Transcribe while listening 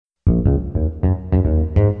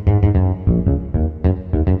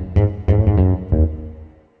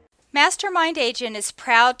Mastermind Agent is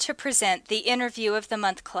proud to present the Interview of the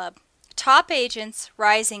Month Club. Top agents,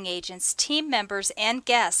 rising agents, team members, and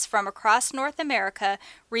guests from across North America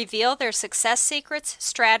reveal their success secrets,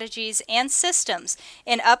 strategies, and systems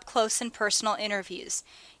in up-close and personal interviews.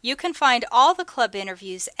 You can find all the club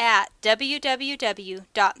interviews at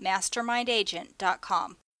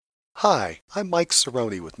www.mastermindagent.com. Hi, I'm Mike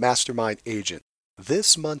Cerrone with Mastermind Agent.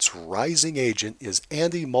 This month's rising agent is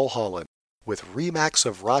Andy Mulholland with Remax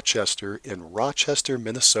of Rochester in Rochester,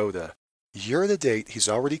 Minnesota. Year to date, he's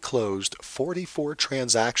already closed 44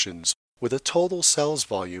 transactions with a total sales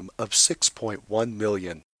volume of $6.1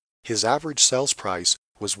 million. His average sales price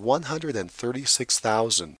was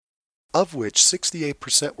 $136,000, of which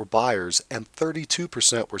 68% were buyers and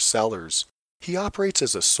 32% were sellers. He operates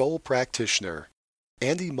as a sole practitioner.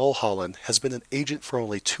 Andy Mulholland has been an agent for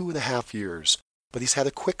only 2.5 years, but he's had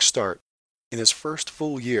a quick start. In his first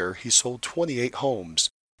full year, he sold 28 homes.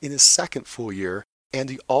 In his second full year,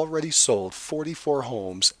 Andy already sold 44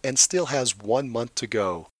 homes and still has 1 month to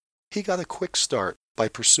go. He got a quick start by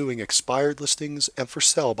pursuing expired listings and for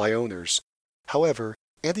sale by owners. However,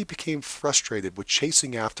 Andy became frustrated with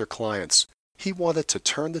chasing after clients. He wanted to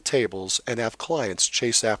turn the tables and have clients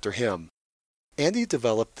chase after him. Andy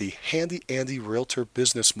developed the Handy Andy Realtor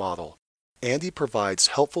business model. Andy provides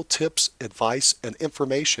helpful tips, advice, and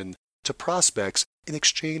information to prospects in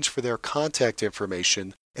exchange for their contact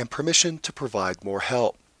information and permission to provide more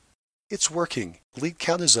help. It's working. Lead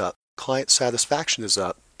count is up, client satisfaction is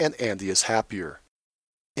up, and Andy is happier.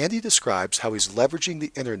 Andy describes how he's leveraging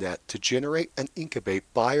the internet to generate and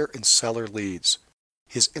incubate buyer and seller leads.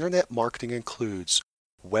 His internet marketing includes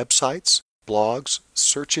websites, blogs,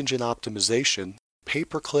 search engine optimization,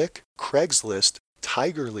 pay-per-click, Craigslist,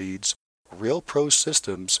 Tiger Leads, RealPro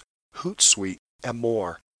Systems, Hootsuite, and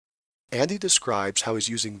more. Andy describes how he's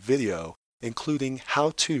using video, including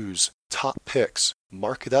how-tos, top picks,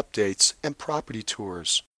 market updates, and property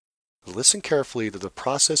tours. Listen carefully to the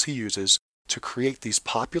process he uses to create these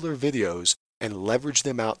popular videos and leverage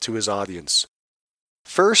them out to his audience.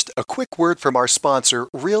 First, a quick word from our sponsor,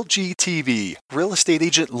 RealGTV, Real Estate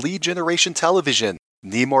Agent Lead Generation Television.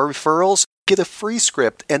 Need more referrals? Get a free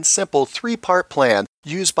script and simple 3-part plan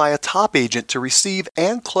used by a top agent to receive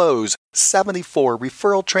and close 74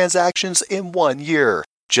 referral transactions in 1 year.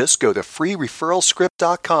 Just go to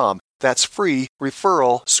freereferralscript.com. That's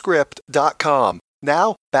freereferralscript.com.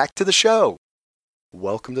 Now, back to the show.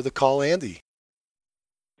 Welcome to the call, Andy.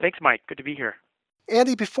 Thanks, Mike. Good to be here.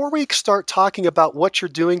 Andy, before we start talking about what you're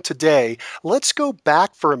doing today, let's go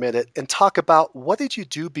back for a minute and talk about what did you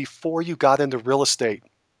do before you got into real estate?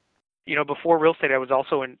 You know, before real estate, I was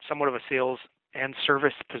also in somewhat of a sales and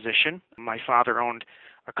service position. My father owned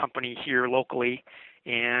a company here locally,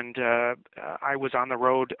 and I was on the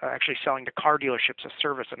road actually selling to car dealerships a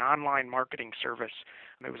service, an online marketing service.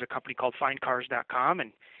 It was a company called findcars.com,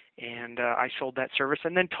 and I sold that service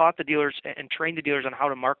and then taught the dealers and trained the dealers on how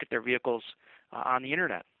to market their vehicles on the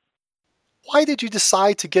internet. Why did you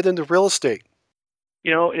decide to get into real estate?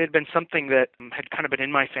 You know, it had been something that had kind of been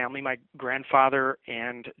in my family. My grandfather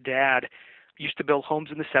and dad used to build homes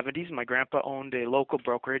in the 70s. My grandpa owned a local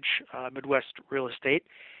brokerage, Midwest Real Estate.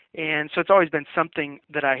 And so it's always been something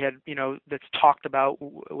that I had, that's talked about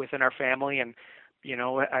within our family. And,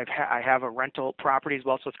 I have a rental property as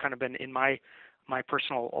well, so it's kind of been in my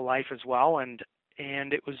personal life as well. And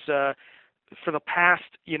it was for the past,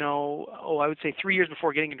 I would say 3 years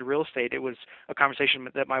before getting into real estate, it was a conversation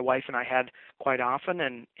that my wife and I had quite often.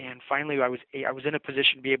 And finally, I was in a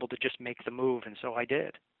position to be able to just make the move, and so I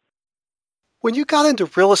did. When you got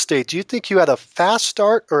into real estate, do you think you had a fast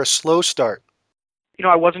start or a slow start?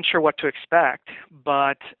 I wasn't sure what to expect,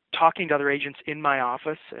 but talking to other agents in my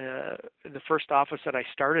office, the first office that I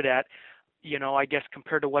started at, I guess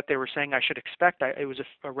compared to what they were saying I should expect, it was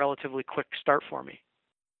a relatively quick start for me.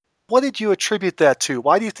 What did you attribute that to?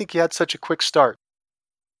 Why do you think you had such a quick start?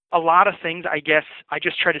 A lot of things, I guess. I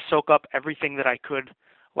just tried to soak up everything that I could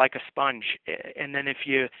like a sponge. And then if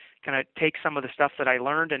you kind of take some of the stuff that I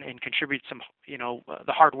learned and contribute some,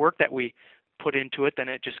 the hard work that we put into it, then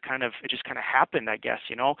it just kind of happened, I guess.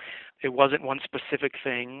 It wasn't one specific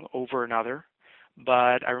thing over another.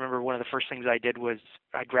 But I remember one of the first things I did was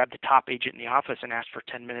I grabbed the top agent in the office and asked for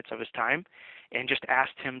 10 minutes of his time and just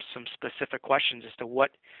asked him some specific questions as to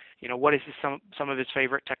what is some of his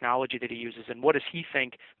favorite technology that he uses, and what does he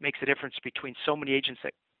think makes a difference between so many agents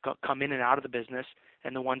that come in and out of the business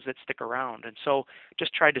and the ones that stick around. And so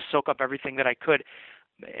just tried to soak up everything that I could.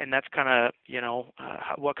 And that's kind of,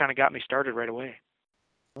 what kind of got me started right away.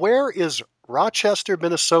 Where is Rochester,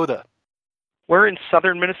 Minnesota? We're in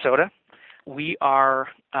southern Minnesota. We are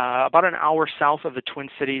about an hour south of the Twin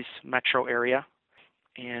Cities metro area,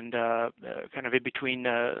 and kind of in between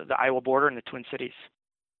the Iowa border and the Twin Cities.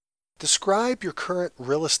 Describe your current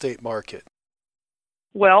real estate market.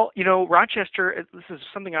 Well, Rochester, this is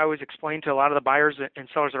something I always explain to a lot of the buyers and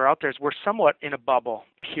sellers that are out there, is we're somewhat in a bubble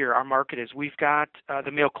here. Our market is, we've got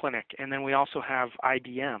the Mayo Clinic, and then we also have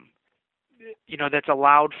IBM. That's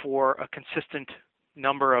allowed for a consistent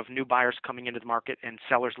number of new buyers coming into the market and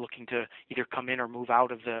sellers looking to either come in or move out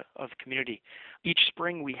of the community. Each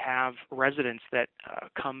spring we have residents that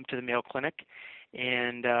come to the Mayo Clinic,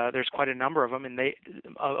 and there's quite a number of them, and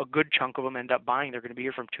a good chunk of them end up buying. They're going to be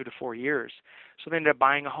here from 2 to 4 years, so they end up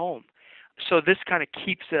buying a home. So this kind of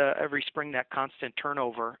keeps every spring that constant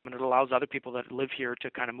turnover, and it allows other people that live here to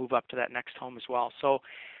kind of move up to that next home as well. So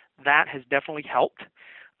that has definitely helped.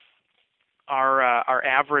 Our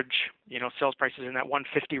average sales price is in that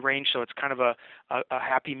 150 range, so it's kind of a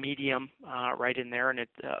happy medium right in there, and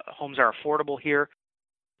homes are affordable here.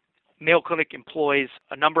 Mayo Clinic employs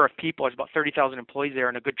a number of people. There's about 30,000 employees there,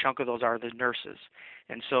 and a good chunk of those are the nurses.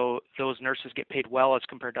 And so those nurses get paid well as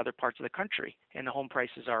compared to other parts of the country, and the home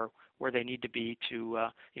prices are where they need to be to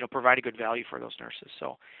provide a good value for those nurses.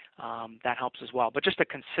 So that helps as well. But just a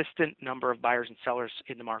consistent number of buyers and sellers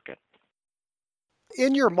in the market.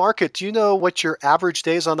 In your market, do you know what your average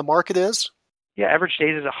days on the market is? Yeah, average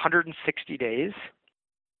days is 160 days.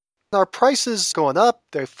 Are prices going up?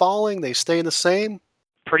 They're falling? They staying the same?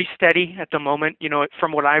 Pretty steady at the moment.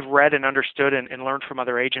 From what I've read and understood and learned from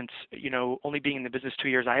other agents, only being in the business 2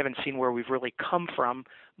 years, I haven't seen where we've really come from,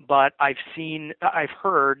 but I've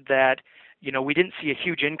heard that, we didn't see a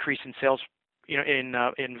huge increase in sales,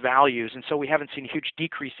 in values, and so we haven't seen a huge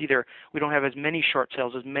decrease either. We don't have as many short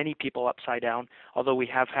sales, as many people upside down, although we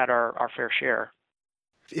have had our fair share.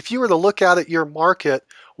 If you were to look out at your market,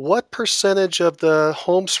 what percentage of the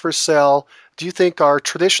homes for sale do you think are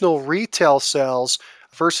traditional retail sales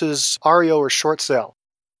versus REO or short sale?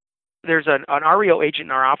 There's an REO agent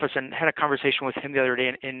in our office, and had a conversation with him the other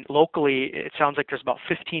day, and locally it sounds like there's about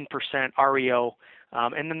 15% REO,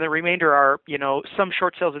 and then the remainder are, some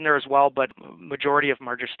short sales in there as well, but majority of them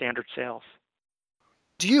are just standard sales.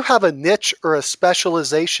 Do you have a niche or a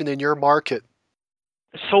specialization in your market?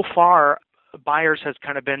 So far, buyers has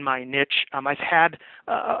kind of been my niche. I've had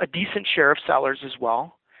a decent share of sellers as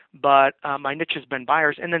well, but my niche has been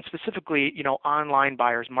buyers, and then specifically, online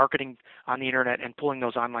buyers, marketing on the internet and pulling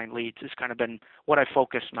those online leads has kind of been what I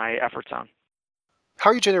focus my efforts on.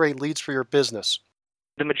 How are you generating leads for your business?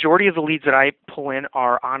 The majority of the leads that I pull in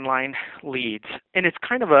are online leads, and it's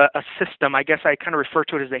kind of a system. I guess I kind of refer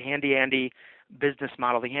to it as the Handy Andy business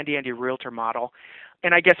model, the Handy Andy realtor model.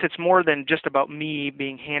 And I guess it's more than just about me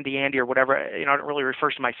being Handy Andy or whatever. I don't really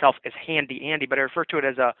refer to myself as Handy Andy, but I refer to it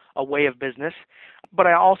as a way of business. But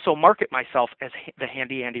I also market myself as the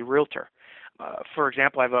Handy Andy realtor. For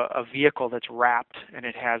example, I have a vehicle that's wrapped, and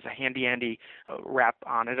it has a Handy Andy wrap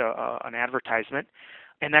on it, an advertisement,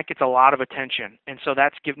 and that gets a lot of attention. And so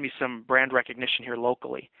that's given me some brand recognition here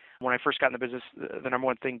locally. When I first got in the business, the number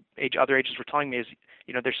one thing other agents were telling me is,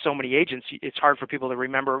 there's so many agents, it's hard for people to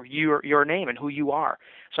remember your name and who you are.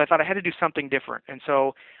 So I thought I had to do something different. And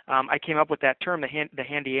so I came up with that term, the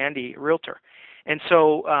Handy Andy realtor. And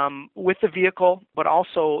so with the vehicle, but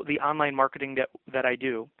also the online marketing that I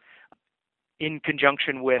do, in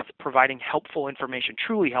conjunction with providing helpful information,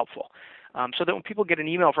 truly helpful, so that when people get an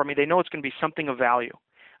email from me, they know it's going to be something of value.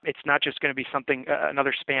 It's not just going to be something,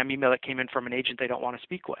 another spam email that came in from an agent they don't want to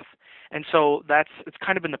speak with. And so it's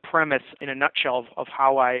kind of been the premise in a nutshell of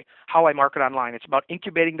how I market online. It's about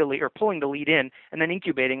incubating the lead, or pulling the lead in and then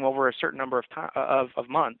incubating over a certain number of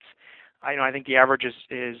months. I think the average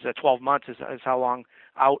is 12 months is how long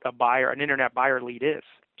out an internet buyer lead is.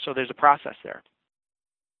 So there's a process there.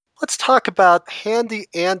 Let's talk about Handy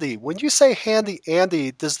Andy. When you say Handy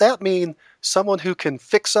Andy, does that mean someone who can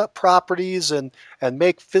fix up properties and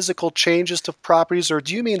make physical changes to properties, or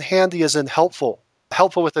do you mean handy as in helpful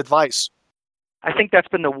with advice? I think that's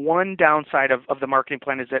been the one downside of the marketing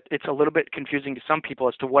plan, is that it's a little bit confusing to some people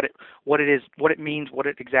as to what it is, what it means, what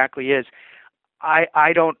it exactly is.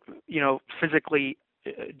 I don't, physically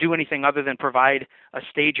do anything other than provide a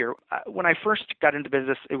stager. When I first got into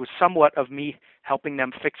business, it was somewhat of me helping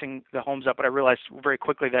them fixing the homes up, but I realized very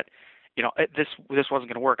quickly that this wasn't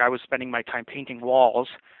going to work. I was spending my time painting walls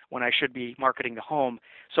when I should be marketing the home.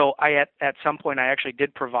 So at some point I actually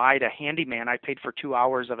did provide a handyman. I paid for 2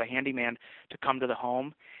 hours of a handyman to come to the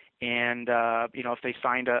home, And if they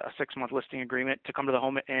signed a 6-month listing agreement to come to the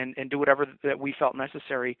home and do whatever that we felt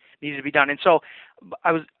necessary needed to be done. And so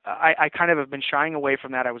I kind of have been shying away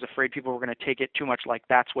from that. I was afraid people were going to take it too much like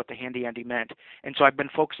that's what the Handy Andy meant. And so I've been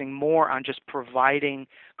focusing more on just providing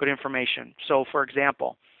good information. So for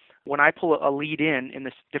example, when I pull a lead in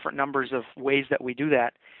this different numbers of ways that we do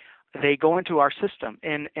that, they go into our system,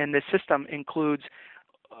 and the system includes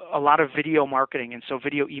a lot of video marketing, and so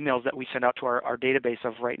video emails that we send out to our database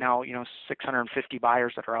of right now, 650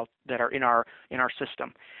 buyers that are in our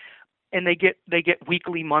system, and they get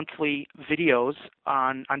weekly, monthly videos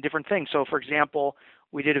on different things. So, for example,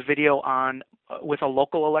 we did a video with a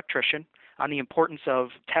local electrician on the importance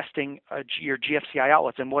of testing your GFCI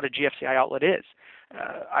outlets and what a GFCI outlet is.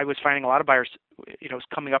 I was finding a lot of buyers,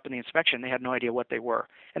 coming up in the inspection, they had no idea what they were,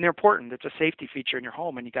 and they're important. It's a safety feature in your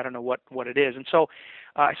home, and you got to know what it is. And so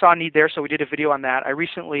I saw a need there, so we did a video on that. I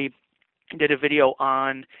recently did a video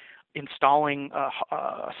on installing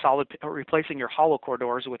replacing your hollow core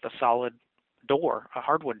doors with a solid door, a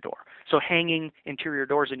hardwood door. So hanging interior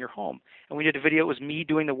doors in your home. And we did a video. It was me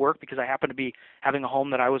doing the work because I happened to be having a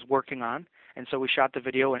home that I was working on. And so we shot the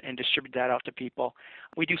video and distributed that out to people.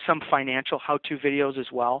 We do some financial how-to videos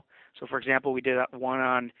as well. So for example, we did one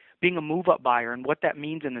on being a move-up buyer and what that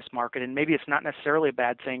means in this market. And maybe it's not necessarily a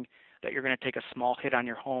bad thing that you're going to take a small hit on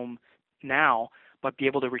your home now, but be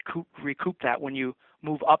able to recoup that when you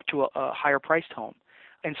move up to a higher priced home.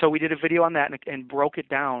 And so we did a video on that and broke it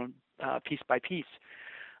down piece by piece.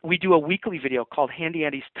 We do a weekly video called Handy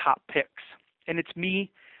Andy's Top Picks, and it's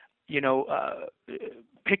me,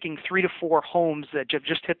 picking 3 to 4 homes that have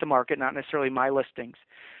just hit the market, not necessarily my listings.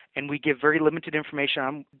 And we give very limited information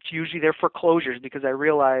on. It's usually their foreclosures because I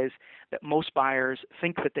realize that most buyers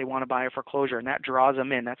think that they want to buy a foreclosure, and that draws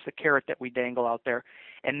them in. That's the carrot that we dangle out there.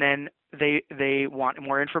 And then they want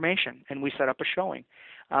more information, and we set up a showing.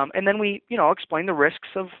 And then we, explain the risks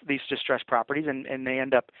of these distressed properties, and they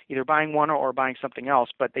end up either buying one or buying something else,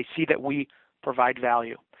 but they see that we provide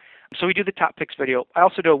value. So we do the top picks video. I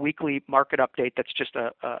also do a weekly market update that's just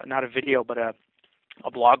not a video, but a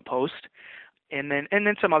blog post, and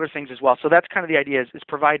then some other things as well. So that's kind of the idea is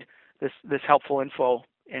provide this helpful info,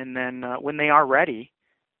 and then when they are ready,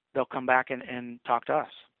 they'll come back and talk to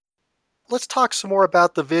us. Let's talk some more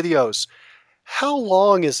about the videos. How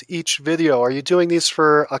long is each video? Are you doing these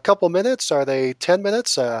for a couple minutes? Are they 10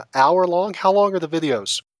 minutes, an hour long? How long are the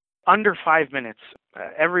videos? Under 5 minutes.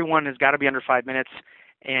 Everyone has got to be under 5 minutes,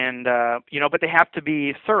 and but they have to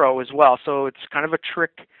be thorough as well. So it's kind of a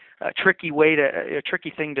tricky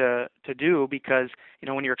thing to do because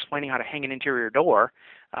when you're explaining how to hang an interior door,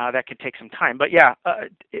 that could take some time. But yeah,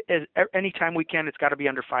 anytime we can, it's got to be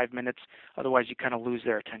under 5 minutes. Otherwise, you kind of lose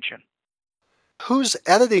their attention. Who's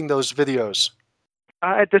editing those videos?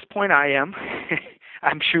 At this point, I am.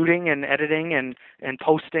 I'm shooting and editing and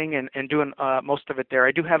posting and doing most of it there.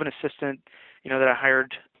 I do have an assistant, that I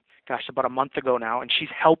hired, about a month ago now, and she's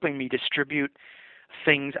helping me distribute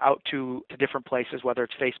things out to different places, whether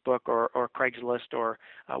it's Facebook or Craigslist or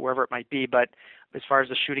wherever it might be. But as far as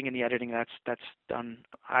the shooting and the editing, that's done.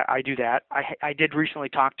 I do that. I did recently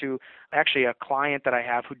talk to actually a client that I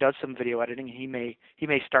have who does some video editing. He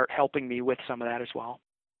may start helping me with some of that as well.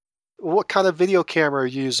 What kind of video camera are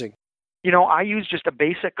you using? I use just a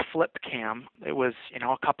basic flip cam. It was,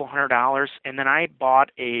 a couple $100, and then I bought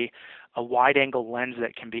a wide-angle lens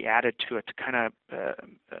that can be added to it to kind of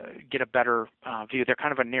get a better view. They're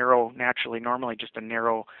kind of normally just a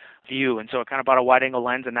narrow view, and so I kind of bought a wide-angle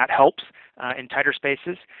lens, and that helps in tighter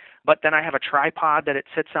spaces. But then I have a tripod that it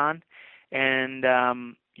sits on, and,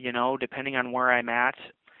 depending on where I'm at,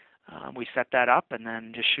 we set that up and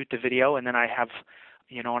then just shoot the video, and then I have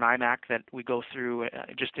an iMac that we go through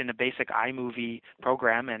just in a basic iMovie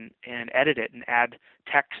program and edit it and add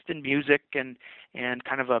text and music and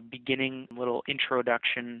kind of a beginning little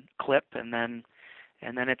introduction clip, and then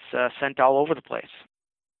it's sent all over the place.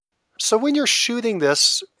 So when you're shooting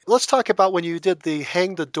this, let's talk about when you did the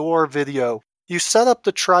hang the door video. You set up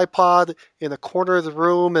the tripod in a corner of the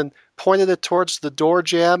room and pointed it towards the door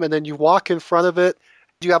jamb, and then you walk in front of it.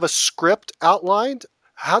 Do you have a script outlined?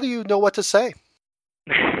 How do you know what to say?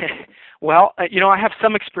 Well, I have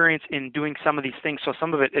some experience in doing some of these things, so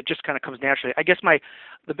some of it just kind of comes naturally. I guess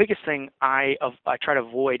the biggest thing I try to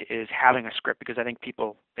avoid is having a script, because I think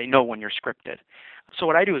people, they know when you're scripted. So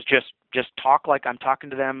what I do is just talk like I'm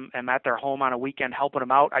talking to them. I'm at their home on a weekend helping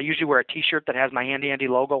them out. I usually wear a T-shirt that has my Handy Andy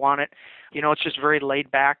logo on it. It's just very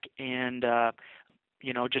laid back and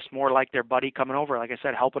just more like their buddy coming over, like I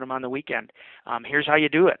said, helping them on the weekend. Here's how you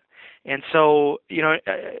do it. And so,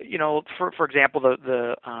 for example,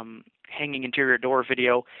 the hanging interior door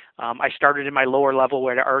video. I started in my lower level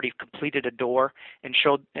where I already completed a door and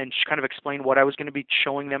showed and kind of explained what I was going to be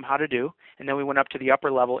showing them how to do. And then we went up to the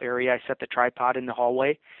upper level area. I set the tripod in the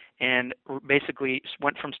hallway and basically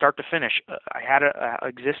went from start to finish. I had a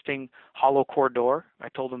existing hollow core door. I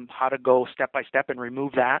told them how to go step by step and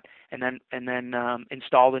remove that, and then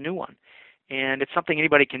install the new one. And it's something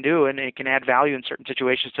anybody can do, and it can add value in certain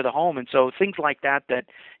situations to the home. And so things like that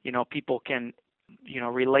people can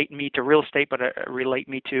relate me to real estate, but relate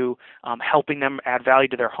me to helping them add value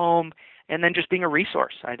to their home, and then just being a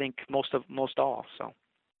resource. I think most all. So.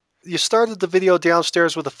 You started the video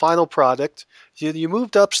downstairs with the final product. You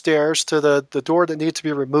moved upstairs to the door that needs to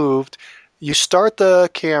be removed. You start the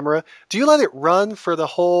camera. Do you let it run for the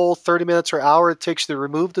whole 30 minutes or hour it takes you to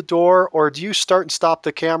remove the door, or do you start and stop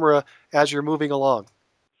the camera as you're moving along?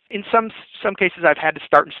 In some cases, I've had to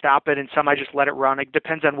start and stop it, and some I just let it run. It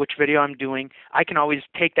depends on which video I'm doing. I can always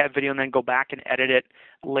take that video and then go back and edit it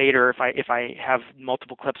later if I have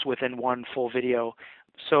multiple clips within one full video.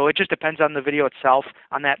 So it just depends on the video itself.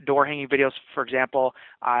 On that door hanging videos, for example,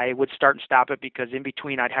 I would start and stop it because in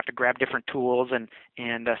between I'd have to grab different tools and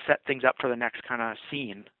set things up for the next kind of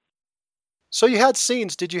scene. So you had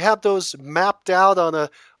scenes. Did you have those mapped out on a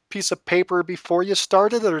piece of paper before you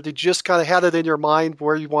started, or did you just kind of have it in your mind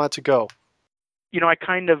where you wanted to go?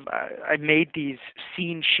 I made these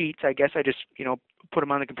scene sheets. I guess I just, put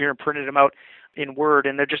them on the computer and printed them out in Word,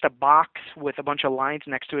 and they're just a box with a bunch of lines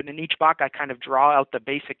next to it. And in each box, I kind of draw out the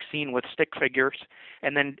basic scene with stick figures,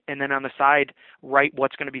 and then on the side, write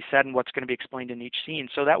what's going to be said and what's going to be explained in each scene.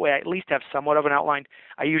 So that way, I at least have somewhat of an outline.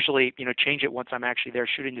 I usually, change it once I'm actually there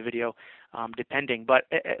shooting the video, depending. But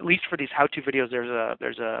at least for these how-to videos,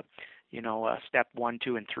 there's a step 1,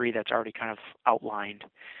 2, and 3 that's already kind of outlined.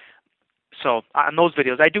 So on those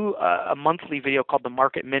videos, I do a monthly video called the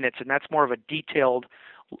Market Minutes, and that's more of a detailed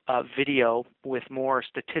video with more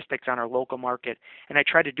statistics on our local market. And I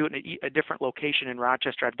try to do it in a different location in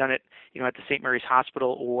Rochester. I've done it, at the St. Mary's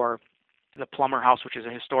Hospital or the Plummer House, which is a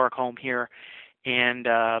historic home here. And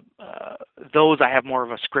those I have more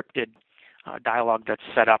of a scripted dialogue that's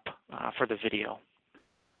set up for the video.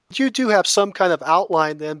 You do have some kind of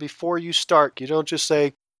outline then before you start. You don't just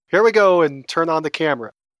say, here we go, and turn on the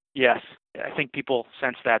camera. Yes. I think people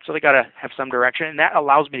sense that. So they got to have some direction, and that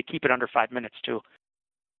allows me to keep it under 5 minutes too.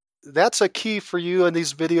 That's a key for you in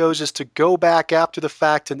these videos, is to go back after the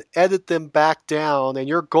fact and edit them back down, and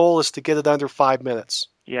your goal is to get it under 5 minutes.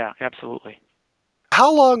 Yeah, absolutely.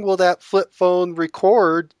 How long will that flip phone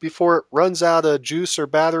record before it runs out of juice or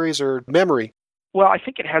batteries or memory? Well, I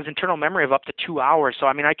think it has internal memory of up to 2 hours, so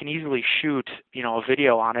I can easily shoot, a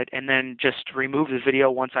video on it and then just remove the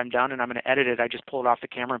video once I'm done and I'm going to edit it. I just pull it off the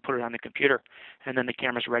camera and put it on the computer, and then the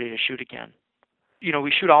camera's ready to shoot again.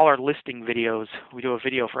 We shoot all our listing videos. We do a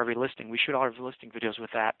video for every listing. We shoot all our listing videos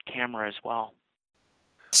with that camera as well.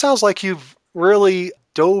 It sounds like you've really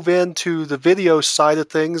dove into the video side of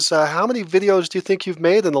things. How many videos do you think you've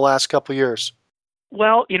made in the last couple of years?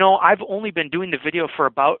 Well, I've only been doing the video for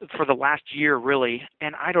the last year, really,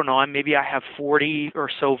 and I don't know, maybe I have 40 or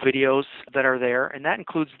so videos that are there, and that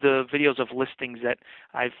includes the videos of listings that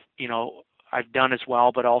I've done as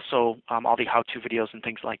well, but also all the how-to videos and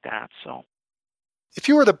things like that. So, if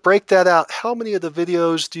you were to break that out, how many of the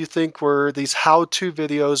videos do you think were these how-to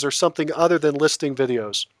videos or something other than listing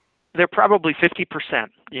videos? They're probably 50%.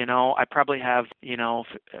 I probably have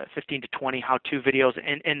 15 to 20 how-to videos,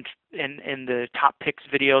 and the top picks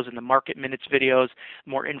videos and the market minutes videos,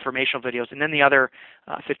 more informational videos, and then the other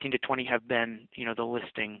 15 to 20 have been the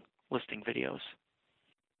listing videos.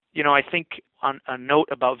 I think on a note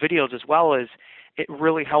about videos as well is it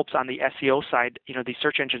really helps on the SEO side. These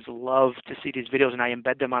search engines love to see these videos, and I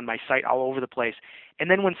embed them on my site all over the place. And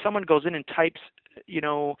then when someone goes in and types,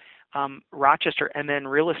 Rochester MN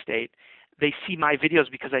Real Estate, they see my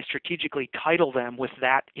videos because I strategically title them with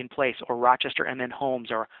that in place, or Rochester MN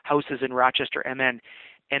Homes, or Houses in Rochester MN.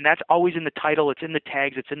 And that's always in the title, it's in the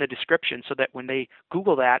tags, it's in the description, so that when they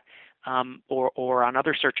Google that, or on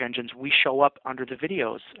other search engines, we show up under the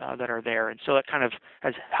videos that are there. And so it kind of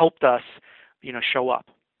has helped us, show up.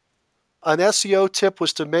 An SEO tip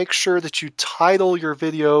was to make sure that you title your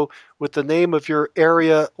video with the name of your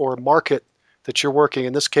area or market that you're working,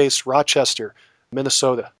 in this case, Rochester,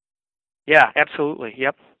 Minnesota. Yeah, absolutely.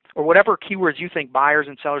 Yep. Or whatever keywords you think buyers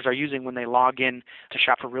and sellers are using when they log in to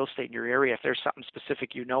shop for real estate in your area. If there's something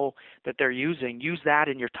specific that they're using, use that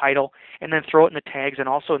in your title, and then throw it in the tags and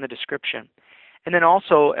also in the description. And then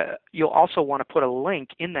also, you'll also want to put a link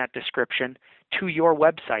in that description to your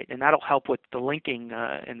website, and that'll help with the linking,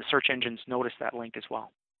 and the search engines notice that link as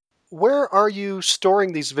well. Where are you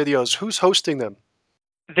storing these videos? Who's hosting them?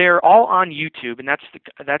 They're all on YouTube, and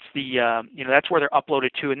that's where they're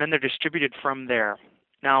uploaded to, and then they're distributed from there.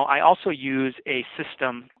 Now, I also use a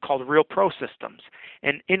system called Real Pro Systems,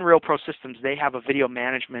 and in Real Pro Systems, they have a video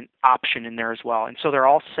management option in there as well, and so they're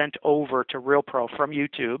all sent over to Real Pro from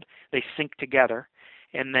YouTube. They sync together,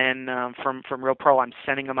 and then from Real Pro, I'm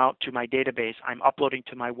sending them out to my database. I'm uploading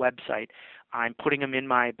to my website. I'm putting them in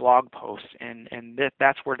my blog posts, and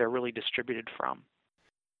that's where they're really distributed from.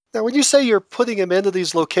 Now, when you say you're putting them into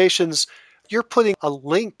these locations, you're putting a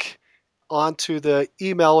link onto the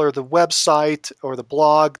email or the website or the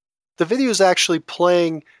blog. The video is actually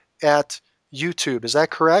playing at YouTube. Is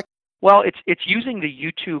that correct? Well, it's using the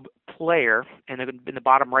YouTube player, and in the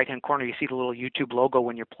bottom right-hand corner you see the little YouTube logo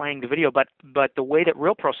when you're playing the video. But the way that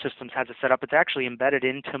Real Pro Systems has it set up, it's actually embedded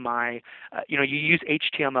into my, you use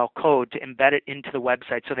HTML code to embed it into the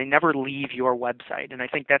website, so they never leave your website. And I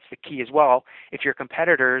think that's the key as well. If your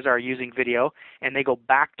competitors are using video and they go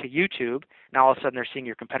back to YouTube, now all of a sudden they're seeing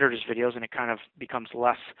your competitors' videos, and it kind of becomes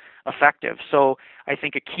less effective. So I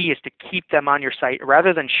think a key is to keep them on your site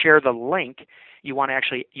rather than share the link. You want to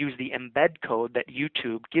actually use the embed code that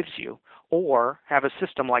YouTube gives you, or have a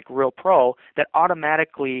system like Real Pro that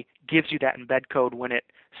automatically gives you that embed code when it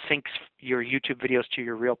syncs your YouTube videos to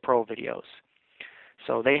your Real Pro videos.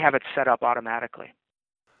 So they have it set up automatically.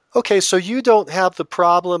 Okay, so you don't have the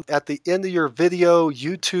problem at the end of your video,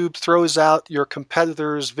 YouTube throws out your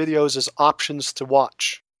competitors' videos as options to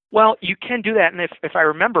watch. Well, you can do that, and if I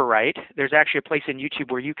remember right, there's actually a place in YouTube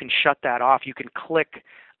where you can shut that off. You can click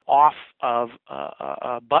off of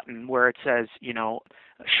a button where it says,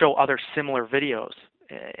 show other similar videos.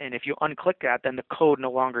 And if you unclick that, then the code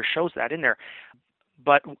no longer shows that in there.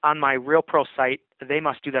 But on my Real Pro site, they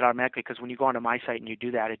must do that automatically, because when you go onto my site and you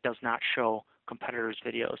do that, it does not show competitors'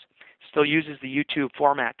 videos. Still uses the YouTube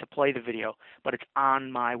format to play the video, but it's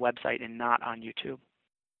on my website and not on YouTube.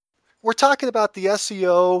 We're talking about the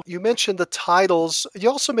SEO. You mentioned the titles. You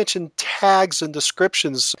also mentioned tags and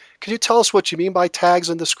descriptions. Can you tell us what you mean by tags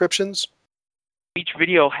and descriptions? Each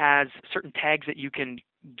video has certain tags that you can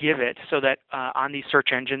give it, so that on these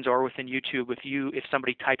search engines or within YouTube, if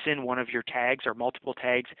somebody types in one of your tags or multiple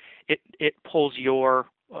tags, it pulls your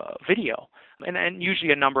video, and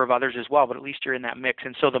usually a number of others as well, but at least you're in that mix.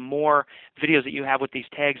 And so the more videos that you have with these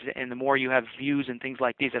tags, and the more you have views and things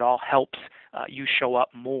like these, it all helps you show up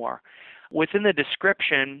more. Within the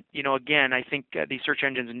description, again, I think these search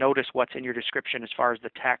engines notice what's in your description as far as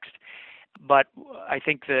the text. But I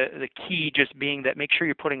think the key just being that make sure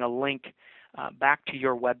you're putting a link back to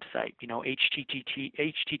your website,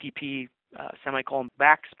 http /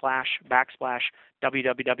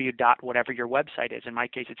 www. whatever your website is. In my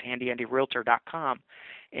case, it's handyandyrealtor.com.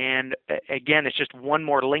 And again, it's just one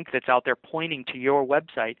more link that's out there pointing to your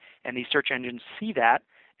website, and these search engines see that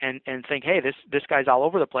and think, hey, this guy's all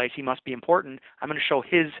over the place. He must be important. I'm going to show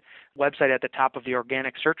his website at the top of the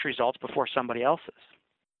organic search results before somebody else's.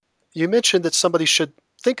 You mentioned that somebody should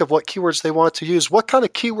think of what keywords they want to use. What kind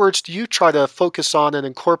of keywords do you try to focus on and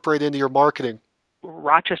incorporate into your marketing?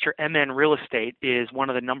 Rochester MN Real Estate is one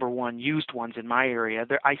of the number one used ones in my area.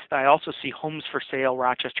 I also see homes for sale,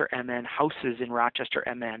 Rochester MN, houses in Rochester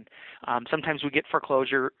MN. Sometimes we get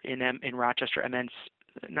foreclosure in Rochester MN,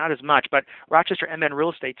 not as much, but Rochester MN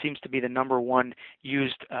Real Estate seems to be the number one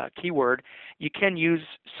used keyword. You can use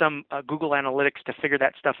some Google Analytics to figure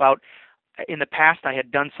that stuff out. In the past, I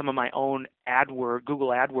had done some of my own Google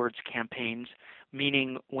AdWords campaigns,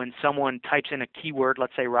 meaning when someone types in a keyword,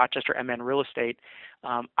 let's say Rochester MN Real Estate,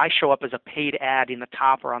 I show up as a paid ad in the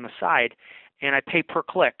top or on the side, and I pay per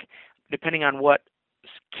click. Depending on what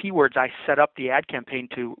keywords I set up the ad campaign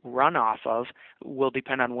to run off of will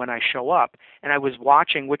depend on when I show up. And I was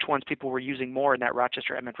watching which ones people were using more, and that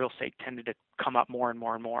Rochester MN Real Estate tended to come up more and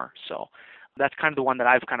more and more. So that's kind of the one that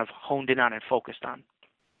I've kind of honed in on and focused on.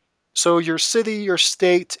 So your city, your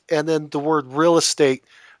state, and then the word real estate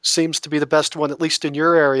seems to be the best one, at least in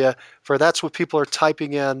your area, for that's what people are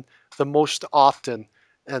typing in the most often,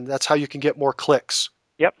 and that's how you can get more clicks.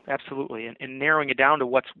 Yep, absolutely. And narrowing it down to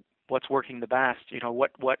what's working the best,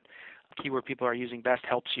 what keyword people are using best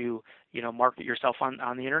helps you, market yourself on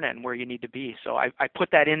the internet and where you need to be. So I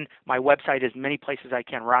put that in my website as many places as I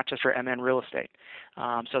can, Rochester MN Real Estate,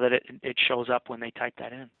 so that it shows up when they type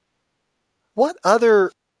that in. What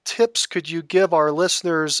other tips could you give our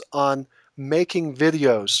listeners on making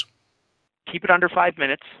videos? Keep it under 5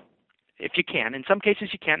 minutes if you can. In some cases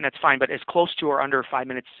you can't, and that's fine, but as close to or under 5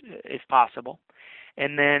 minutes if possible.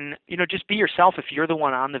 And then, just be yourself if you're the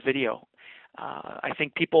one on the video. I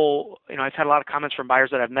think people, I've had a lot of comments from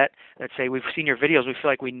buyers that I've met that say, we've seen your videos, we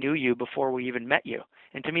feel like we knew you before we even met you.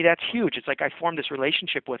 And to me, that's huge. It's like I formed this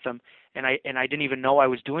relationship with them, and I didn't even know I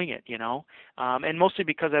was doing it, and mostly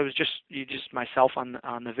because I was just myself on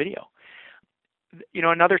the video.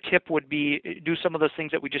 Another tip would be do some of those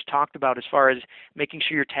things that we just talked about, as far as making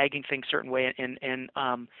sure you're tagging things a certain way, and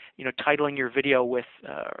titling your video with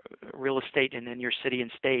real estate and then your city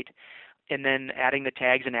and state, and then adding the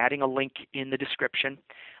tags and adding a link in the description.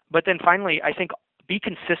 But then finally, I think be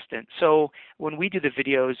consistent. So when we do the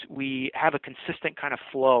videos, we have a consistent kind of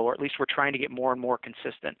flow, or at least we're trying to get more and more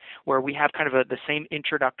consistent, where we have kind of the same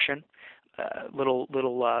introduction, I don't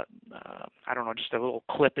know, just a little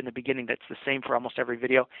clip in the beginning that's the same for almost every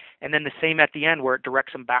video, and then the same at the end where it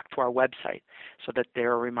directs them back to our website so that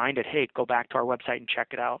they're reminded, hey, go back to our website and check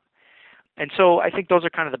it out. And so I think those are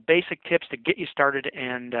kind of the basic tips to get you started,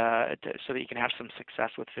 and so that you can have some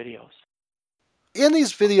success with videos. In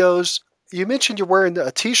these videos, you mentioned you're wearing a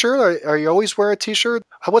t-shirt. Are you always wearing a t-shirt?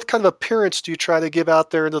 What kind of appearance do you try to give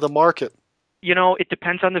out there into the market? It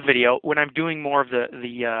depends on the video. When I'm doing more of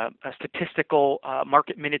the statistical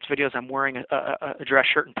market minutes videos, I'm wearing a dress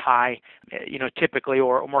shirt and tie, typically,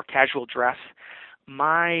 or more casual dress.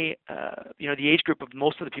 The age group of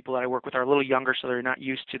most of the people that I work with are a little younger, so they're not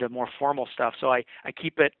used to the more formal stuff. So I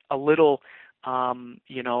keep it a little,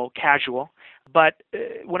 casual. But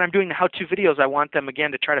when I'm doing the how-to videos, I want them,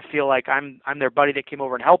 again, to try to feel like I'm their buddy that came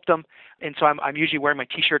over and helped them. And so I'm usually wearing my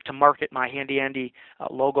T-shirt to market my Handy Andy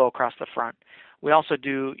logo across the front. We also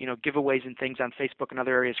do, giveaways and things on Facebook and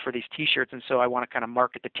other areas for these T-shirts, and so I want to kind of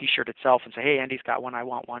market the T-shirt itself and say, hey, Andy's got one, I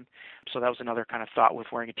want one. So that was another kind of thought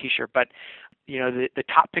with wearing a T-shirt. But, the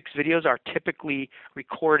Top Picks videos are typically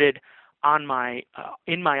recorded on my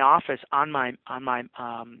in my office on my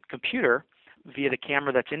computer via the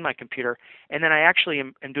camera that's in my computer, and then I actually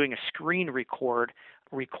am doing a screen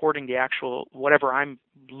recording the actual whatever I'm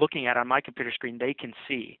looking at on my computer screen they can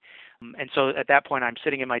see. And so at that point, I'm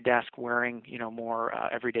sitting at my desk wearing, more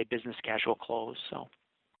everyday business casual clothes.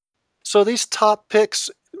 So these top picks,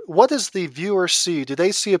 what does the viewer see? Do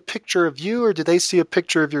they see a picture of you, or do they see a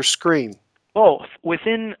picture of your screen? Both.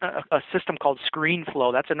 Within a system called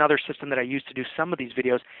ScreenFlow, that's another system that I use to do some of these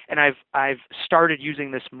videos, and I've started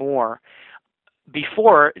using this more.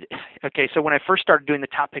 Before, so when I first started doing the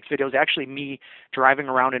Top Picks videos, actually me driving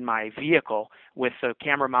around in my vehicle with the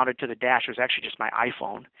camera mounted to the dash. It was actually just my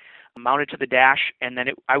iPhone mounted to the dash, and then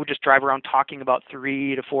I would just drive around talking about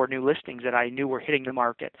 3 to 4 new listings that I knew were hitting the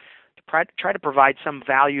market, to try to provide some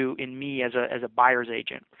value in me as a buyer's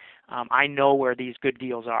agent. I know where these good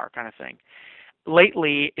deals are, kind of thing.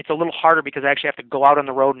 Lately, it's a little harder because I actually have to go out on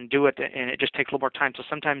the road and do it, and it just takes a little more time. So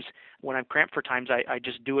sometimes when I'm cramped for times, I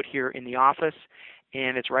just do it here in the office,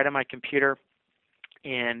 and it's right on my computer.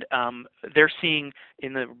 And they're seeing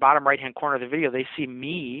in the bottom right-hand corner of the video, they see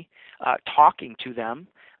me talking to them.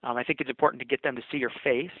 I think it's important to get them to see your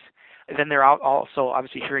face. And then they're also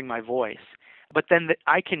obviously hearing my voice. But then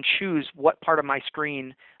I can choose what part of my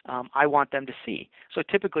screen I want them to see. So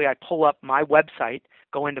typically I pull up my website,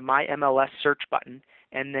 go into my MLS search button,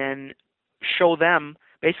 and then show them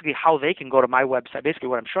basically how they can go to my website. Basically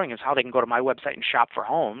what I'm showing is how they can go to my website and shop for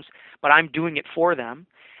homes, but I'm doing it for them,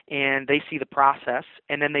 and they see the process,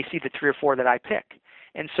 and then they see the 3 or 4 that I pick.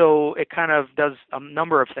 And so it kind of does a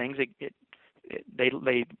number of things.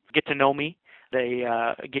 They get to know me. They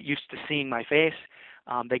get used to seeing my face.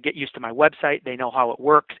 They get used to my website. They know how it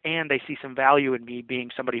works, and they see some value in me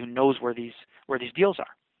being somebody who knows where these deals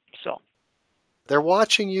are. So they're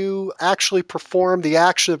watching you actually perform the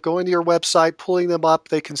action of going to your website, pulling them up.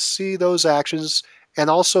 They can see those actions, and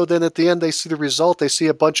also then at the end they see the result. They see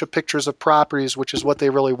a bunch of pictures of properties, which is what they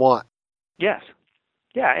really want. Yes.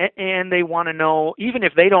 Yeah, and they want to know, even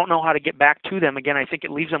if they don't know how to get back to them, again, I think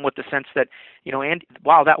it leaves them with the sense that, and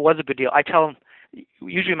wow, that was a good deal. I tell them,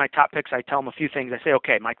 usually my top picks, I tell them a few things. I say,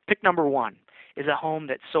 okay, my pick number 1 is a home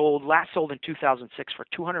that last sold in 2006 for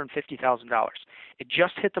 $250,000. It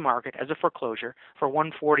just hit the market as a foreclosure for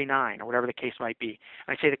 $149,000 or whatever the case might be.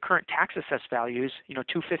 And I say the current tax assessed value is,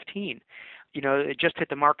 $215,000. It just hit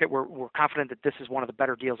the market. We're confident that this is one of the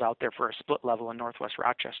better deals out there for a split level in Northwest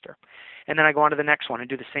Rochester. And then I go on to the next one and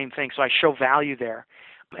do the same thing. So I show value there.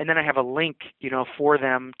 And then I have a link, for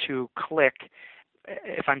them to click.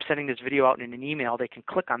 If I'm sending this video out in an email, they can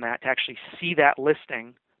click on that to actually see that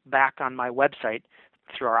listing back on my website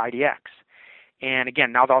through our IDX. And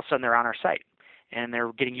again, now all of a sudden they're on our site, and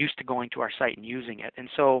they're getting used to going to our site and using it. And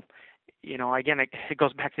so, again, it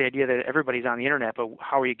goes back to the idea that everybody's on the internet, but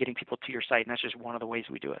how are you getting people to your site? And that's just one of the ways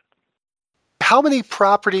we do it. How many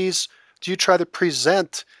properties do you try to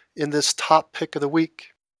present in this top pick of the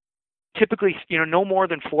week? Typically, no more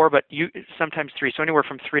than 4, but sometimes 3. So anywhere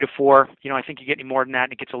from 3 to 4. I think you get any more than that,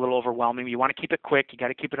 and it gets a little overwhelming. You want to keep it quick. You got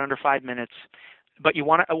to keep it under 5 minutes. But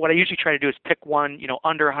what I usually try to do is pick one,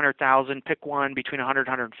 under 100,000, pick one between 100,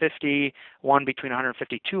 150, one between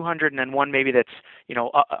 150, 200, and then one maybe that's,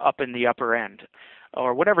 up in the upper end,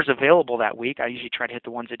 or whatever's available that week. I usually try to hit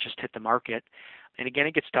the ones that just hit the market. And again,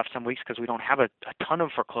 it gets tough some weeks because we don't have a ton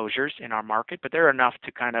of foreclosures in our market, but they're enough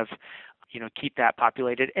to kind of, keep that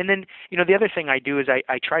populated. And then, the other thing I do is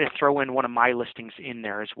I try to throw in one of my listings in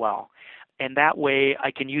there as well. And that way I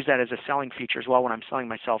can use that as a selling feature as well when I'm selling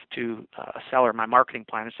myself to a seller, my marketing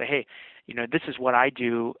plan, and say, hey, this is what I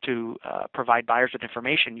do to provide buyers with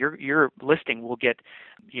information. Your listing will get,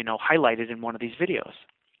 highlighted in one of these videos.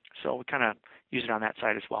 So we kind of use it on that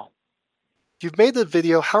side as well. You've made the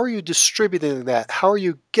video. How are you distributing that? How are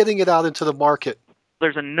you getting it out into the market?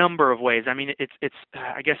 There's a number of ways. I mean, it's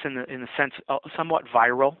I guess in the sense somewhat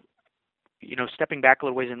viral. Stepping back a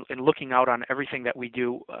little ways and looking out on everything that we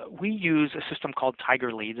do, we use a system called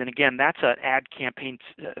Tiger Leads, and again, that's an ad campaign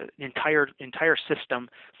entire system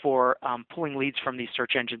for pulling leads from these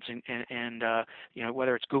search engines, and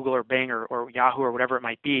whether it's Google or Bing or Yahoo or whatever it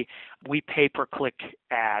might be, we pay per click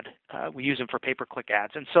ad. We use them for pay per click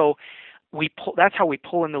ads, and so that's how we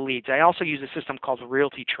pull in the leads. I also use a system called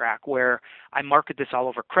Realty Track, where I market this all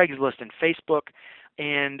over Craigslist and Facebook,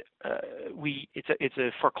 and it's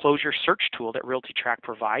a foreclosure search tool that Realty Track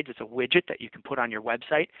provides. It's a widget that you can put on your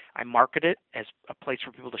website. I market it as a place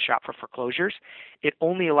for people to shop for foreclosures. It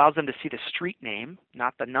only allows them to see the street name,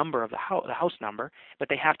 not the number of the house number, but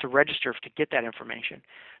they have to register to get that information.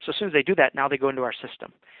 So as soon as they do that, now they go into our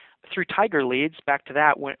system. Through Tiger Leads, back to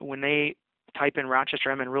that, when they type in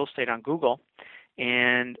Rochester MN Real Estate on Google,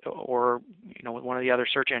 or one of the other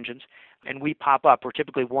search engines, and we pop up. We're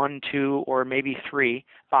typically 1, 2, or maybe 3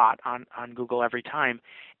 spot on Google every time.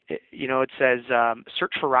 It says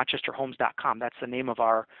search for RochesterHomes.com. That's the name of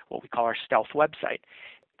what we call our stealth website.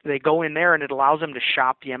 They go in there, and it allows them to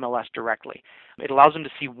shop the MLS directly. It allows them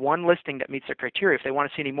to see one listing that meets their criteria. If they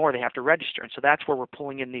want to see any more, they have to register, and so that's where we're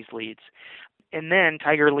pulling in these leads. And then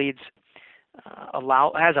Tiger Leads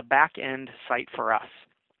has a back-end site for us.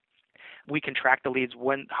 We can track the leads,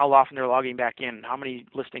 how often they're logging back in, how many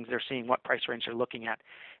listings they're seeing, what price range they're looking at,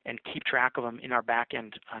 and keep track of them in our back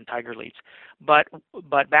end on Tiger Leads. But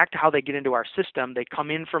back to how they get into our system, they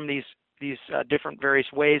come in from these different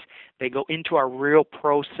various ways. They go into our Real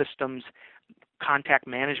Pro Systems contact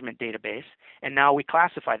management database, and now we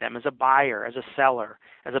classify them as a buyer, as a seller,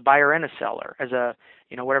 as a buyer and a seller, as a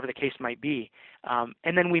whatever the case might be,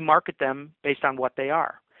 and then we market them based on what they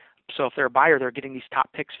are. So if they're a buyer, they're getting these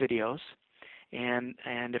top picks videos, and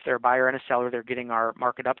if they're a buyer and a seller, they're getting our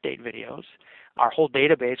market update videos. Our whole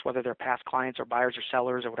database, whether they're past clients or buyers or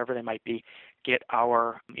sellers or whatever they might be, get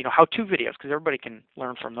our how-to videos, because everybody can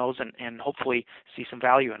learn from those and hopefully see some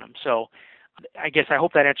value in them. So I guess I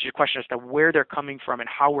hope that answers your question as to where they're coming from and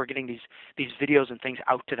how we're getting these videos and things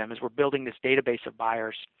out to them as we're building this database of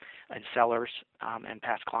buyers and sellers and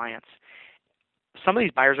past clients. Some of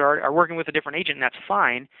these buyers are working with a different agent, and that's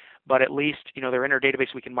fine, but at least they're in our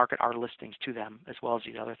database. We can market our listings to them as well as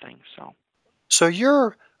these other things. So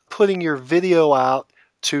you're putting your video out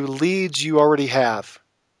to leads you already have.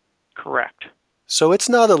 Correct. So it's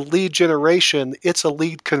not a lead generation, it's a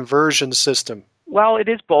lead conversion system. Well, it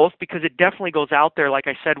is both, because it definitely goes out there. Like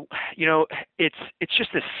I said, it's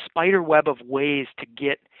just this spider web of ways to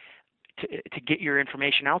get your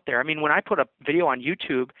information out there. I mean, when I put a video on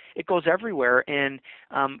YouTube, it goes everywhere. And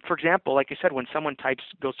for example, like I said, when someone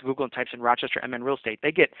goes to Google and types in Rochester MN Real Estate,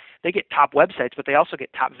 they get top websites, but they also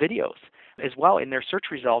get top videos as well in their search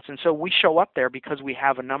results. And so we show up there because we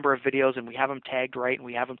have a number of videos, and we have them tagged right, and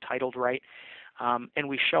we have them titled right, and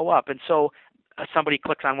we show up. And so somebody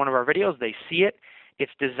clicks on one of our videos, they see it.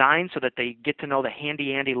 It's designed so that they get to know the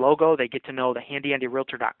Handy Andy logo, they get to know the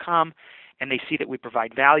handyandyrealtor.com, and they see that we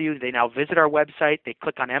provide value. They now visit our website. They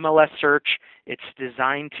click on MLS search. It's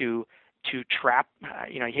designed to trap.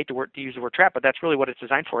 I hate to use the word trap, but that's really what it's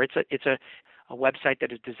designed for. It's a website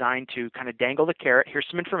that is designed to kind of dangle the carrot. Here's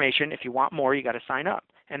some information. If you want more, you got to sign up.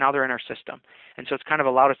 And now they're in our system. And so it's kind of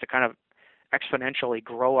allowed us to kind of exponentially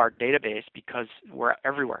grow our database because we're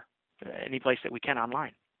everywhere, any place that we can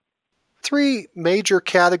online. 3 major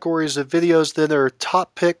categories of videos then are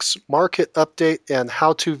top picks, market update, and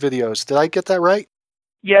how-to videos. Did I get that right?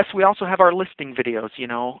 Yes, we also have our listing videos,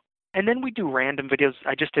 and then we do random videos.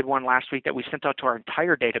 I just did one last week that we sent out to our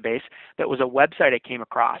entire database that was a website I came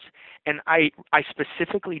across. And I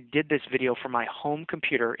specifically did this video for my home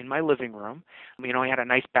computer in my living room. I had a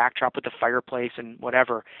nice backdrop with the fireplace and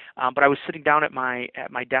whatever, but I was sitting down at my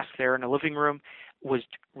desk there in the living room, was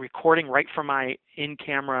recording right from my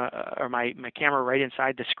in-camera or my camera right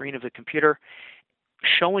inside the screen of the computer,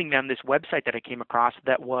 showing them this website that I came across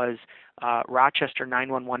that was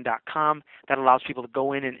Rochester911.com, that allows people to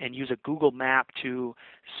go in and use a Google map to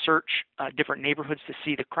search different neighborhoods to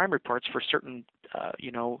see the crime reports for certain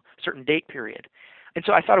date period. And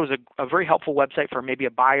so I thought it was a very helpful website for maybe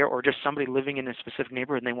a buyer or just somebody living in a specific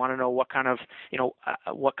neighborhood and they want to know what kind of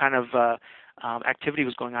activity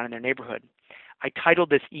was going on in their neighborhood. I titled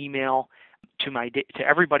this email to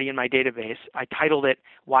everybody in my database. I titled it,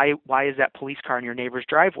 "Why is that police car in your neighbor's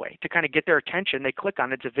driveway?" To kind of get their attention. They click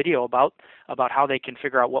on it. It's a video about how they can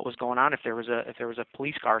figure out what was going on if there was a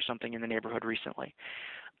police car or something in the neighborhood recently.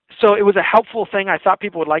 So it was a helpful thing. I thought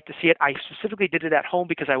people would like to see it. I specifically did it at home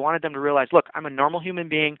because I wanted them to realize, look, I'm a normal human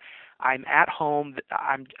being. I'm at home.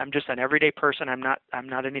 I'm just an everyday person. I'm not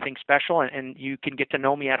anything special, and you can get to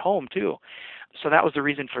know me at home too. So that was the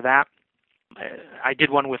reason for that. I did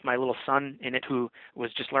one with my little son in it who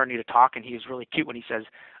was just learning to talk, and he was really cute when he says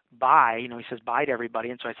bye. He says bye to everybody,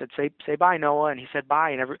 and so I said say bye, Noah, and he said bye,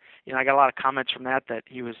 and I got a lot of comments from that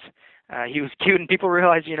he was cute, and people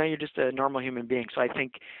realize you're just a normal human being. So I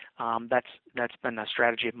think that's been a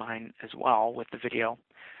strategy of mine as well with the video.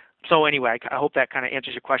 So anyway, I hope that kind of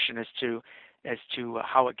answers your question as to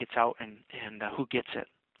how it gets out and who gets it.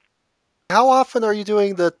 How often are you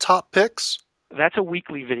doing the top picks? That's a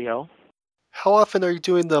weekly video. How often are you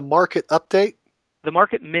doing the market update? The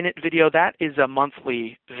Market Minute video, that is a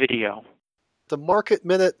monthly video. The Market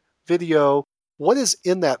Minute video, what is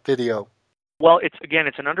in that video? Well, it's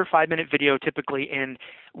an under 5-minute video typically, and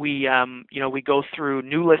we go through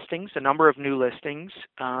new listings, a number of new listings,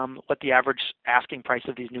 what the average asking price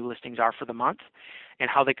of these new listings are for the month, and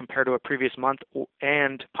how they compare to a previous month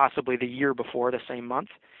and possibly the year before the same month.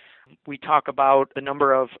 We talk about the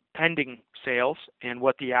number of pending sales and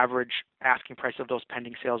what the average asking price of those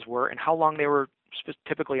pending sales were and how long they were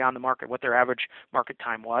typically on the market, what their average market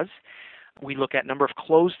time was. We look at number of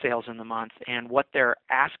closed sales in the month and what their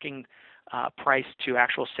asking price to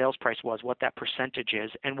actual sales price was, what that percentage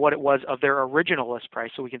is, and what it was of their original list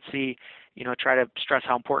price, so we can see, try to stress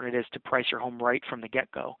how important it is to price your home right from the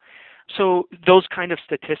get-go. So those kind of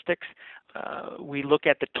statistics, we look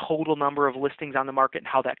at the total number of listings on the market and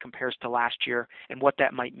how that compares to last year and what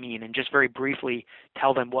that might mean, and just very briefly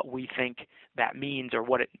tell them what we think that means or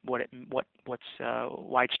why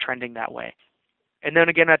it's trending that way. And then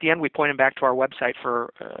again at the end we point them back to our website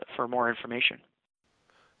for more information.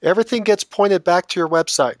 Everything gets pointed back to your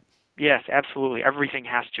website. Yes, absolutely. Everything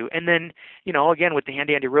has to. And then, again, with the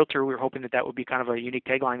Handy Andy Realtor, we were hoping that would be kind of a unique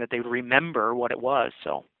tagline that they would remember what it was.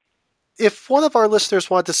 So, if one of our listeners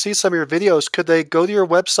wanted to see some of your videos, could they go to your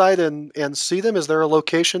website and see them? Is there a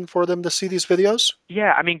location for them to see these videos?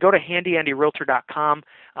 Yeah, go to handyandyrealtor.com.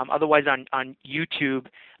 Otherwise, on YouTube,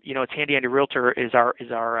 it's Handy Andy Realtor is our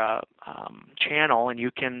channel, and you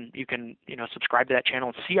can subscribe to that channel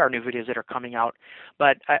and see our new videos that are coming out.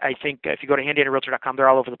 But I think if you go to handyandyrealtor.com, they're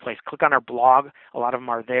all over the place. Click on our blog; a lot of them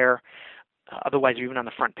are there. Otherwise, even on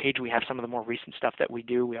the front page, we have some of the more recent stuff that we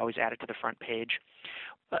do. We always add it to the front page.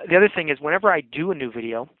 The other thing is, whenever I do a new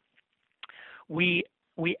video, we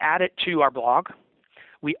add it to our blog.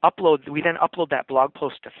 We then upload that blog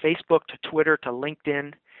post to Facebook, to Twitter, to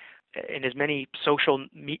LinkedIn, in as many social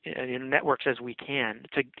networks as we can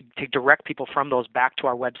to direct people from those back to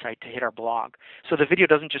our website to hit our blog. So the video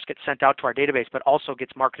doesn't just get sent out to our database, but also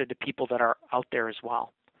gets marketed to people that are out there as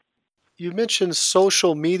well. You mentioned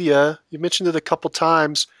social media. You mentioned it a couple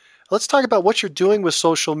times. Let's talk about what you're doing with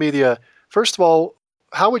social media. First of all,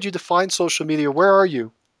 how would you define social media? Where are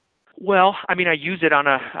you? Well, I use it on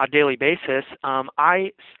a daily basis.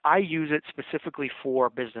 I use it specifically for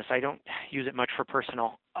business. I don't use it much for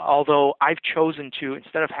personal. Although I've chosen to,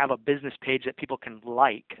 instead of have a business page that people can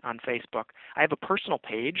like on Facebook, I have a personal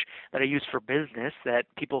page that I use for business that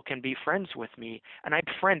people can be friends with me. And I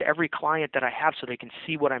befriend every client that I have so they can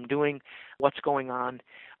see what I'm doing, what's going on.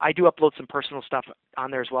 I do upload some personal stuff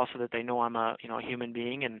on there as well so that they know I'm a human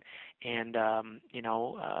being and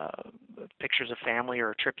pictures of family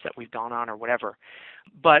or trips that we've gone on or whatever.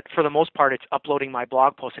 But for the most part, it's uploading my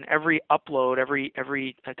blog posts, and every upload,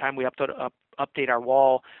 every time we update our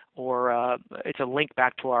wall, or it's a link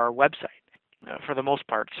back to our website for the most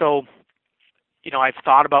part. So, I've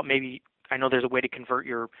thought about maybe, I know there's a way to convert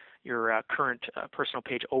your current personal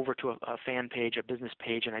page over to a fan page, a business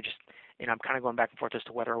page, and I'm kind of going back and forth as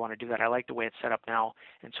to whether I want to do that. I like the way it's set up now,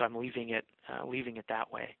 and so I'm leaving it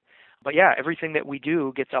that way. But yeah, everything that we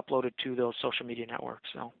do gets uploaded to those social media networks.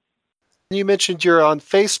 So. You mentioned you're on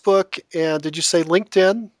Facebook, and did you say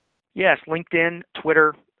LinkedIn? Yes, LinkedIn,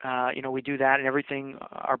 Twitter, We do that, and everything.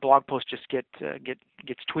 Our blog posts just gets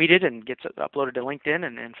tweeted and gets uploaded to LinkedIn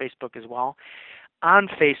and Facebook as well. On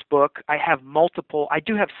Facebook, I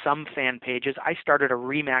do have some fan pages. I started a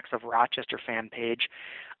Remax of Rochester fan page,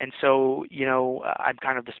 and so I'm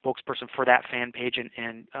kind of the spokesperson for that fan page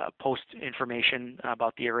and post information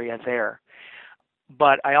about the area there.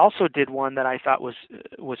 But I also did one that I thought was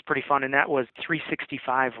pretty fun, and that was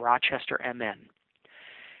 365 Rochester MN.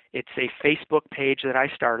 It's a Facebook page that I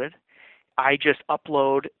started. I just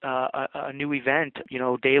upload a new event,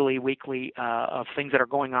 daily, weekly, of things that are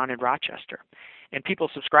going on in Rochester, and people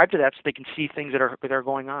subscribe to that so they can see things that are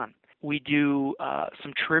going on. We do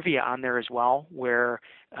some trivia on there as well, where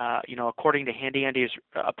according to Handy Andy's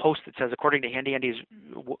a post that says, according to Handy Andy's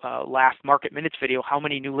last Market Minutes video, how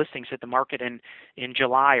many new listings hit the market in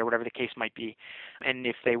July or whatever the case might be, and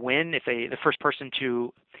if they win, the first person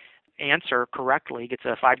to answer correctly gets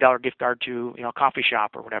a $5 gift card to a coffee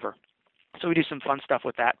shop or whatever. So we do some fun stuff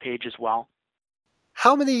with that page as well.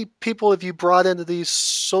 How many people have you brought into these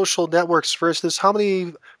social networks? For instance, how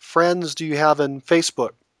many friends do you have in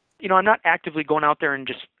Facebook? I'm not actively going out there and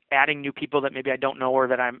just adding new people that maybe I don't know or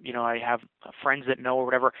that I have friends that know or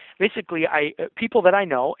whatever. Basically, people that I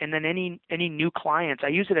know, and then any new clients, I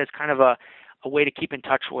use it as kind of a way to keep in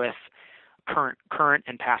touch with current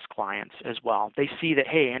and past clients as well. They see that,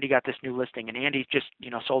 hey, Andy got this new listing, and Andy just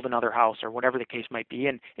sold another house or whatever the case might be,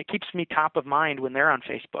 and it keeps me top of mind when they're on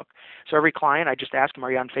Facebook. So every client, I just ask them,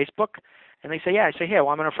 are you on Facebook? And they say, yeah. I say, hey, well,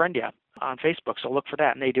 I'm going to friend you on Facebook, so look for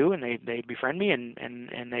that. And they do, and they befriend me, and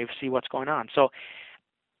they see what's going on. So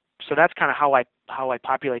that's kind of how I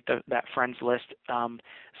populate that friends list. Some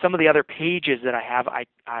of the other pages that I have,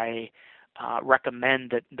 I recommend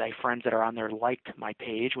that the friends that are on there like my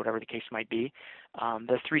page, whatever the case might be.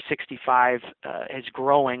 The 365 is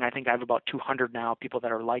growing. I think I have about 200 now, people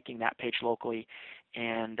that are liking that page locally,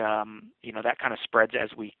 and that kind of spreads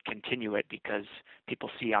as we continue it because people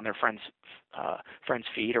see on their friends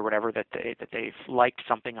feed or whatever that they've liked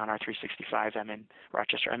something on our 365 MN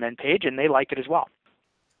Rochester MN page, and they like it as well.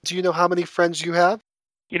 Do you know how many friends you have?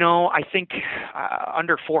 I think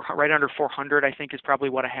right under 400, I think, is probably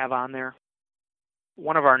what I have on there.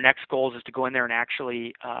 One of our next goals is to go in there and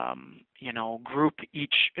actually,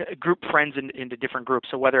 group friends into different groups.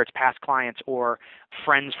 So whether it's past clients or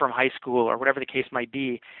friends from high school or whatever the case might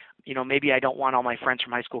be, maybe I don't want all my friends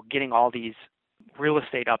from high school getting all these real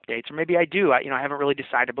estate updates, or maybe I do. I haven't really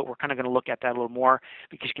decided, but we're kind of going to look at that a little more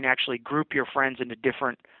because you can actually group your friends into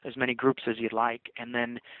as many groups as you'd like, and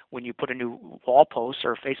then when you put a new wall post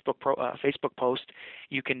or Facebook post,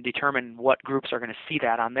 you can determine what groups are going to see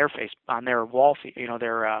that on their wall feed,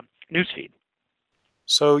 their news feed.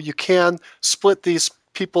 So you can split these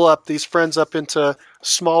friends up into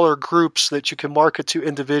smaller groups that you can market to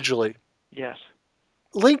individually. Yes.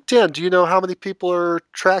 LinkedIn, do you know how many people are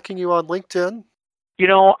tracking you on LinkedIn?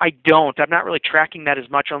 I don't. I'm not really tracking that as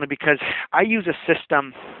much, only because I use a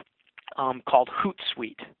system called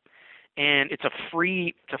Hootsuite, and it's a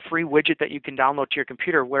free widget that you can download to your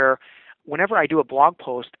computer. Where whenever I do a blog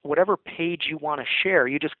post, whatever page you want to share,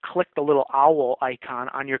 you just click the little owl icon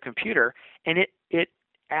on your computer, and it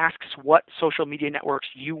asks what social media networks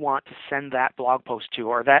you want to send that blog post to,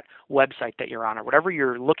 or that website that you're on, or whatever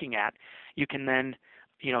you're looking at. You can then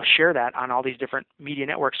share that on all these different media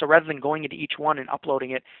networks. So rather than going into each one and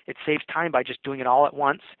uploading it, it saves time by just doing it all at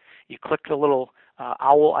once. You click the little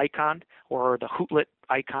owl icon or the Hootlet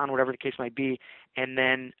icon, whatever the case might be, and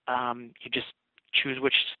then you just choose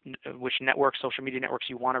which networks, social media networks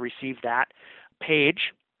you want to receive that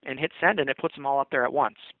page, and hit send, and it puts them all up there at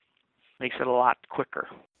once. Makes it a lot quicker.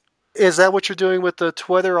 Is that what you're doing with the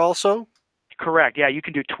Twitter also? Correct. Yeah, you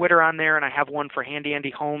can do Twitter on there, and I have one for Handy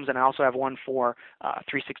Andy Homes, and I also have one for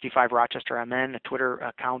 365 Rochester MN, a Twitter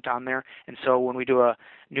account on there. And so when we do a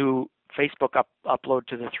new Facebook upload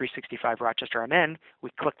to the 365 Rochester MN,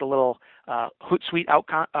 we click the little Hootsuite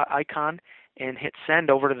icon and hit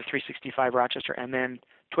send over to the 365 Rochester MN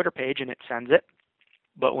Twitter page, and it sends it.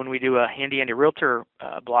 But when we do a Handy Andy Realtor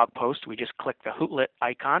blog post, we just click the Hootlet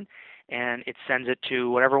icon, and it sends it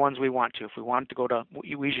to whatever ones we want to. If we want to go to, we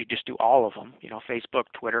usually just do all of them, Facebook,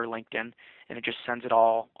 Twitter, LinkedIn, and it just sends it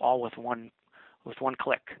all with one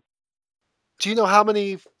click. Do you know how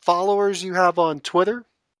many followers you have on Twitter?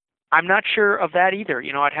 I'm not sure of that either.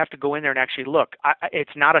 I'd have to go in there and actually look.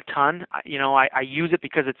 It's not a ton. I use it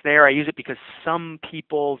because it's there. I use it because some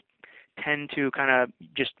people tend to kind of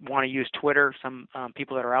just want to use Twitter. Some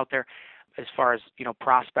people that are out there, as far as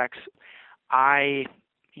prospects, I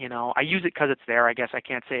use it because it's there. I guess I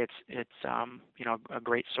can't say it's a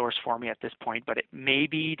great source for me at this point, but it may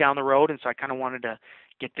be down the road, and so I kind of wanted to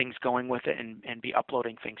get things going with it and be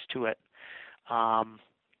uploading things to it.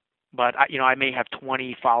 But I may have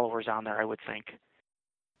 20 followers on there, I would think.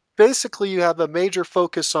 Basically, you have a major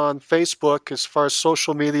focus on Facebook as far as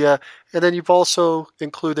social media, and then you've also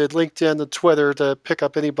included LinkedIn and Twitter to pick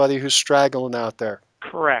up anybody who's straggling out there.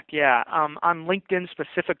 Correct, yeah. On LinkedIn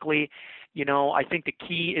specifically, I think the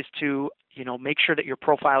key is to, make sure that your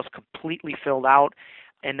profile is completely filled out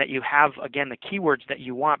and that you have, again, the keywords that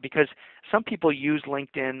you want, because some people use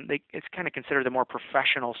LinkedIn. It's kind of considered a more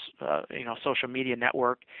professional, social media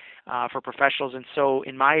network for professionals. And so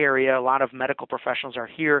in my area, a lot of medical professionals are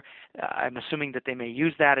here. I'm assuming that they may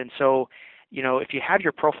use that. And so, if you have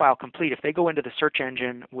your profile complete, if they go into the search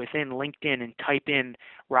engine within LinkedIn and type in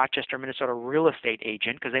Rochester, Minnesota real estate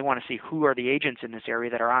agent, because they want to see who are the agents in this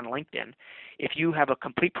area that are on LinkedIn, if you have a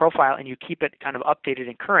complete profile and you keep it kind of updated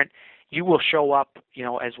and current, you will show up,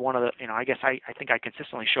 as one of the, I guess I think I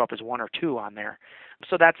consistently show up as one or two on there.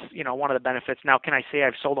 So that's, one of the benefits. Now, can I say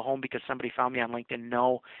I've sold a home because somebody found me on LinkedIn?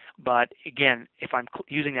 No. But again, if I'm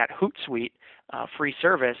using that Hootsuite free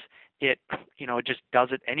service, it just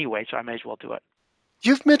does it anyway, so I may as well do it.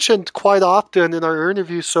 You've mentioned quite often in our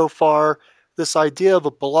interview so far this idea of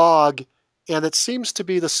a blog, and it seems to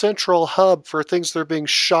be the central hub for things that are being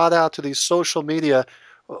shot out to these social media.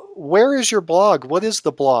 Where is your blog? What is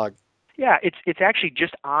the blog? Yeah, it's actually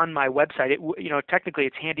just on my website. Technically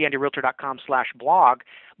it's handyandyrealtor.com/blog,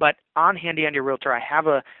 but on Handy Andy Realtor I have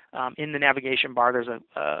a in the navigation bar there's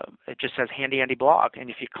it just says Handy Andy blog,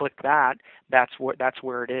 and if you click that, that's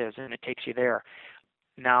where it is, and it takes you there.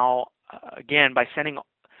 Now, again, by sending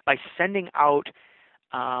out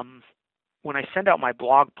when I send out my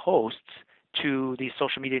blog posts to these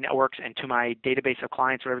social media networks and to my database of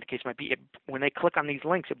clients, whatever the case might be, when they click on these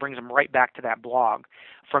links, it brings them right back to that blog.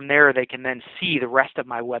 From there, they can then see the rest of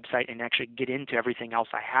my website and actually get into everything else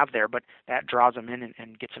I have there, but that draws them in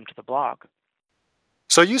and gets them to the blog.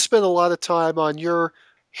 So you spend a lot of time on your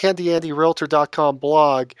handyandyrealtor.com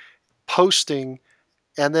blog posting,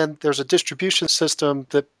 and then there's a distribution system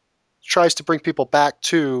that tries to bring people back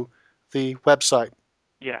to the website.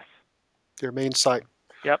 Yes. Your main site.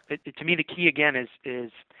 Yep. To me, the key again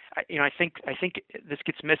is I think this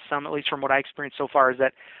gets missed some, at least from what I experienced so far, is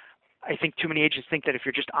that I think too many agents think that if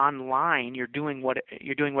you're just online, you're doing what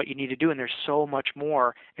you need to do, and there's so much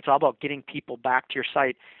more. It's all about getting people back to your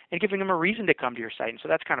site and giving them a reason to come to your site. And so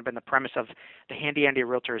that's kind of been the premise of the Handy Andy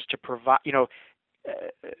Realtor, is to provide,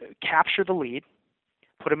 capture the lead,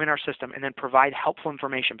 put them in our system, and then provide helpful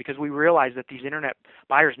information, because we realize that these internet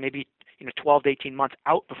buyers may be 12 to 18 months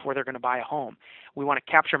out before they're going to buy a home. We want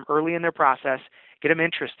to capture them early in their process, get them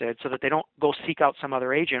interested so that they don't go seek out some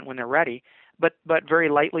other agent when they're ready, but very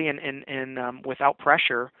lightly and without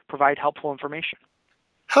pressure, provide helpful information.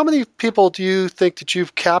 How many people do you think that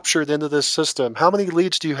you've captured into this system? How many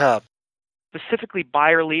leads do you have? Specifically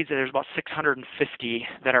buyer leads, there's about 650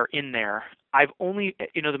 that are in there. I've only,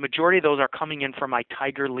 the majority of those are coming in from my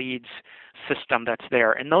Tiger Leads system that's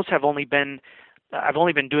there, and those have only been, I've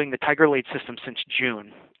only been doing the Tiger Leads system since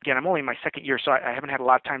June. Again, I'm only in my second year, so I haven't had a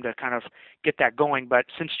lot of time to kind of get that going, but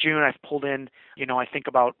since June I've pulled in, I think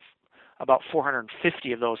about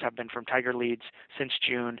 450 of those have been from Tiger Leads since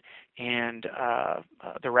June, and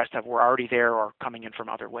the rest were already there or coming in from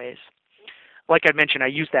other ways. Like I mentioned, I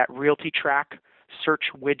use that RealtyTrack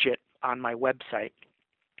search widget on my website.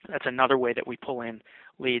 That's another way that we pull in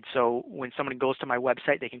leads. So when somebody goes to my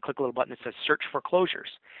website, they can click a little button that says Search Foreclosures.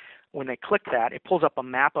 When they click that, it pulls up a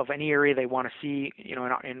map of any area they want to see,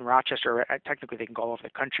 in Rochester. Technically, they can go all over the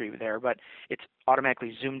country there, but it's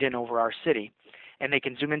automatically zoomed in over our city. And they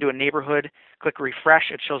can zoom into a neighborhood, click refresh.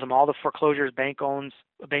 It shows them all the foreclosures, bank-owned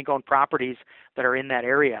properties that are in that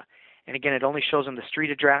area. And again, it only shows them the street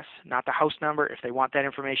address, not the house number. If they want that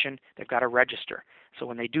information, they've got to register. So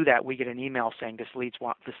when they do that, we get an email saying this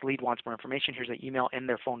lead wants more information. Here's the email and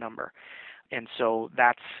their phone number. And so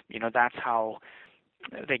that's how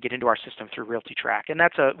they get into our system through RealtyTrack. And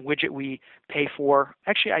that's a widget we pay for.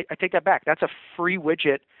 Actually, I take that back. That's a free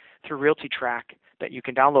widget through RealtyTrack that you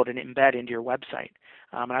can download and embed into your website.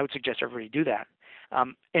 And I would suggest everybody do that.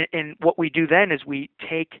 And what we do then is we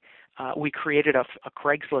created a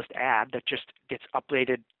Craigslist ad that just gets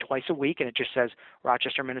updated twice a week, and it just says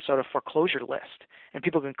Rochester, Minnesota foreclosure list. And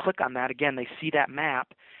people can click on that. Again, they see that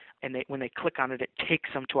map, and when they click on it, it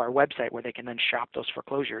takes them to our website where they can then shop those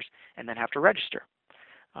foreclosures and then have to register.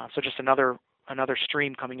 So just another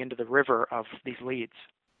stream coming into the river of these leads.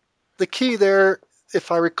 The key there, if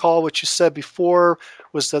I recall what you said before,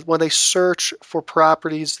 was that when they search for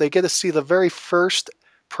properties, they get to see the very first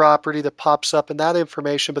property that pops up in that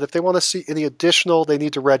information, but if they want to see any additional, they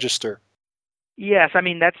need to register. Yes, I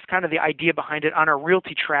mean that's kind of the idea behind it. On our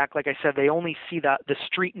realty track, like I said, they only see the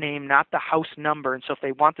street name, not the house number. And so if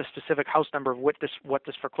they want the specific house number of what this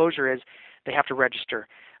foreclosure is, they have to register.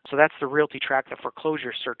 So that's the realty track, the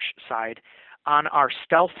foreclosure search side. On our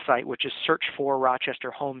stealth site, which is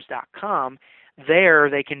searchforrochesterhomes.com, there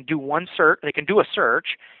they can do one search. They can do a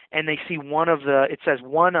search, and they see it says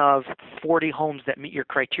one of 40 homes that meet your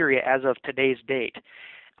criteria as of today's date.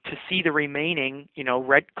 To see the remaining,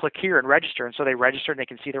 click here and register. And so they register and they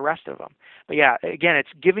can see the rest of them. But yeah, again, it's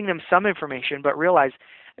giving them some information, but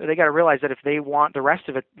they got to realize that if they want the rest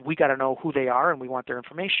of it, we got to know who they are and we want their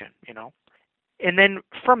information. And then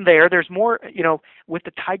from there, there's more, with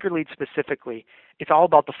the Tiger Lead specifically, it's all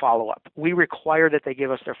about the follow-up. We require that they give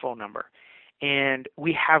us their phone number. And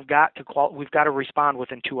we've got to respond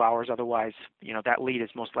within 2 hours. Otherwise, that lead is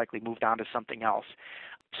most likely moved on to something else.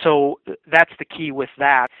 So that's the key with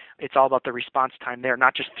that. It's all about the response time there,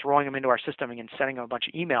 not just throwing them into our system and sending them a bunch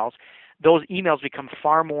of emails. Those emails become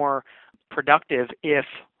far more productive if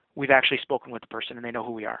we've actually spoken with the person and they know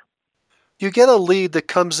who we are. You get a lead that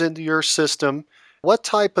comes into your system. What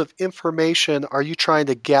type of information are you trying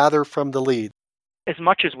to gather from the lead? As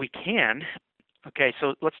much as we can. Okay,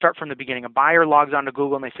 so let's start from the beginning. A buyer logs onto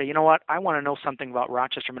Google and they say, you know what, I want to know something about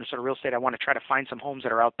Rochester, Minnesota real estate. I want to try to find some homes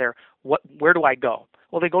that are out there. Where do I go?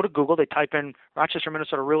 Well, they go to Google, they type in Rochester,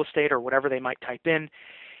 Minnesota real estate or whatever they might type in,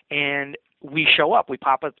 and we show up. We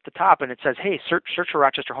pop up at the top and it says, hey, search for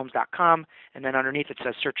rochesterhomes.com, and then underneath it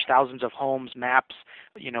says search thousands of homes, maps,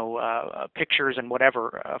 pictures and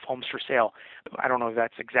whatever of homes for sale. I don't know if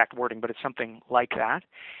that's exact wording, but it's something like that.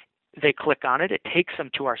 They click on it. It takes them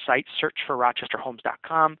to our site,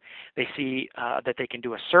 searchforrochesterhomes.com. They see that they can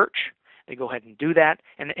do a search. They go ahead and do that.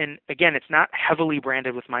 And again, it's not heavily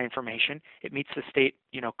branded with my information. It meets the state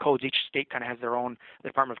codes. Each state kind of has their own, the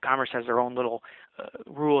Department of Commerce has their own little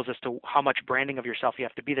rules as to how much branding of yourself you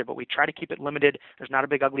have to be there. But we try to keep it limited. There's not a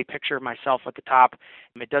big ugly picture of myself at the top.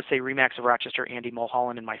 It does say RE/MAX of Rochester, Andy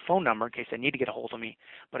Mulholland, and my phone number in case they need to get a hold of me.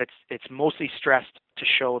 But it's mostly stressed to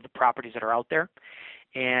show the properties that are out there.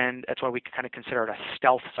 And that's why we kind of consider it a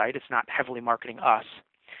stealth site. It's not heavily marketing us.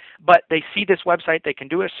 But they see this website, they can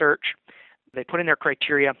do a search, they put in their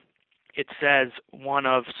criteria. It says one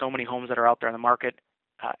of so many homes that are out there in the market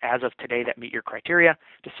as of today that meet your criteria.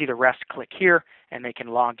 To see the rest, click here, and they can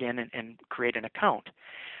log in and create an account.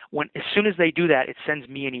 As soon as they do that, it sends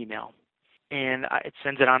me an email. And it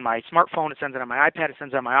sends it on my smartphone, it sends it on my iPad, it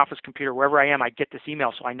sends it on my office computer. Wherever I am, I get this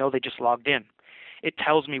email, so I know they just logged in. It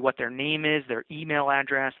tells me what their name is, their email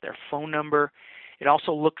address, their phone number. It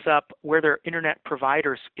also looks up where their internet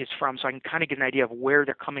provider is from, so I can kind of get an idea of where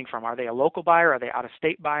they're coming from. Are they a local buyer? Are they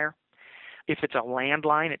out-of-state buyer? If it's a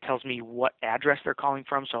landline, it tells me what address they're calling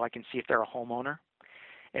from, so I can see if they're a homeowner.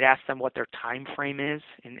 It asks them what their time frame is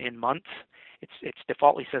in months. It's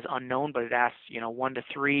defaultly says unknown, but it asks 1 to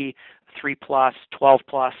 3, 3 plus, 12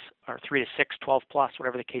 plus, or 3 to 6, 12 plus,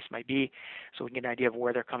 whatever the case might be, so we can get an idea of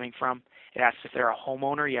where they're coming from. It asks if they're a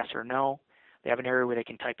homeowner, yes or no. They have an area where they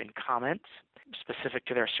can type in comments specific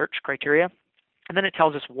to their search criteria, and then it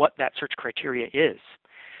tells us what that search criteria is.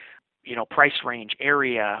 Price range,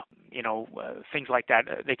 area, things like that.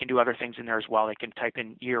 They can do other things in there as well. They can type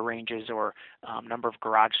in year ranges or number of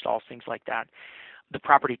garage stalls, things like that. The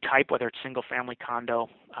property type, whether it's single family, condo,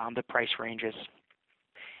 the price ranges.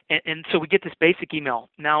 And so we get this basic email.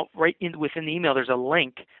 Now, within the email, there's a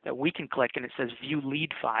link that we can click, and it says View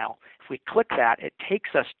Lead File. If we click that, it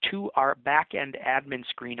takes us to our back-end admin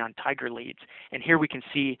screen on Tiger Leads. And here we can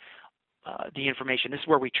see the information. This is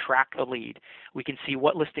where we track the lead. We can see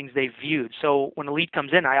what listings they've viewed. So when a lead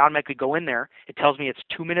comes in, I automatically go in there. It tells me it's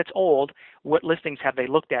 2 minutes old. What listings have they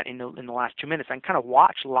looked at in the last 2 minutes? I can kind of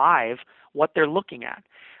watch live what they're looking at.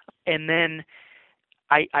 And then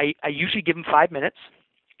I usually give them 5 minutes.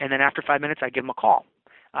 And then after 5 minutes, I give them a call.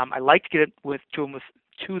 I like to get it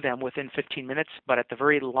to them within 15 minutes, but at the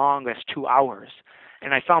very longest, 2 hours.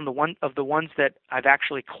 And I found the ones that I've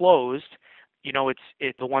actually closed,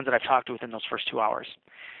 it's the ones that I've talked to within those first 2 hours.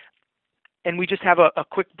 And we just have a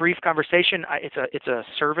quick, brief conversation. It's a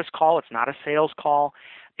service call. It's not a sales call.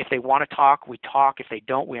 If they want to talk, we talk. If they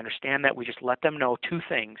don't, we understand that. We just let them know 2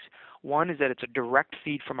 things. One is that it's a direct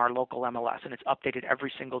feed from our local MLS, and it's updated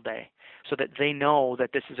every single day so that they know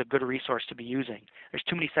that this is a good resource to be using. There's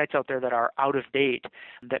too many sites out there that are out of date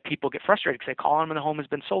that people get frustrated because they call them and the home has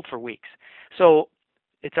been sold for weeks. So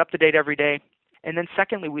it's up to date every day. And then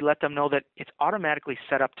secondly, we let them know that it's automatically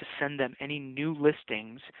set up to send them any new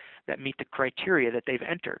listings that meet the criteria that they've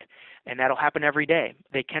entered. And that'll happen every day.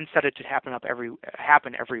 They can set it to happen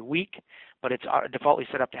every week, but it's defaultly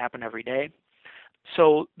set up to happen every day.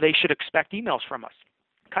 So they should expect emails from us.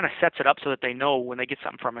 kind of sets it up so that they know when they get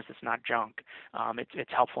something from us, it's not junk.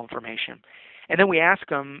 It's helpful information. And then we ask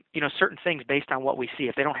them, certain things based on what we see.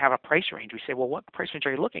 If they don't have a price range, we say, well, what price range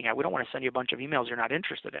are you looking at? We don't want to send you a bunch of emails you're not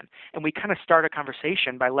interested in. And we kind of start a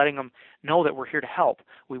conversation by letting them know that we're here to help.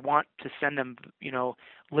 We want to send them,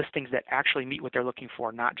 listings that actually meet what they're looking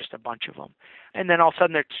for, not just a bunch of them. And then all of a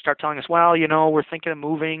sudden they start telling us, well, we're thinking of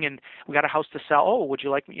moving and we got a house to sell. Oh, would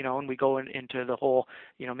you like, and we go into the whole,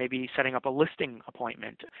 maybe setting up a listing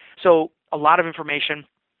appointment. So a lot of information.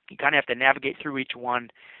 You kind of have to navigate through each one.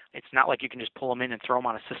 It's not like you can just pull them in and throw them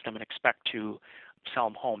on a system and expect to sell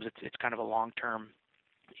them homes. It's kind of a long-term,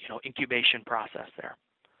 incubation process there.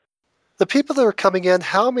 The people that are coming in,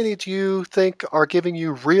 how many do you think are giving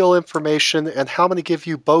you real information and how many give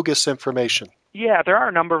you bogus information? Yeah, there are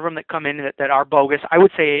a number of them that come in that are bogus. I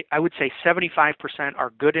would say 75% are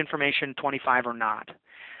good information, 25 are not.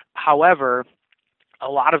 However, a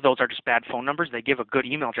lot of those are just bad phone numbers. They give a good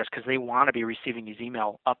email address because they want to be receiving these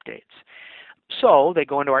email updates. So they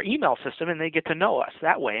go into our email system and they get to know us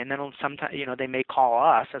that way. And then sometimes, they may call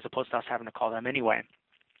us as opposed to us having to call them anyway.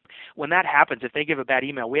 When that happens, if they give a bad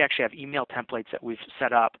email, we actually have email templates that we've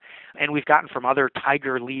set up, and we've gotten from other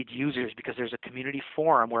Tiger Lead users because there's a community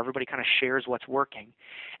forum where everybody kind of shares what's working.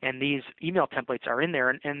 And these email templates are in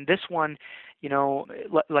there. And this one,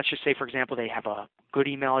 let's just say, for example, they have a good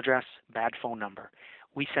email address, bad phone number.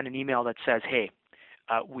 We send an email that says, hey,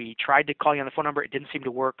 we tried to call you on the phone number. It didn't seem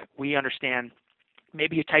to work. We understand.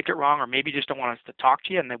 Maybe you typed it wrong, or maybe you just don't want us to talk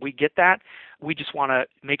to you, and then we get that. We just want to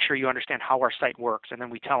make sure you understand how our site works, and then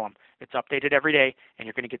we tell them it's updated every day, and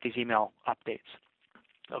you're going to get these email updates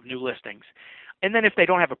of new listings. And then if they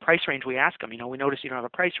don't have a price range, we ask them, we notice you don't have a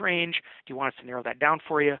price range. Do you want us to narrow that down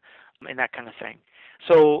for you? And that kind of thing.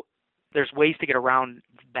 So there's ways to get around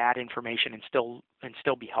bad information and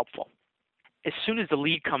still be helpful. As soon as the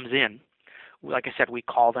lead comes in, like I said, we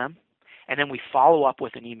call them. And then we follow up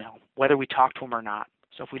with an email, whether we talk to them or not.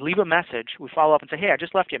 So if we leave a message, we follow up and say, hey, I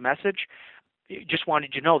just left you a message. Just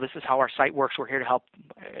wanted you to know this is how our site works. We're here to help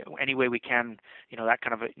any way we can, that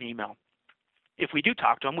kind of an email. If we do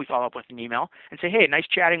talk to them, we follow up with an email and say, hey, nice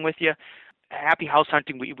chatting with you. Happy house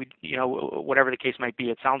hunting, we whatever the case might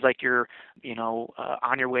be. It sounds like you're,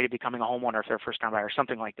 on your way to becoming a homeowner if they're a first-time buyer,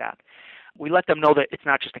 something like that. We let them know that it's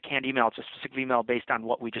not just a canned email. It's a specific email based on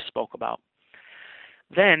what we just spoke about.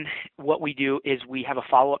 Then what we do is we have a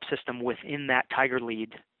follow-up system within that Tiger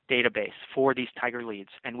Lead database for these Tiger Leads,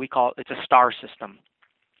 and it's a star system.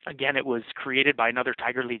 Again, it was created by another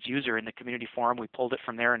Tiger Leads user in the community forum. We pulled it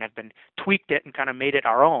from there and have been tweaked it and kind of made it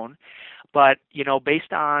our own. But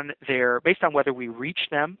based on whether we reach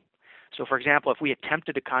them. So, for example, if we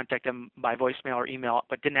attempted to contact them by voicemail or email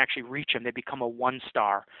but didn't actually reach them, they become a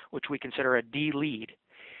 1-star, which we consider a D lead.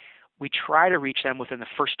 We try to reach them within the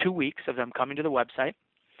first 2 weeks of them coming to the website,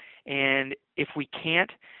 and if we can't,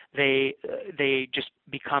 they just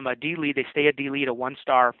become a D lead. They stay a D lead, a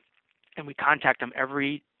 1-star, and we contact them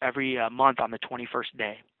every month on the 21st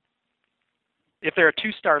day. If they're a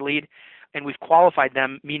 2-star lead and we've qualified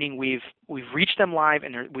them, meaning we've reached them live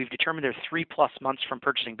and we've determined they're 3+ months from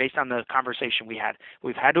purchasing based on the conversation we had.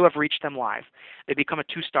 We've had to have reached them live. They become a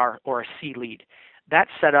 2-star or a C lead.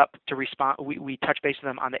 That's set up to respond. We touch base with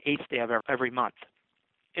them on the 8th day of every month.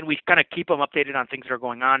 And we kind of keep them updated on things that are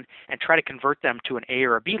going on and try to convert them to an A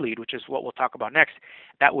or a B lead, which is what we'll talk about next.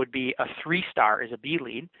 That would be a 3-star is a B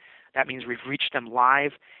lead. That means we've reached them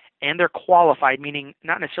live and they're qualified, meaning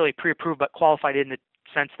not necessarily pre-approved, but qualified in the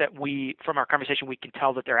sense that from our conversation, we can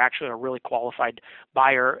tell that they're actually a really qualified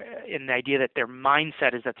buyer in the idea that their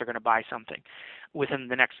mindset is that they're going to buy something within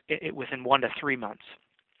 1 to 3 months.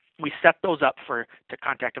 We set those up to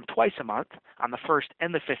contact them twice a month on the 1st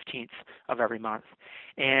and the 15th of every month.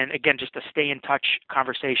 And again, just a stay in touch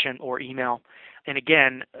conversation or email. And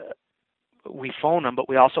again, we phone them, but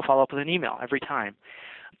we also follow up with an email every time.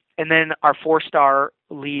 And then our 4-star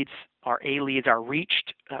leads, our A leads are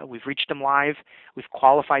reached. We've reached them live. We've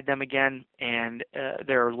qualified them again, and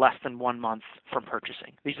they're less than 1 month from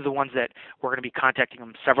purchasing. These are the ones that we're going to be contacting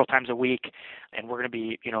them several times a week, and we're going to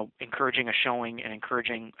be, encouraging a showing and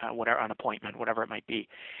encouraging an appointment, whatever it might be.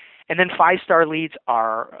 And then 5-star leads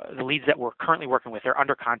are the leads that we're currently working with. They're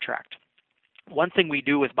under contract. One thing we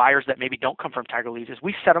do with buyers that maybe don't come from Tiger Leads is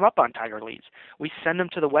we set them up on Tiger Leads. We send them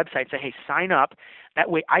to the website and say, hey, sign up. That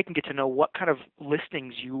way I can get to know what kind of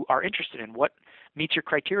listings you are interested in, what meets your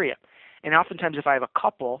criteria. And oftentimes if I have a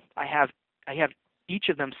couple, I have each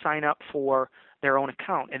of them sign up for their own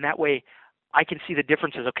account. And that way I can see the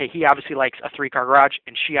differences. Okay, he obviously likes a 3-car garage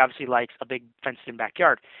and she obviously likes a big fenced-in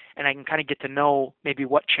backyard. And I can kind of get to know maybe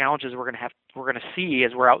what challenges we're going to see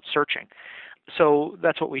as we're out searching. So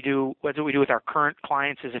that's what we do. What we do with our current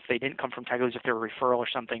clients is if they didn't come from Tiger Leads, if they're a referral or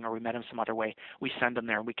something, or we met them some other way, we send them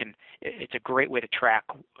there. And we can. It's a great way to track,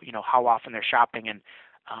 how often they're shopping and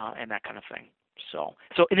that kind of thing. So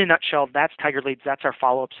in a nutshell, that's Tiger Leads. That's our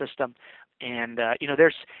follow-up system. And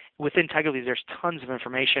there's within Tiger Leads, there's tons of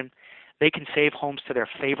information. They can save homes to their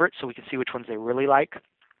favorites, so we can see which ones they really like.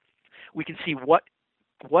 We can see what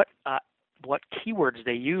keywords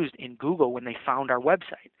they used in Google when they found our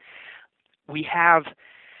website. We have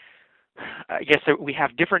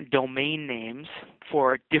different domain names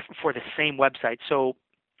for the same website. So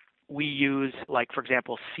we use, like, for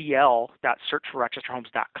example,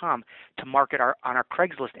 cl.searchforrochesterhomes.com to market on our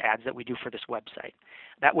Craigslist ads that we do for this website.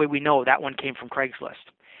 That way we know that one came from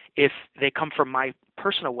Craigslist. If they come from my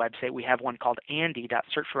personal website, we have one called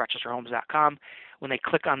andy.searchforrochesterhomes.com. When they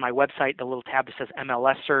click on my website, the little tab that says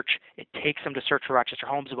MLS search, it takes them to Search for Rochester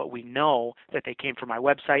Homes, but we know that they came from my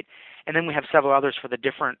website. And then we have several others for the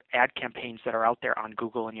different ad campaigns that are out there on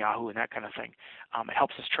Google and Yahoo and that kind of thing. It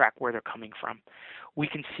helps us track where they're coming from. We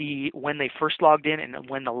can see when they first logged in and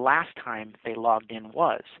when the last time they logged in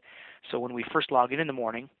was. So when we first log in the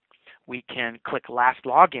morning, we can click last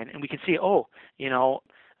login, and we can see,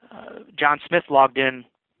 John Smith logged in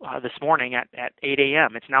this morning at 8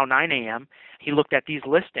 a.m. It's now 9 a.m. He looked at these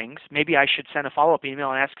listings. Maybe I should send a follow-up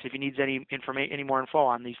email and ask if he needs any more info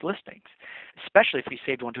on these listings, especially if he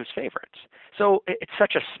saved one to his favorites. So it's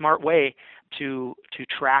such a smart way to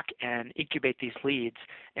track and incubate these leads,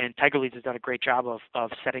 and Tiger Leads has done a great job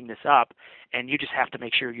of setting this up, and you just have to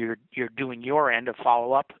make sure you're doing your end of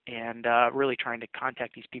follow-up and really trying to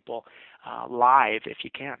contact these people live if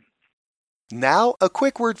you can. Now, a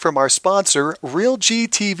quick word from our sponsor, RealG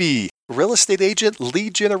TV, Real Estate Agent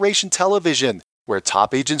Lead Generation Television, where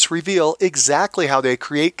top agents reveal exactly how they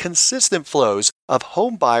create consistent flows of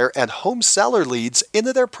home buyer and home seller leads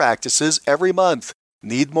into their practices every month.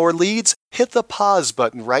 Need more leads? Hit the pause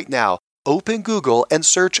button right now. Open Google and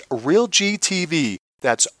search RealG TV.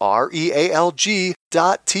 That's REALG.TV.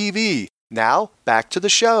 Now, back to the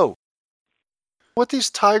show. With these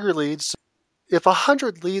Tiger Leads, if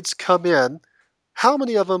 100 leads come in, how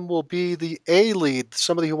many of them will be the A lead,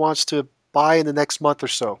 somebody who wants to buy in the next month or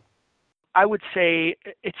so? I would say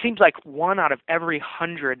it seems like 1 out of every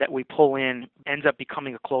 100 that we pull in ends up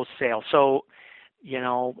becoming a closed sale. So,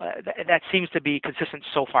 that seems to be consistent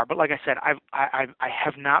so far. But like I said, I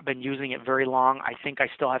have not been using it very long. I think I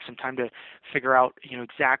still have some time to figure out,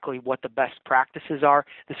 exactly what the best practices are.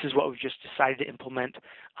 This is what we've just decided to implement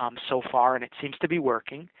so far, and it seems to be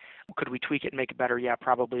working. Could we tweak it and make it better? Yeah,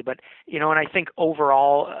 probably. But, and I think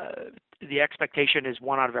overall, the expectation is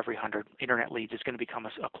 1 out of every 100 internet leads is going to become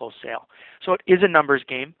a closed sale. So it is a numbers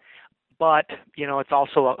game, but, it's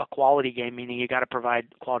also a quality game, meaning you got to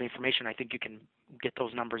provide quality information. I think you can get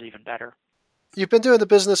those numbers even better. You've been doing the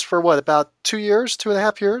business for what, about 2 years,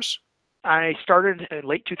 2.5 years? I started in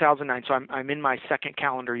late 2009, so I'm in my second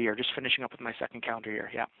calendar year, just finishing up with my second calendar year,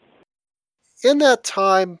 yeah. In that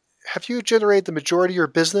time, have you generated the majority of your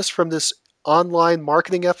business from this online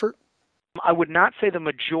marketing effort? I would not say the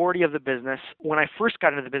majority of the business. When I first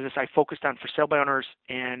got into the business, I focused on for sale by owners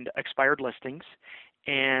and expired listings,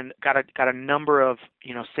 and got a number of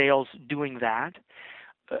sales doing that.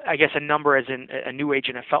 I guess a number as in a new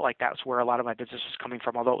agent. I felt like that's where a lot of my business was coming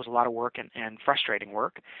from, although it was a lot of work and frustrating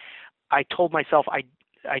work. I told myself I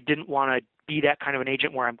didn't want to be that kind of an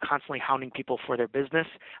agent where I'm constantly hounding people for their business.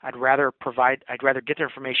 I'd rather get their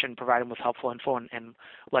information, provide them with helpful info, and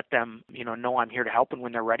let them know I'm here to help. And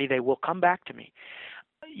when they're ready, they will come back to me.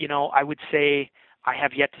 I would say I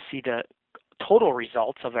have yet to see the total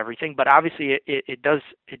results of everything, but obviously it does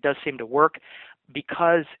seem to work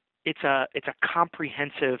because it's a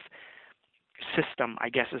comprehensive system, I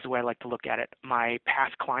guess is the way I like to look at it. My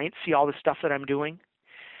past clients see all the stuff that I'm doing,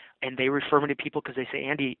 and they refer me to people because they say,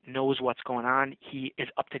 Andy knows what's going on. He is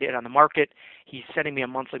up to date on the market. He's sending me a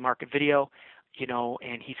monthly market video,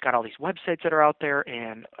 and he's got all these websites that are out there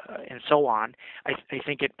and so on. I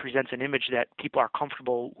think it presents an image that people are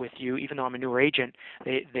comfortable with you. Even though I'm a newer agent,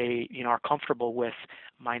 they are comfortable with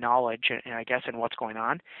my knowledge and I guess and what's going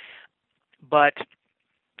on. But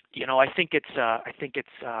I think it's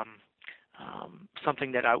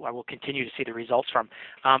something that I will continue to see the results from.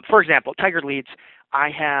 For example, Tiger Leads,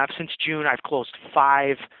 since June, I've closed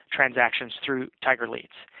 5 transactions through Tiger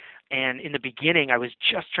Leads. And in the beginning, I was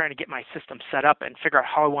just trying to get my system set up and figure out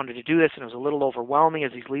how I wanted to do this, and it was a little overwhelming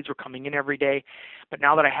as these leads were coming in every day. But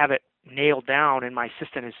now that I have it nailed down and my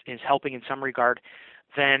system is helping in some regard,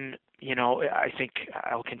 then I think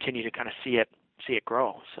I'll continue to kind of see it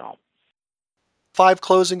grow. So 5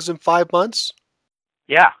 closings in 5 months?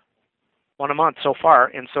 Yeah, 1 a month so far,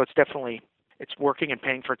 and so it's definitely it's working and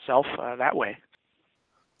paying for itself that way.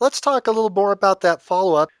 Let's talk a little more about that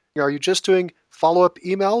follow-up. Are you just doing follow-up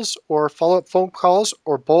emails or follow-up phone calls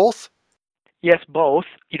or both? Yes, both.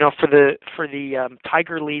 For the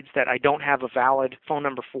Tiger leads that I don't have a valid phone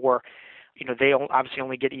number for, they obviously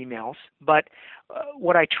only get emails. But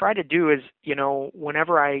what I try to do is,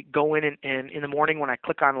 whenever I go in and in the morning when I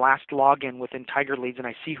click on last login within Tiger Leads and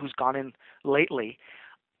I see who's gone in lately,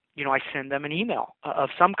 I send them an email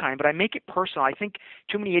of some kind, but I make it personal. I think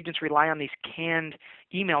too many agents rely on these canned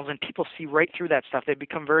emails, and people see right through that stuff. They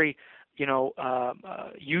become very,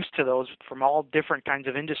 used to those from all different kinds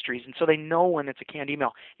of industries, and so they know when it's a canned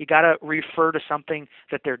email. You got to refer to something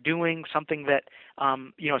that they're doing, something that,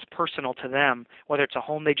 is personal to them, whether it's a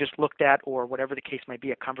home they just looked at or whatever the case might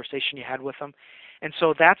be, a conversation you had with them. And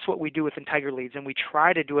so that's what we do within Tiger Leads, and we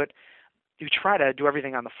try to do it. We try to do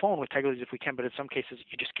everything on the phone with Tiger Leads if we can, but in some cases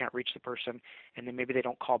you just can't reach the person, and then maybe they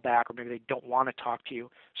don't call back, or maybe they don't want to talk to you.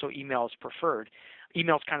 So email is preferred.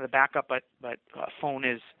 Email is kind of the backup, but phone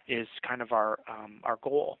is kind of our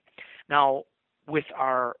goal. Now, with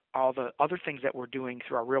all the other things that we're doing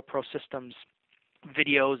through our Real Pro Systems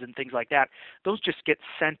videos and things like that, those just get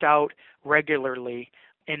sent out regularly.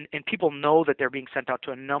 And people know that they're being sent out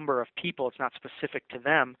to a number of people. It's not specific to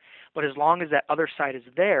them. But as long as that other side is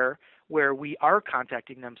there, where we are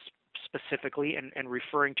contacting them specifically and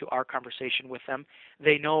referring to our conversation with them,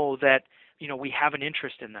 they know that we have an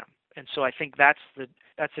interest in them. And so I think that's the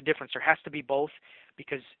difference. There has to be both,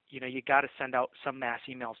 because you got to send out some mass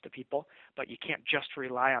emails to people, but you can't just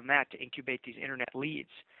rely on that to incubate these internet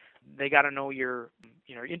leads. They got to know you're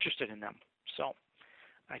interested in them. So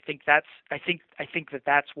I think that's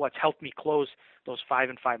what's helped me close those 5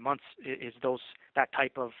 in 5 months is that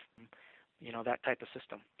type of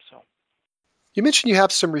system. So You mentioned you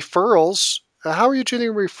have some referrals. How are you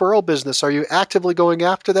doing referral business? Are you actively going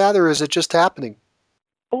after that, or is it just happening?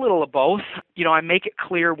 a little of both. I make it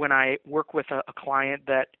clear when I work with a client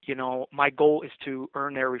that, my goal is to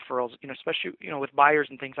earn their referrals, especially, with buyers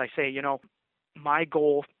and things. I say, my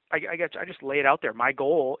goal, I just lay it out there. My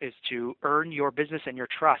goal is to earn your business and your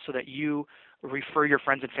trust so that you refer your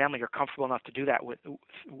friends and family. You're comfortable enough to do that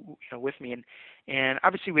with me. And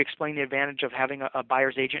obviously we explain the advantage of having a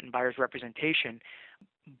buyer's agent and buyer's representation.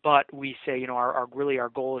 But we say, our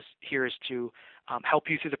goal is to help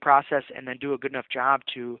you through the process and then do a good enough job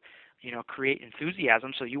to, create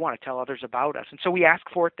enthusiasm so you want to tell others about us. And so we ask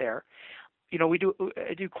for it there. I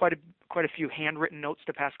do quite a few handwritten notes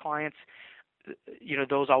to past clients.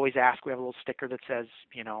 Those always ask. We have a little sticker that says,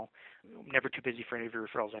 never too busy for any of your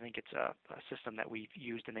referrals. I think it's a system that we've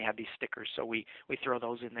used, and they have these stickers, so we throw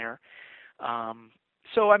those in there.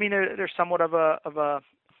 So I mean, there's somewhat of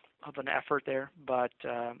an effort there, but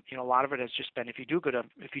a lot of it has just been if you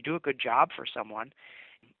do a good job for someone,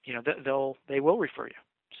 they will refer you.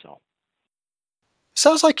 So.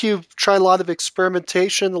 Sounds like you've tried a lot of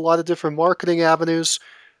experimentation, a lot of different marketing avenues.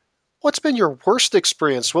 What's been your worst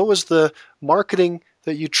experience? What was the marketing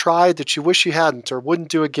that you tried that you wish you hadn't or wouldn't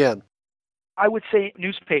do again? I would say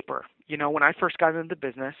newspaper. When I first got into the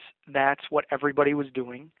business, that's what everybody was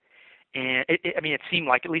doing. And it seemed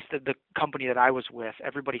like, at least the company that I was with,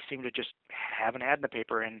 everybody seemed to just have an ad in the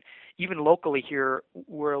paper. And even locally here,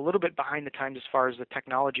 we're a little bit behind the times as far as the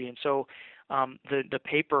technology. And so the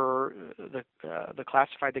paper, the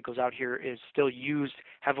classified that goes out here is still used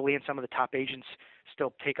heavily, and some of the top agents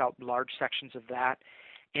still take out large sections of that.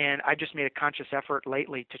 And I just made a conscious effort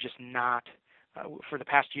lately to just not, for the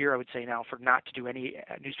past year I would say now, for not to do any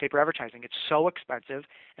newspaper advertising. It's so expensive,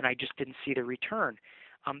 and I just didn't see the return.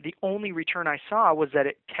 The only return I saw was that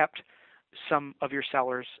it kept some of your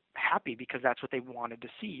sellers happy, because that's what they wanted to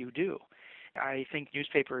see you do. I think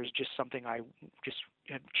newspaper is just something I just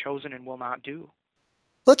have chosen and will not do.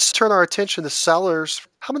 Let's turn our attention to sellers.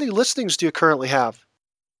 How many listings do you currently have?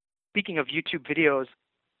 Speaking of YouTube videos,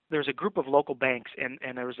 there's a group of local banks, and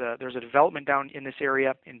there's a development down in this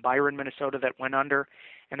area in Byron, Minnesota, that went under,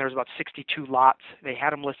 and there was about 62 lots. They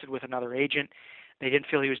had them listed with another agent. They didn't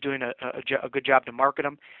feel he was doing a good job to market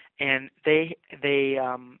them, and it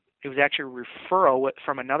was actually a referral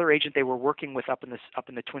from another agent they were working with up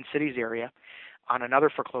in the Twin Cities area on another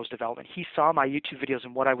foreclosed development. He saw my YouTube videos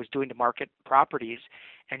and what I was doing to market properties,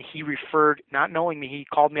 and he referred, not knowing me, he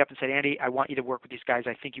called me up and said, "Andy, I want you to work with these guys.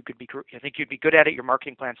 I think you'd be good at it. Your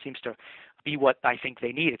marketing plan seems to be what I think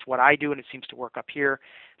they need. It's what I do, and it seems to work up here."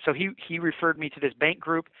 So he referred me to this bank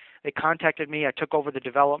group. They contacted me. I took over the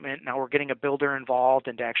development. Now we're getting a builder involved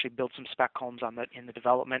and to actually build some spec homes in the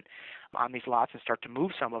development on these lots and start to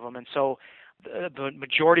move some of them. And so The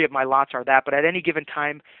majority of my lots are that, but at any given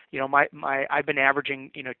time, I've been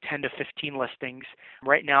averaging 10 to 15 listings.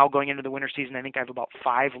 Right now, going into the winter season, I think I have about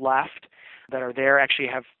 5 left that are there. Actually,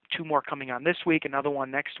 I have 2 more coming on this week, another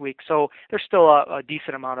one next week. So there's still a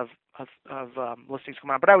decent amount of listings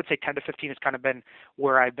coming on, but I would say 10 to 15 has kind of been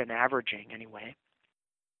where I've been averaging anyway.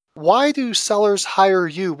 Why do sellers hire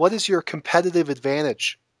you? What is your competitive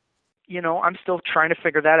advantage? I'm still trying to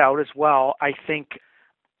figure that out as well. I think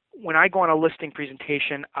when I go on a listing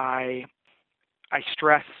presentation, I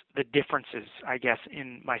stress the differences, I guess,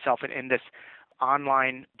 in myself and in this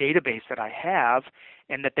online database that I have,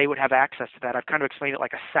 and that they would have access to that. I've kind of explained it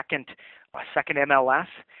like a second MLS.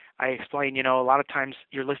 I explain, a lot of times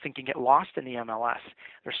your listing can get lost in the MLS.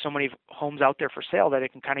 There's so many homes out there for sale that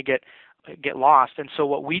it can kind of get lost. And so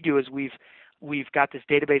what we do is we've got this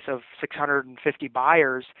database of 650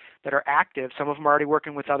 buyers that are active. Some of them are already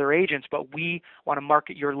working with other agents, but we want to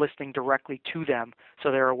market your listing directly to them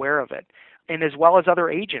so they're aware of it. And as well as other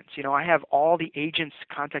agents. I have all the agents'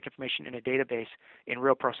 contact information in a database in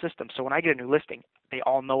RealPro systems. So when I get a new listing, they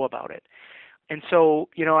all know about it. And so,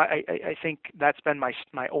 I think that's been my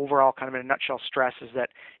overall kind of in a nutshell stress is that,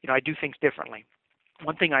 I do things differently.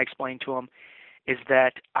 One thing I explain to them is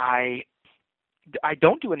that I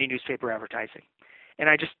don't do any newspaper advertising. And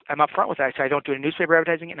I'm upfront with that. I say I don't do any newspaper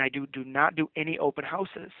advertising, and I do not do any open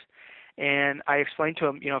houses. And I explained to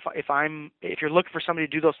them, if you're looking for somebody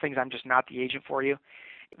to do those things, I'm just not the agent for you.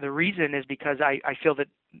 The reason is because I feel that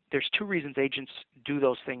there's 2 reasons agents do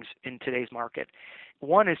those things in today's market.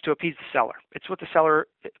 One is to appease the seller. It's what the seller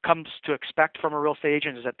comes to expect from a real estate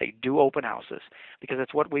agent is that they do open houses because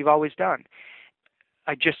that's what we've always done.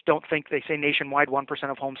 I just don't think they say nationwide 1%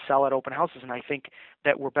 of homes sell at open houses, and I think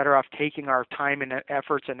that we're better off taking our time and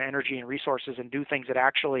efforts and energy and resources and do things that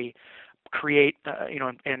actually create,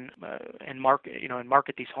 and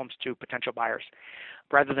market these homes to potential buyers,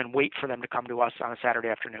 rather than wait for them to come to us on a Saturday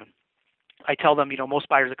afternoon. I tell them, most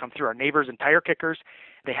buyers that come through are neighbors and tire kickers.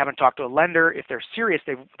 They haven't talked to a lender. If they're serious,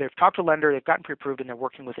 they've talked to a lender, they've gotten pre-approved, and they're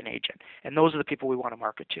working with an agent. And those are the people we want to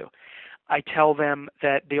market to. I tell them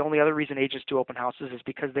that the only other reason agents do open houses is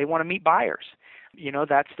because they want to meet buyers.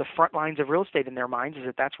 That's the front lines of real estate in their minds, is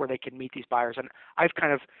that that's where they can meet these buyers. And I've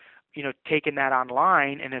kind of, taken that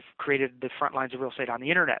online and have created the front lines of real estate on the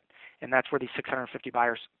internet. And that's where these 650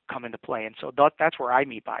 buyers come into play. And so that's where I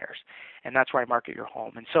meet buyers, and that's where I market your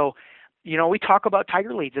home. And so, we talk about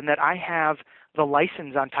Tiger Leads and that I have the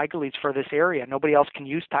license on Tiger Leads for this area. Nobody else can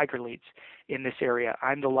use Tiger Leads in this area.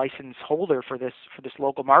 I'm the license holder for this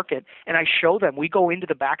local market, and I show them. We go into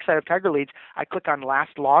the backside of Tiger Leads. I click on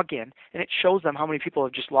last login, and it shows them how many people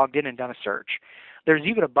have just logged in and done a search. There's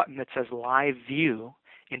even a button that says Live View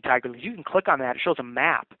in Tiger Leads. You can click on that. It shows a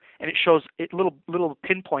map, and it shows little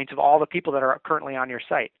pinpoints of all the people that are currently on your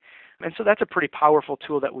site. And so that's a pretty powerful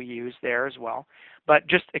tool that we use there as well. But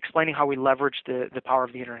just explaining how we leverage the power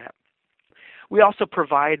of the internet. We also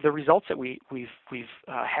provide the results that we've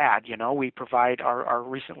had. We provide our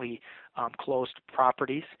recently closed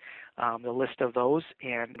properties, the list of those,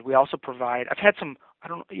 and we also provide.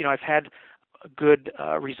 I've had good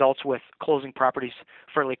results with closing properties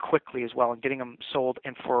fairly quickly as well and getting them sold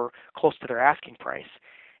and for close to their asking price.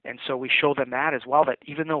 And so we show them that as well, that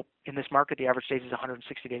even though in this market the average days is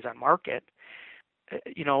 160 days on market,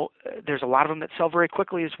 there's a lot of them that sell very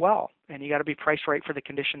quickly as well. And you got to be priced right for the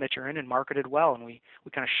condition that you're in and marketed well. And we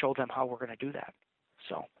kind of show them how we're going to do that.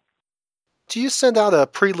 So, do you send out a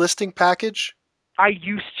pre-listing package? I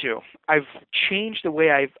used to. I've changed the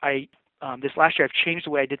way this last year I've changed the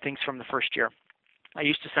way I did things from the first year. I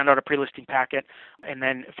used to send out a pre-listing packet, and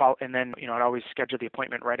then I'd always schedule the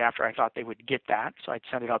appointment right after I thought they would get that. So I'd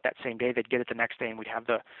send it out that same day. They'd get it the next day, and we'd have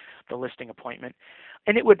the listing appointment.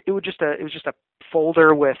 And it was just a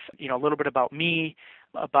folder with a little bit about me,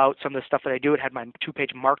 about some of the stuff that I do. It had my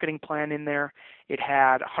 2-page marketing plan in there. It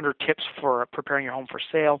had 100 tips for preparing your home for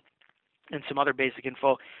sale, and some other basic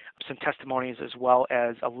info, some testimonies, as well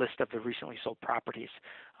as a list of the recently sold properties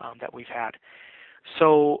that we've had.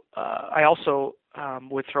 So I also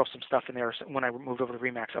would throw some stuff in there when I moved over to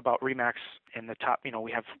RE/MAX about RE/MAX and the top.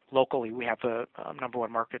 We have the number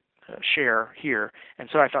 1 market share here, and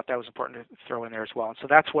so I thought that was important to throw in there as well. And so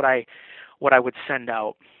that's what I would send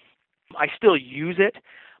out. I still use it,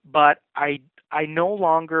 but I no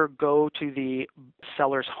longer go to the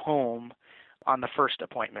seller's home on the first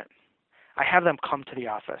appointment. I have them come to the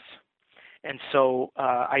office, and so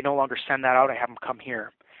I no longer send that out. I have them come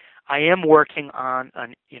here. I am working on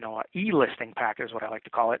an e-listing packet is what I like to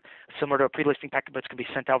call it, similar to a pre-listing packet, but it's going to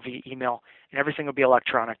be sent out via email, and everything will be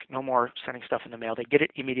electronic. No more sending stuff in the mail. They get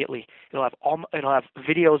it immediately. It'll have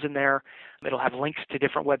videos in there. It'll have links to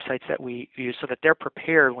different websites that we use, so that they're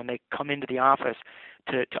prepared when they come into the office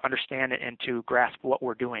to understand it and to grasp what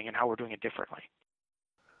we're doing and how we're doing it differently.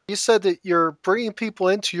 You said that you're bringing people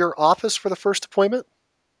into your office for the first appointment?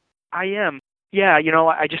 I am. Yeah,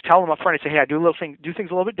 I just tell them up front. I say, hey, I do things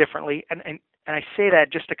a little bit differently, and I say that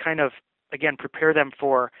just to kind of, again, prepare them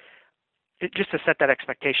for, just to set that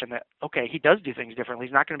expectation that, okay, he does do things differently.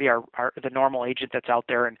 He's not going to be the normal agent that's out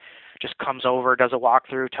there and just comes over, does a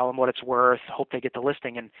walkthrough, tell them what it's worth, hope they get the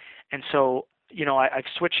listing, and so I've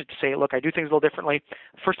switched it to say, look, I do things a little differently.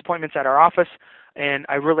 First appointment's at our office, and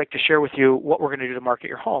I really like to share with you what we're going to do to market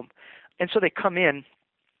your home. And so they come in.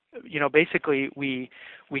 Basically we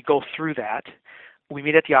go through that. We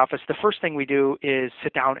meet at the office. The first thing we do is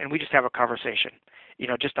sit down and we just have a conversation,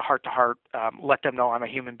 just a heart to heart, let them know I'm a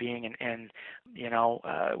human being, and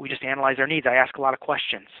we just analyze their needs. I ask a lot of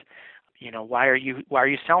questions. Why are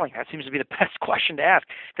you selling? That seems to be the best question to ask,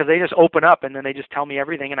 because they just open up and then they just tell me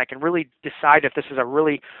everything, and I can really decide if this is a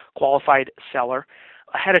really qualified seller.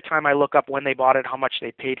 Ahead of time, I look up when they bought it, how much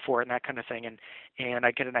they paid for it, and that kind of thing, and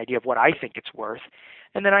I get an idea of what I think it's worth.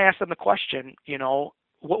 And then I ask them the question,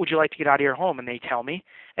 what would you like to get out of your home? And they tell me.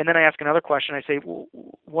 And then I ask another question. I say, well,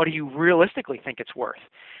 what do you realistically think it's worth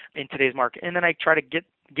in today's market? And then I try to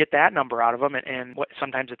get that number out of them. And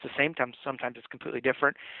sometimes it's the same, sometimes it's completely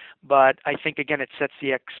different. But I think, again, it sets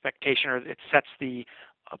the expectation, or it sets the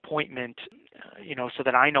appointment, so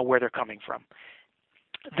that I know where they're coming from.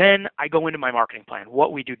 Then I go into my marketing plan,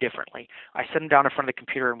 what we do differently. I sit them down in front of the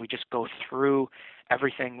computer and we just go through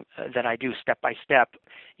everything that I do step by step,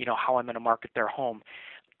 how I'm going to market their home.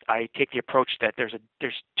 I take the approach that there's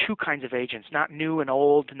two kinds of agents, not new and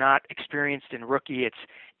old, not experienced and rookie.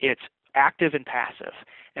 It's active and passive.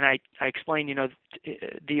 And I explain,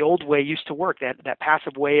 the old way used to work, that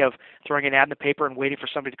passive way of throwing an ad in the paper and waiting for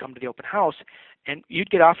somebody to come to the open house, and you'd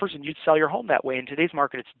get offers and you'd sell your home that way. In today's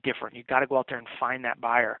market, it's different. You've got to go out there and find that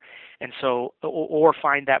buyer, and so, or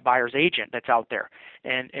find that buyer's agent that's out there,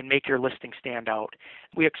 and make your listing stand out.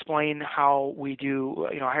 We explain how we do,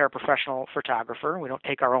 hire a professional photographer. We don't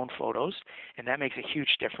take our own photos, and that makes a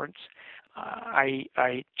huge difference.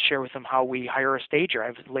 I share with them how we hire a stager. I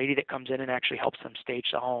have a lady that comes in and actually helps them stage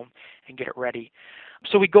the home and get it ready.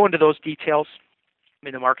 So we go into those details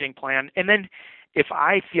in the marketing plan. And then if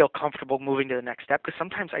I feel comfortable moving to the next step, because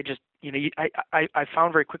sometimes I just, I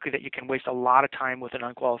found very quickly that you can waste a lot of time with an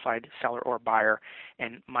unqualified seller or buyer.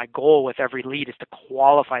 And my goal with every lead is to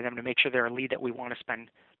qualify them to make sure they're a lead that we want to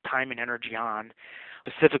spend time and energy on,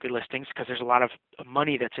 specifically listings, because there's a lot of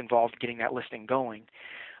money that's involved getting that listing going.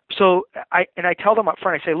 So I tell them up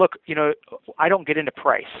front, I say, look, I don't get into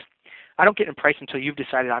price. I don't get into price until you've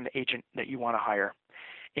decided on the agent that you want to hire.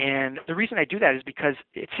 And the reason I do that is because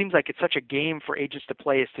it seems like it's such a game for agents to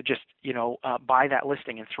play, is to just, buy that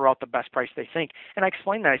listing and throw out the best price they think. And I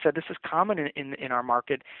explained that. I said, this is common in our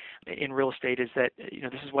market in real estate, is that,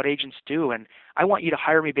 this is what agents do. And I want you to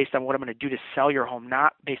hire me based on what I'm going to do to sell your home,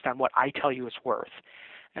 not based on what I tell you it's worth.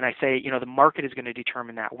 And I say, the market is going to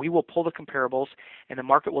determine that. We will pull the comparables, and the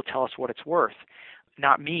market will tell us what it's worth,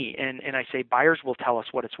 not me. And I say buyers will tell us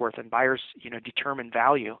what it's worth, and buyers, determine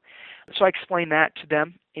value. So I explain that to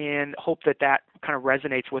them and hope that kind of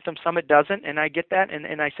resonates with them. Some it doesn't, and I get that.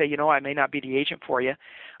 And I say, I may not be the agent for you,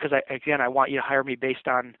 because I want you to hire me based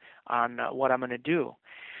on what I'm going to do.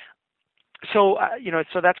 So,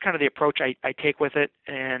 so that's kind of the approach I take with it,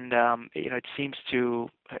 and it seems to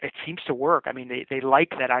work. I mean, they like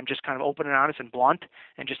that I'm just kind of open and honest and blunt,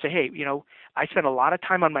 and just say, hey, I spend a lot of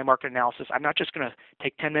time on my market analysis. I'm not just going to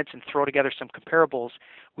take 10 minutes and throw together some comparables.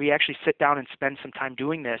 We actually sit down and spend some time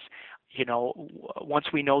doing this. Once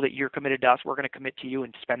we know that you're committed to us, we're going to commit to you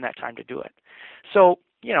and spend that time to do it. So,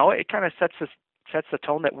 it kind of sets the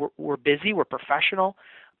tone that we're busy, we're professional.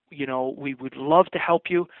 We would love to help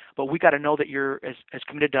you, but we got to know that you're as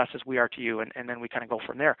committed to us as we are to you, and then we kind of go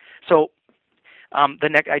from there. So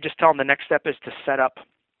I just tell them the next step is to set up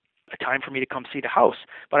a time for me to come see the house.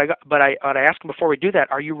 But I ask them before we do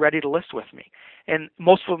that, are you ready to list with me? And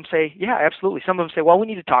most of them say, yeah, absolutely. Some of them say, well, we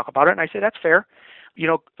need to talk about it. And I say, that's fair.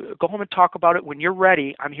 Go home and talk about it. When you're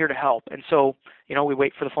ready, I'm here to help. And so, we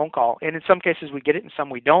wait for the phone call. And in some cases we get it and some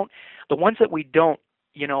we don't. The ones that we don't,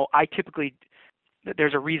 I typically,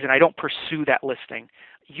 there's a reason I don't pursue that listing.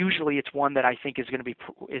 Usually it's one that I think is going to be,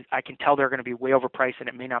 I can tell they're going to be way overpriced, and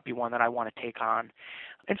it may not be one that I want to take on.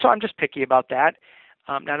 And so I'm just picky about that.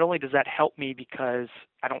 Not only does that help me because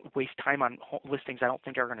I don't waste time on listings I don't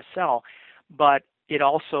think are going to sell, but it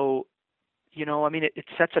also, I mean, it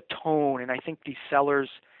sets a tone, and I think these sellers,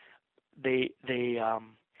 they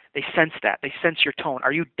sense that. They sense your tone.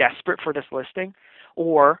 Are you desperate for this listing,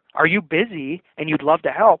 or are you busy and you'd love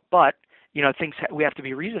to help, but things we have to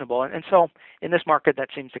be reasonable. And so in this market, that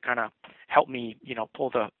seems to kind of help me, pull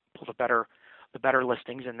the better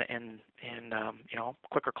listings and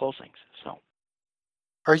quicker closings. So.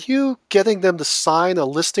 Are you getting them to sign a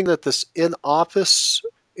listing at this in-office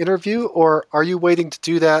interview, or are you waiting to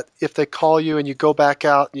do that if they call you and you go back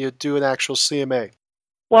out and you do an actual CMA?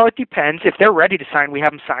 Well, it depends. If they're ready to sign, we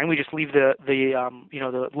have them sign. We just leave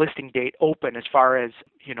the listing date open as far as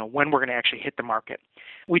when we're going to actually hit the market.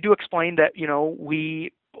 We do explain that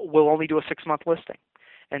we will only do a 6-month listing,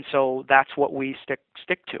 and so that's what we stick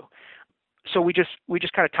to. So we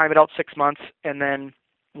just kind of time it out 6 months, and then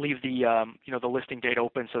leave the the listing date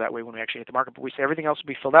open, so that way when we actually hit the market, but we say everything else will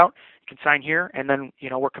be filled out. You can sign here, and then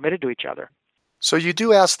we're committed to each other. So you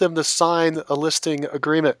do ask them to sign a listing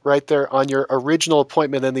agreement right there on your original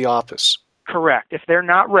appointment in the office. Correct. If they're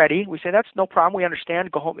not ready, we say that's no problem. We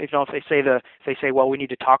understand. Go home. If they say, well, we need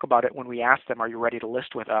to talk about it when we ask them, are you ready to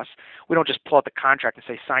list with us? We don't just pull out the contract and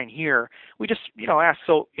say sign here. We just ask.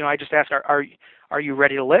 So I just ask, are you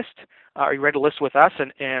ready to list? Are you ready to list with us?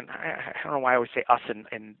 And I don't know why I always say us and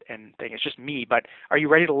thing. It's just me. But are you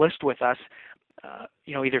ready to list with us?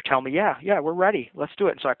 Either tell me, yeah, we're ready, let's do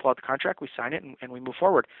it. And so I pull out the contract, we sign it, and we move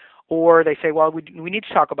forward. Or they say, well, we need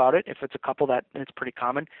to talk about it. If it's a couple, it's pretty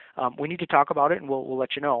common. We need to talk about it, and we'll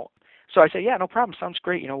let you know. So I say, yeah, no problem, sounds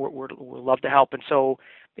great. We'll love to help. And so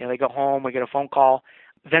they go home, we get a phone call,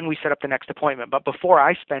 then we set up the next appointment. But before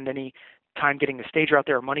I spend any time getting the stager out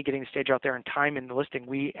there, or money getting the stager out there, and time in the listing,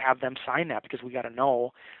 we have them sign that, because we got to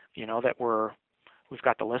know, that we've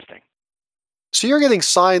got the listing. So you're getting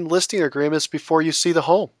signed listing agreements before you see the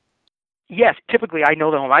home? Yes, typically I know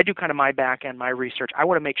the home. I do kind of my back end, my research. I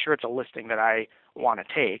want to make sure it's a listing that I want to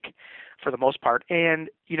take for the most part. And,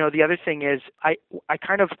 the other thing is I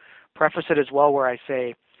kind of preface it as well, where I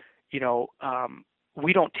say,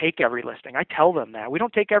 we don't take every listing. I tell them that. We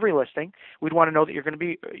don't take every listing. We'd want to know that you're going to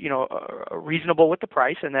be, reasonable with the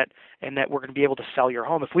price, and that we're going to be able to sell your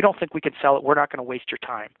home. If we don't think we can sell it, we're not going to waste your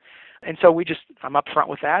time. And so I'm upfront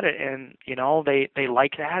with that, and they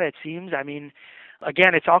like that, it seems. I mean,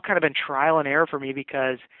 again, it's all kind of been trial and error for me,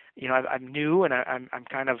 because I'm new, and I'm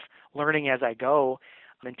kind of learning as I go,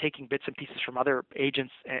 and taking bits and pieces from other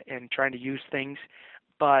agents and trying to use things,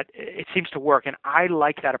 but it seems to work, and I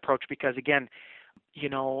like that approach, because again,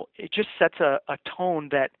 it just sets a tone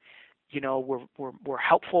that we're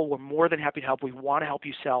helpful, we're more than happy to help, we want to help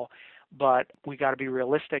you sell, but we got to be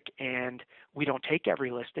realistic, and we don't take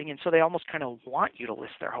every listing, and so they almost kind of want you to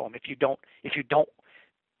list their home if you don't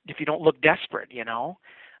look desperate,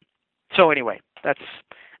 So anyway,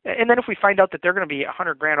 and then if we find out that they're going to be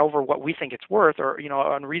 $100,000 over what we think it's worth, or an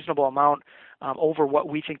unreasonable amount over what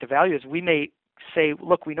we think the value is, we may say,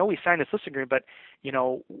 look, we know we signed this listing agreement, but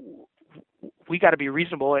we got to be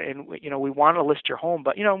reasonable, and we want to list your home,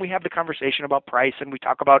 but we have the conversation about price, and we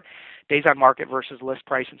talk about days on market versus list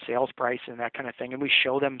price and sales price and that kind of thing, and we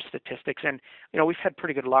show them statistics, and we've had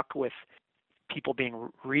pretty good luck with people being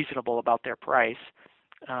reasonable about their price,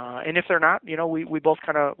 and if they're not, we both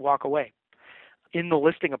kind of walk away. In the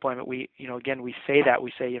listing appointment, we say that,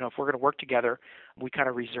 we say, if we're going to work together, we kind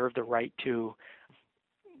of reserve the right to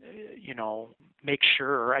make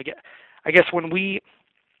sure. I guess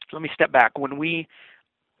let me step back. When we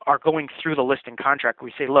are going through the listing contract,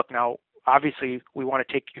 we say, look, now, obviously,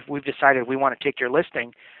 we've decided we want to take your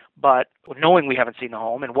listing, but knowing we haven't seen the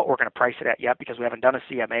home and what we're going to price it at yet, because we haven't done a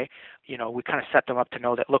CMA, we kind of set them up to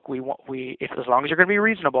know that, look, as long as you're going to be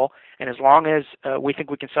reasonable, and as long as we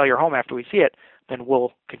think we can sell your home after we see it, then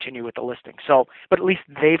we'll continue with the listing. So, but at least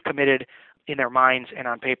they've committed in their minds and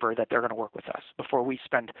on paper that they're going to work with us before we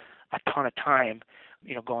spend a ton of time,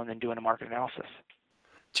 going and doing a market analysis.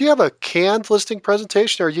 Do you have a canned listing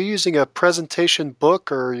presentation? Are you using a presentation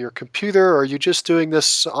book or your computer, or are you just doing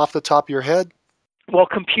this off the top of your head? Well,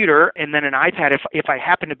 computer, and then an iPad if I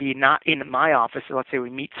happen to be not in my office. So let's say we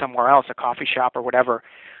meet somewhere else, a coffee shop or whatever.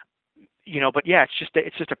 But yeah,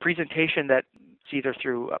 it's just a presentation that's either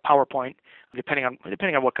through a PowerPoint, depending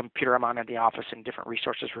on what computer I'm on in the office, and different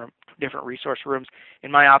resource rooms.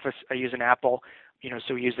 In my office, I use an Apple,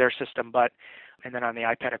 so we use their system, and then on the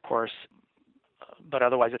iPad, of course. But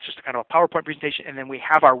otherwise, it's just kind of a PowerPoint presentation, and then we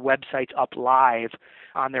have our websites up live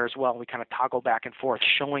on there as well. We kind of toggle back and forth,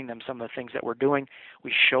 showing them some of the things that we're doing.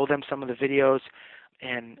 We show them some of the videos,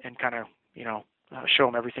 and kind of show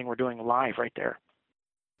them everything we're doing live right there.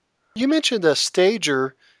 You mentioned a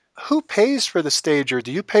stager. Who pays for the stager?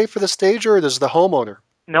 Do you pay for the stager, or does the homeowner?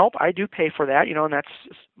 Nope, I do pay for that, and that's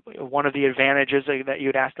one of the advantages that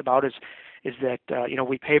you'd asked about is that,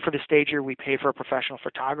 we pay for the stager, we pay for a professional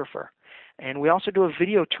photographer. And we also do a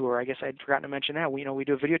video tour. I guess I'd forgotten to mention that. We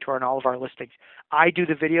do a video tour on all of our listings. I do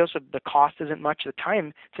the video, so the cost isn't much. It's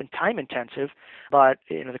time intensive, but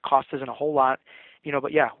the cost isn't a whole lot.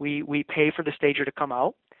 But yeah, we pay for the stager to come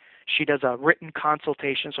out. She does a written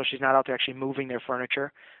consultation, so she's not out there actually moving their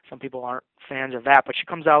furniture. Some people aren't fans of that, but she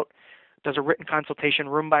comes out, does a written consultation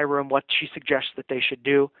room by room, what she suggests that they should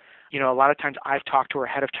do. A lot of times I've talked to her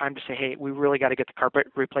ahead of time to say, hey, we really got to get the carpet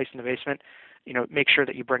replaced in the basement. Make sure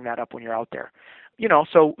that you bring that up when you're out there.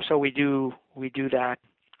 So we do that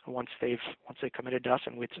once they committed to us,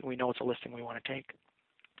 and we know it's a listing we want to take.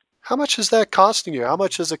 How much is that costing you? How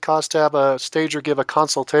much does it cost to have a stager give a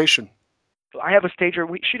consultation? I have a stager.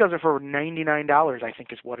 She does it for $99, I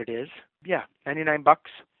think is what it is. Yeah, $99.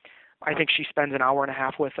 I think she spends an hour and a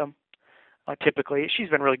half with them. Typically, she's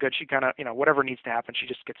been really good. She kind of, whatever needs to happen, she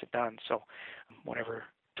just gets it done. So, whatever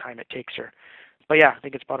time it takes her. But yeah, I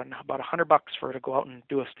think it's about $100 for her to go out and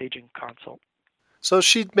do a staging consult. So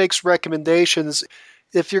she makes recommendations.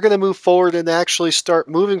 If you're going to move forward and actually start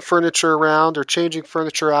moving furniture around or changing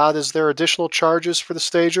furniture out, is there additional charges for the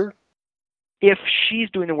stager? If she's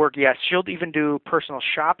doing the work, yes. She'll even do personal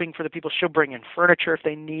shopping for the people. She'll bring in furniture if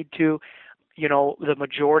they need to. The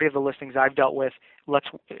majority of the listings I've dealt with,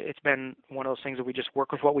 it's been one of those things that we just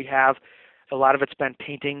work with what we have. A lot of it's been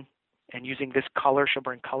painting and using this color. She'll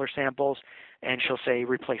bring color samples, and she'll say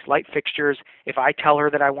replace light fixtures. If I tell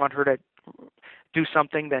her that I want her to do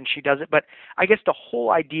something, then she does it. But I guess the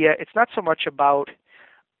whole idea, it's not so much about,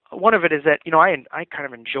 one of it is that, I kind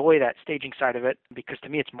of enjoy that staging side of it because to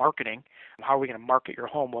me it's marketing. How are we going to market your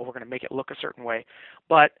home? Well, we're going to make it look a certain way.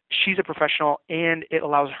 But she's a professional, and it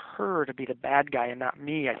allows her to be the bad guy and not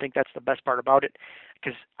me. I think that's the best part about it,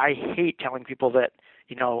 because I hate telling people that,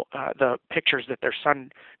 the pictures that their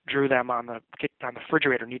son drew them on the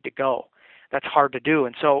refrigerator need to go. That's hard to do.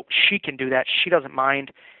 And so she can do that. She doesn't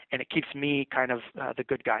mind, and it keeps me kind of the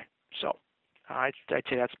good guy. So I'd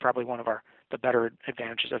say that's probably one of the better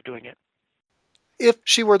advantages of doing it. If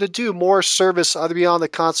she were to do more service other beyond the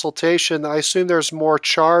consultation, I assume there's more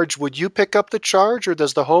charge. Would you pick up the charge, or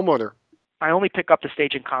does the homeowner? I only pick up the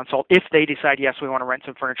staging consult. If they decide, yes, we want to rent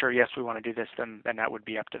some furniture, yes, we want to do this, then that would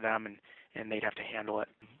be up to them, and they'd have to handle it.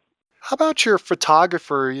 How about your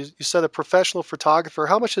photographer? You said a professional photographer.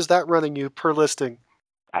 How much is that running you per listing?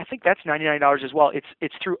 I think that's $99 as well.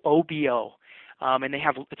 It's through OBO, and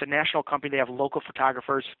it's a national company. They have local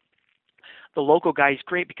photographers. The local guy is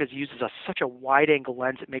great because he uses such a wide-angle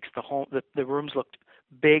lens. It makes the rooms look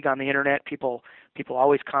big on the internet. People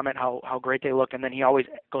always comment how great they look, and then he always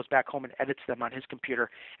goes back home and edits them on his computer,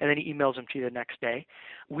 and then he emails them to you the next day.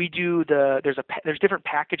 We do there's different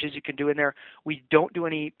packages you can do in there. We don't do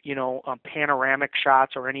any panoramic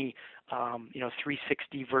shots or any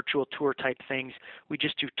 360 virtual tour type things. We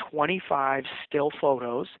just do 25 still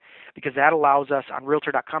photos, because that allows us on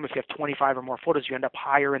Realtor.com, if you have 25 or more photos, you end up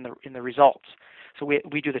higher in the results. So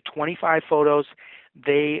we do the 25 photos.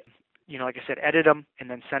 They, like I said, edit them and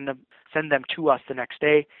then send them to us the next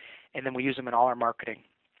day, and then we use them in all our marketing.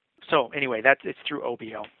 So anyway, it's through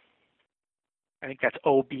OBO. I think that's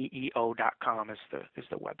obeo.com is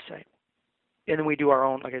the website. And then we do our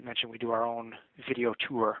own, like I mentioned, we do our own video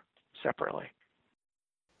tour separately.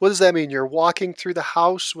 What does that mean? You're walking through the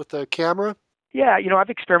house with a camera? Yeah, I've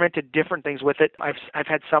experimented different things with it. I've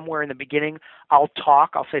had somewhere in the beginning, I'll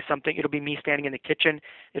say something. It'll be me standing in the kitchen.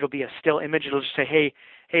 It'll be a still image. It'll just say, hey,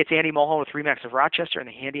 it's Andy Mulholland with RE/MAX of Rochester and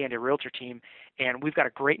the Handy Andy Realtor team, and we've got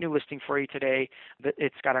a great new listing for you today.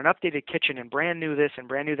 It's got an updated kitchen and brand new this and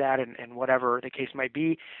brand new that and whatever the case might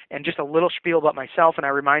be, and just a little spiel about myself, and I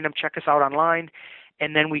remind them, check us out online.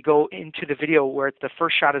 And then we go into the video where the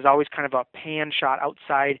first shot is always kind of a pan shot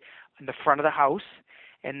outside in the front of the house,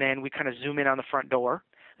 and then we kind of zoom in on the front door.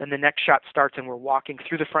 Then the next shot starts and we're walking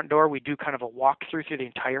through the front door. We do kind of a walkthrough through the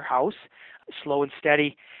entire house, slow and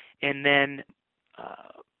steady. And then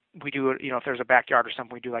we do, if there's a backyard or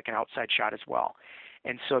something, we do like an outside shot as well.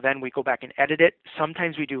 And so then we go back and edit it.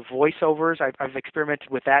 Sometimes we do voiceovers. I've experimented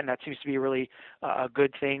with that, and that seems to be really a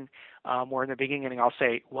good thing. Where in the beginning, I'll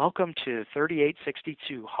say, welcome to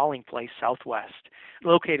 3862 Halling Place Southwest,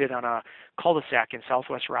 located on a cul-de-sac in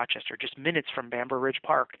southwest Rochester, just minutes from Bamber Ridge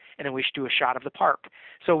Park, and then we should do a shot of the park.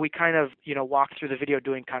 So we kind of, walk through the video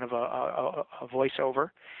doing kind of a voiceover.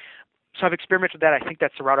 So I've experimented with that. I think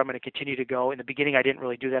that's the route I'm going to continue to go. In the beginning, I didn't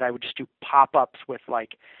really do that. I would just do pop-ups with,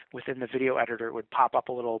 like, within the video editor, it would pop up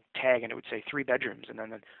a little tag and it would say 3 bedrooms. And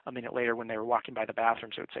then a minute later when they were walking by the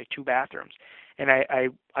bathrooms, it would say 2 bathrooms. And I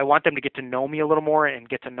want them to get to know me a little more and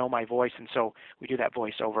get to know my voice. And so we do that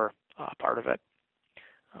voiceover part of it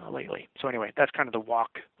lately. So anyway, that's kind of the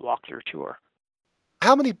walkthrough tour.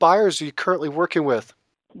 How many buyers are you currently working with?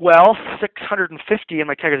 Well, 650 in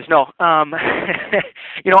my Texas. No,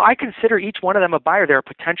 I consider each one of them a buyer. They're a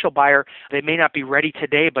potential buyer. They may not be ready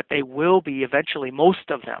today, but they will be eventually, most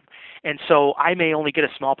of them. And so I may only get a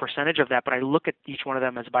small percentage of that, but I look at each one of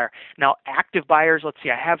them as a buyer. Now, active buyers, let's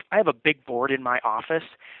see, I have a big board in my office.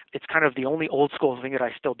 It's kind of the only old school thing that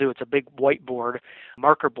I still do. It's a big whiteboard,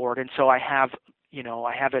 marker board, and so I have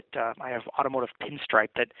automotive pinstripe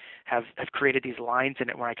that have created these lines in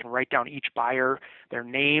it where I can write down each buyer, their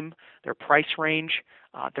name, their price range,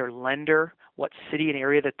 their lender, what city and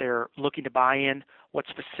area that they're looking to buy in, what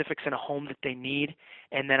specifics in a home that they need,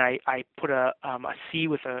 and then I put a C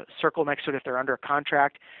with a circle next to it if they're under a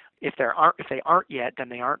contract. If they aren't yet, then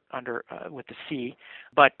they aren't under with the C.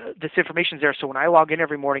 But this information is there, so when I log in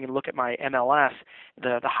every morning and look at my MLS,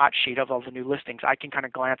 the hot sheet of all the new listings, I can kind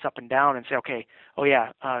of glance up and down and say, okay, oh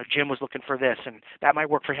yeah, Jim was looking for this, and that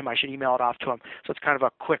might work for him. I should email it off to him. So it's kind of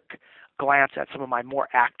a quick glance at some of my more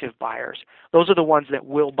active buyers. Those are the ones that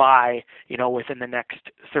will buy, within the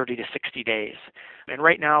next 30 to 60 days. And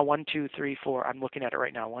right now, 1, 2, 3, 4, I'm looking at it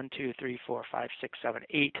right now, 1, 2, 3, 4, 5, 6, 7,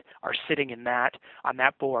 8 are sitting on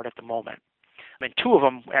that board at the moment. And 2 of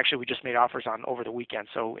them, actually, we just made offers on over the weekend,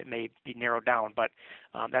 so it may be narrowed down, but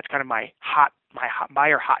that's kind of my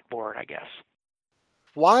buyer hot board, I guess.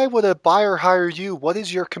 Why would a buyer hire you? What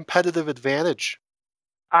is your competitive advantage?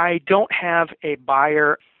 I don't have a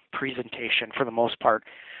buyer presentation for the most part.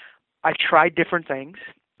 I've tried different things.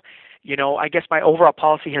 I guess my overall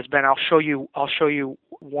policy has been I'll show you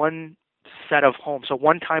one set of homes. So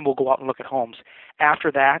one time we'll go out and look at homes.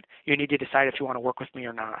 After that, you need to decide if you want to work with me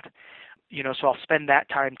or not. So I'll spend that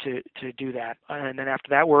time to do that. And then after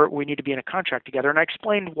that, we need to be in a contract together. And I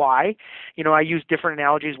explained why. I use different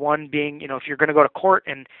analogies. One being, if you're going to go to court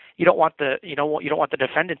and you don't want the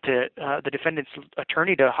defendant's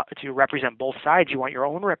attorney to represent both sides. You want your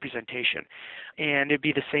own representation. And it'd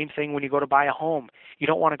be the same thing when you go to buy a home. You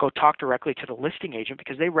don't want to go talk directly to the listing agent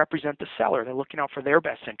because they represent the seller. They're looking out for their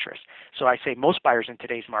best interest. So I say most buyers in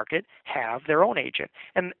today's market have their own agent.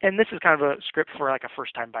 And this is kind of a script for like a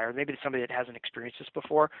first-time buyer. Maybe somebody that hasn't experienced this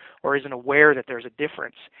before or isn't aware that there's a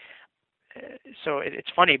difference. So it's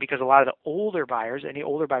funny because a lot of the older buyers, any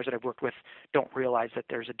older buyers that I've worked with, don't realize that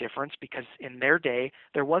there's a difference because in their day,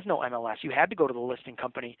 there was no MLS. You had to go to the listing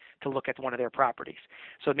company to look at one of their properties.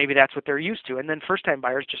 So maybe that's what they're used to. And then first-time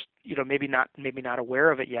buyers just, maybe not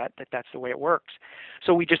aware of it yet, that that's the way it works.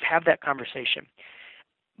 So we just have that conversation.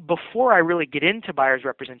 Before I really get into buyer's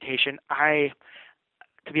representation,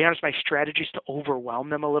 to be honest, my strategy is to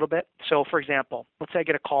overwhelm them a little bit. So, for example, let's say I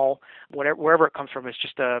get a call, wherever it comes from, it's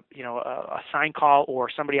just a sign call or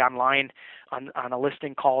somebody online on a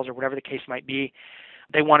listing calls or whatever the case might be.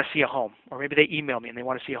 They want to see a home, or maybe they email me and they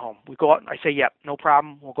want to see a home. We go out and I say, yep, no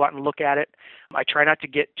problem. We'll go out and look at it. I try not to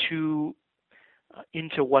get too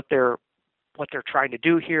into what they're trying to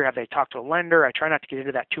do here. Have they talked to a lender? I try not to get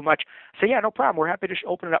into that too much. Say, yeah, no problem. We're happy to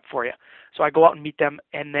open it up for you. So I go out and meet them,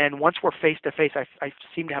 and then once we're face to face, I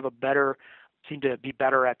seem to be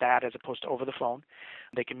better at that as opposed to over the phone.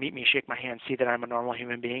 They can meet me, shake my hand, see that I'm a normal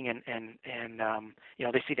human being, and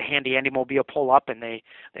they see the handy Andy mobile pull up, and they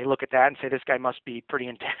look at that and say, this guy must be pretty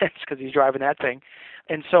intense because he's driving that thing.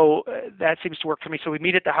 And so that seems to work for me. So we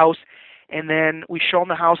meet at the house. And then we show them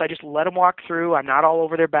the house. I just let them walk through. I'm not all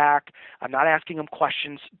over their back. I'm not asking them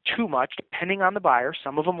questions too much, depending on the buyer.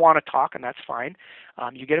 Some of them want to talk, and that's fine.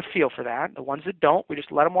 You get a feel for that. The ones that don't, we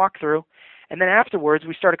just let them walk through. And then afterwards,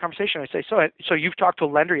 we start a conversation. I say, so you've talked to a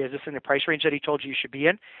lender. Is this in the price range that he told you should be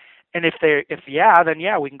in? And if yeah, then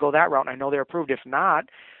yeah, we can go that route. And I know they're approved. If not,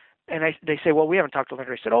 and they say, well, we haven't talked to a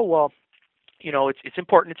lender. I said, oh, well, it's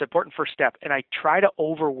important. It's an important first step. And I try to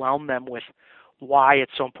overwhelm them with why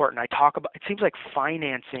it's so important. I talk about, it seems like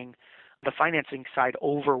the financing side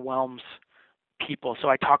overwhelms people. So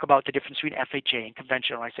I talk about the difference between FHA and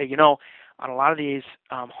conventional. I say, on a lot of these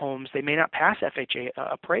homes, they may not pass FHA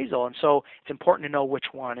appraisal. And so it's important to know which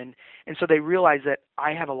one. And so they realize that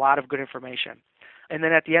I have a lot of good information. And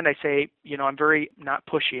then at the end, I say, I'm very not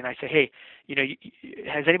pushy. And I say, hey,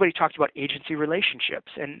 has anybody talked about agency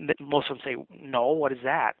relationships? And most of them say, no, what is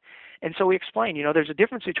that? And so we explain, there's a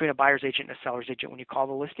difference between a buyer's agent and a seller's agent. When you call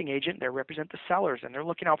the listing agent, they represent the sellers and they're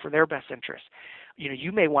looking out for their best interests.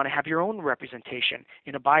 You may want to have your own representation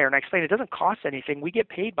in a buyer. And I explain it doesn't cost anything. We get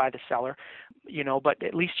paid by the seller, but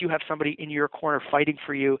at least you have somebody in your corner fighting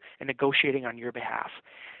for you and negotiating on your behalf.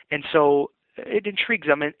 And so it intrigues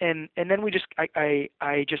them, and then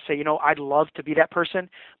I just say, I'd love to be that person,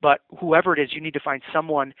 but whoever it is, you need to find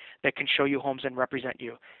someone that can show you homes and represent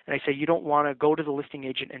you. And I say you don't want to go to the listing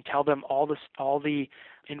agent and tell them all the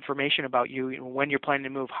information about you, when you're planning to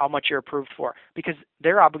move, how much you're approved for, because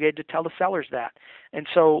they're obligated to tell the sellers that. And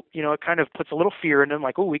so, it kind of puts a little fear in them,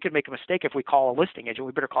 like, oh, we could make a mistake if we call a listing agent.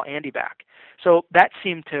 We better call Andy back. So that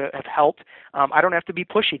seemed to have helped. I don't have to be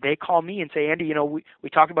pushy. They call me and say, Andy, we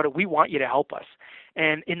talked about it. We want you to help us.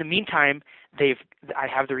 And in the meantime, I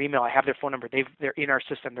have their email, I have their phone number. They're in our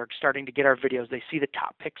system. They're starting to get our videos. They see the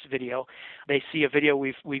top picks video. They see a video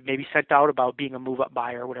we've maybe sent out about being a move-up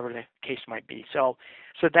buyer, whatever the case might be. So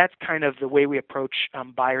that's kind of the way we approach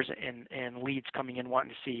buyers and leads coming in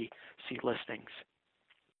wanting to see listings.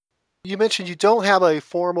 You mentioned you don't have a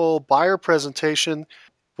formal buyer presentation.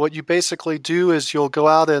 What you basically do is you'll go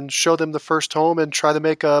out and show them the first home and try to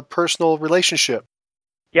make a personal relationship.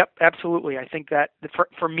 Yep, absolutely. I think that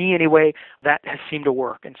for me anyway, that has seemed to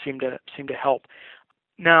work and seemed to help.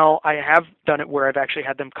 Now, I have done it where I've actually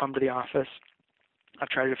had them come to the office. I've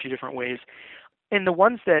tried it a few different ways. And the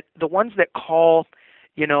ones that call,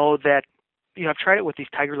 I've tried it with these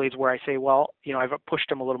Tiger leads where I say, well, I've pushed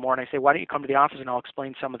them a little more and I say, why don't you come to the office and I'll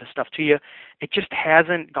explain some of the stuff to you. It just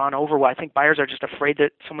hasn't gone over well. I think buyers are just afraid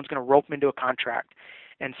that someone's going to rope them into a contract.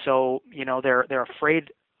 And so, they're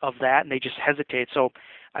afraid of that and they just hesitate. So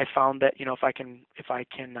I found that, if I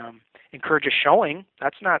can encourage a showing,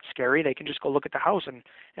 that's not scary. They can just go look at the house and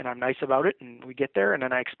I'm nice about it and we get there and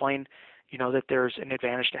then I explain, that there's an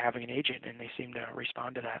advantage to having an agent and they seem to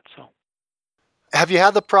respond to that. So. Have you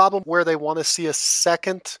had the problem where they want to see a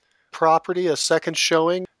second property, a second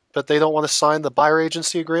showing, but they don't want to sign the buyer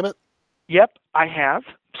agency agreement? Yep, I have.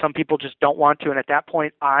 Some people just don't want to, and at that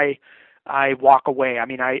point, I walk away. I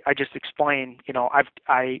mean, I just explain,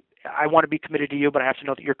 I want to be committed to you, but I have to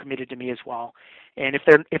know that you're committed to me as well. And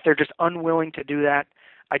if they're just unwilling to do that,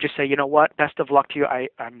 I just say, what, best of luck to you.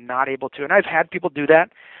 I'm not able to. And I've had people do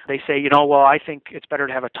that. They say, well, I think it's better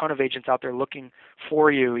to have a ton of agents out there looking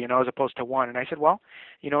for you, as opposed to one. And I said, well,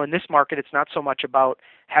 in this market, it's not so much about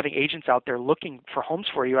having agents out there looking for homes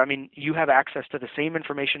for you. I mean, you have access to the same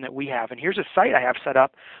information that we have. And here's a site I have set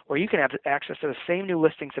up where you can have access to the same new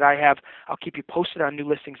listings that I have. I'll keep you posted on new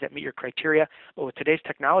listings that meet your criteria. But with today's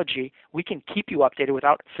technology, we can keep you updated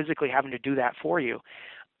without physically having to do that for you.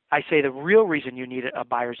 I say the real reason you need a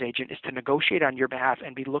buyer's agent is to negotiate on your behalf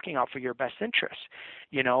and be looking out for your best interests.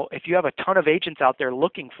 If you have a ton of agents out there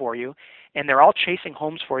looking for you and they're all chasing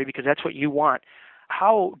homes for you because that's what you want,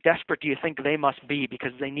 how desperate do you think they must be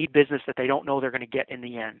because they need business that they don't know they're going to get in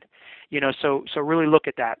the end? So really look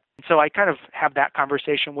at that. So I kind of have that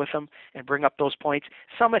conversation with them and bring up those points.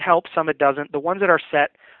 Some it helps, some it doesn't. The ones that are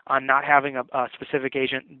set on not having a specific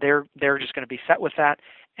agent, they're just going to be set with that.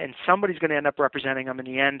 And somebody's going to end up representing them in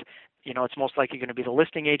the end. It's most likely going to be the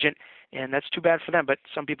listing agent, and that's too bad for them. But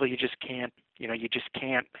some people you just can't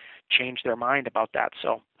change their mind about that.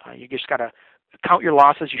 So you just got to count your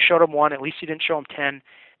losses. You showed them one, at least you didn't show them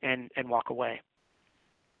 10, and walk away.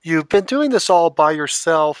 You've been doing this all by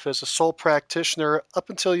yourself as a sole practitioner up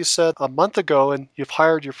until you said a month ago, and you've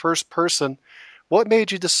hired your first person. What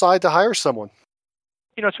made you decide to hire someone?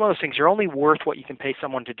 It's one of those things. You're only worth what you can pay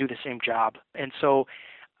someone to do the same job. And so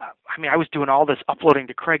I was doing all this uploading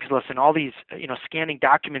to Craigslist and all these, scanning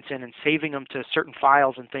documents in and saving them to certain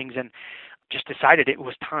files and things, and just decided it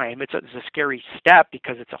was time. It's a scary step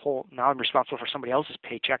because now I'm responsible for somebody else's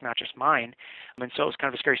paycheck, not just mine. And so it was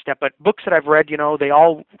kind of a scary step. But books that I've read, they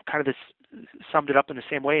all kind of summed it up in the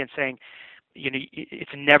same way and saying,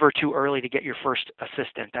 it's never too early to get your first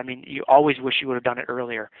assistant. I mean, you always wish you would have done it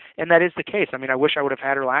earlier. And that is the case. I mean, I wish I would have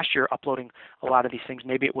had her last year uploading a lot of these things.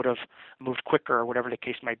 Maybe it would have moved quicker or whatever the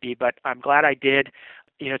case might be. But I'm glad I did.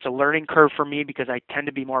 It's a learning curve for me because I tend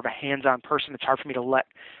to be more of a hands-on person. It's hard for me to let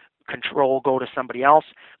control go to somebody else.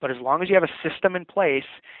 But as long as you have a system in place,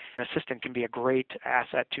 an assistant can be a great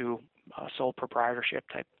asset to a sole proprietorship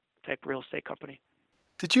type real estate company.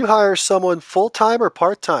 Did you hire someone full-time or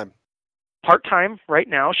part-time? Part-time right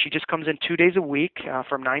now. She just comes in 2 days a week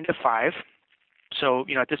from 9 to 5. So,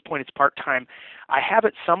 at this point it's part-time. I have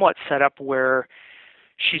it somewhat set up where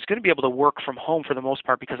she's going to be able to work from home for the most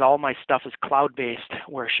part because all my stuff is cloud-based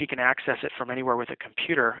where she can access it from anywhere with a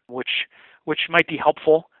computer, which might be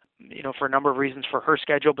helpful, for a number of reasons for her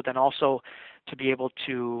schedule, but then also to be able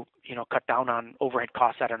to, cut down on overhead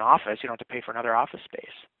costs at an office. You don't have to pay for another office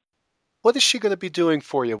space. What is she going to be doing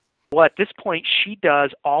for you? Well, at this point, she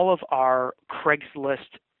does all of our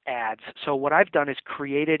Craigslist ads. So what I've done is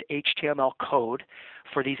created HTML code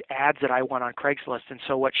for these ads that I want on Craigslist. And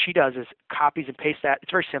so what she does is copies and pastes that.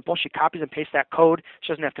 It's very simple. She copies and pastes that code.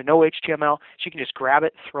 She doesn't have to know HTML. She can just grab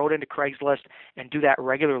it, throw it into Craigslist, and do that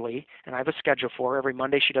regularly. And I have a schedule for her. Every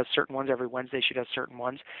Monday she does certain ones. Every Wednesday she does certain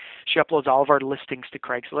ones. She uploads all of our listings to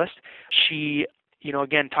Craigslist. She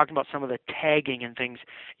again, talking about some of the tagging and things,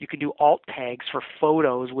 you can do alt tags for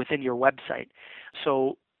photos within your website.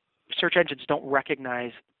 So search engines don't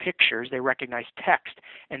recognize pictures, they recognize text.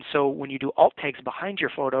 And so when you do alt tags behind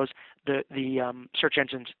your photos, the search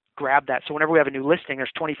engines grab that. So whenever we have a new listing,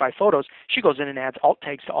 there's 25 photos, she goes in and adds alt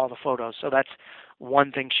tags to all the photos. So that's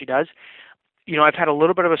one thing she does. I've had a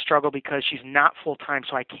little bit of a struggle because she's not full-time,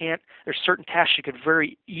 so there's certain tasks she could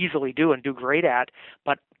very easily do and do great at,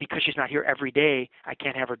 but because she's not here every day, I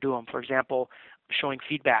can't have her do them. For example, showing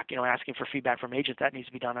feedback, asking for feedback from agents, that needs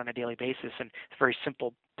to be done on a daily basis, and it's a very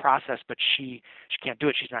simple process, but she can't do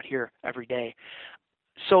it. She's not here every day.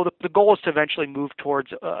 So the goal is to eventually move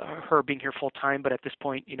towards her being here full-time, but at this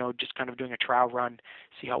point, just kind of doing a trial run,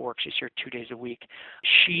 see how it works. She's here 2 days a week.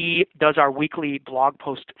 She does our weekly blog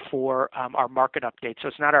post for our market update. So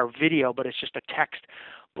it's not our video, but it's just a text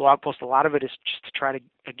blog post. A lot of it is just to try to,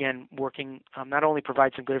 again, working not only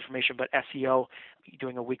provide some good information, but SEO,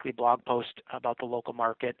 doing a weekly blog post about the local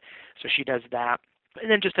market. So she does that.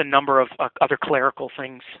 And then just a number of other clerical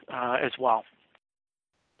things as well.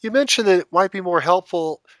 You mentioned that it might be more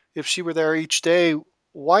helpful if she were there each day.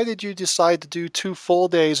 Why did you decide to do 2 full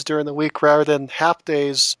days during the week rather than half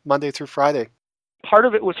days Monday through Friday? Part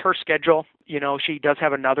of it was her schedule. She does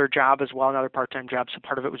have another job as well, another part-time job, so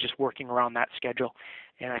part of it was just working around that schedule.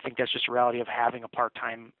 And I think that's just a reality of having a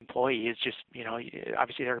part-time employee is just,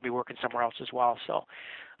 obviously they're going to be working somewhere else as well.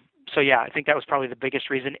 So yeah, I think that was probably the biggest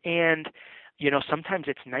reason. And sometimes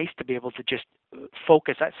it's nice to be able to just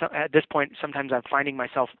focus. At this point, sometimes I'm finding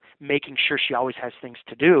myself making sure she always has things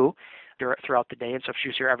to do throughout the day. And so if she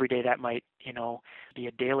was here every day, that might, be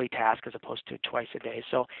a daily task as opposed to twice a day.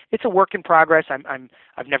 So it's a work in progress.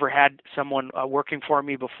 I've never had someone working for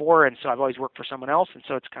me before, and so I've always worked for someone else. And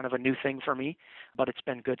so it's kind of a new thing for me, but it's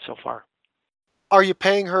been good so far. Are you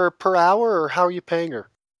paying her per hour, or how are you paying her?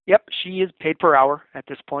 Yep, she is paid per hour at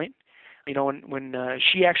this point. When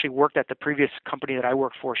she actually worked at the previous company that I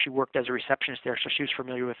worked for, she worked as a receptionist there, so she was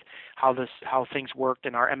familiar with how things worked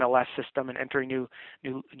in our MLS system and entering new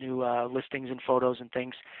listings and photos and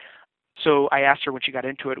things. So I asked her when she got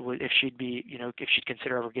into it if she'd be, if she'd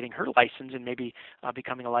consider ever getting her license and maybe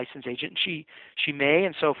becoming a licensed agent. And she may,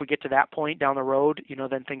 and so if we get to that point down the road,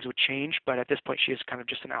 then things would change. But at this point, she is kind of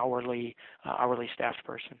just an hourly staffed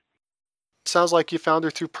person. Sounds like you found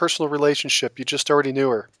her through personal relationship. You just already knew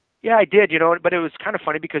her. Yeah, I did, but it was kind of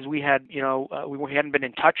funny because we had, we hadn't been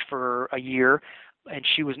in touch for a year, and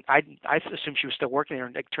I assumed she was still working there,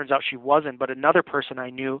 and it turns out she wasn't. But another person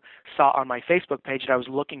I knew saw on my Facebook page that I was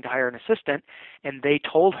looking to hire an assistant, and they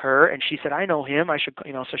told her, and she said, I know him, I should,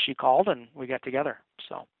 so she called, and we got together,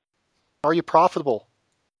 so. Are you profitable?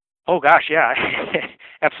 Oh gosh, yeah,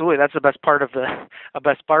 absolutely. That's the best part of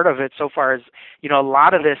it so far is, a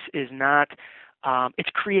lot of this is not. It's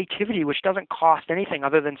creativity, which doesn't cost anything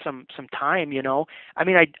other than some time, I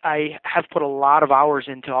mean, I have put a lot of hours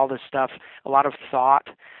into all this stuff, a lot of thought,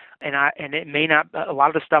 and it may not, a lot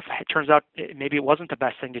of the stuff, it turns out maybe it wasn't the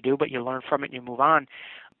best thing to do, but you learn from it and you move on.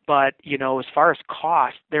 But, as far as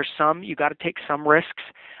cost, you got to take some risks.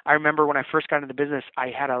 I remember when I first got into the business, I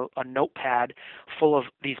had a notepad full of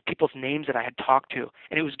these people's names that I had talked to,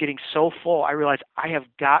 and it was getting so full, I realized I have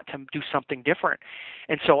got to do something different.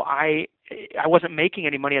 And so I wasn't making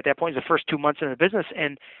any money at that point. It was the first 2 months in the business,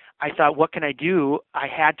 and I thought, what can I do? I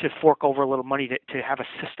had to fork over a little money to have a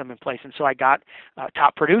system in place. And so I got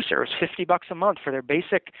Top Producer. It was $50 a month for their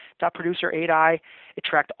basic Top Producer 8i. It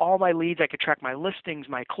tracked all my leads. I could track my listings,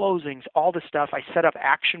 my closings, all this stuff. I set up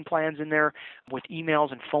action plans in there with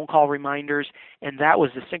emails and phone call reminders. And that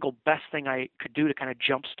was the single best thing I could do to kind of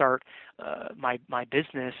jumpstart my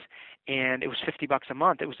business. And it was $50 a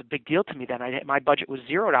month. It was a big deal to me then. My budget was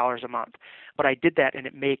 $0 a month, but I did that, and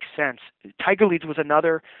it makes sense. Tiger Leads was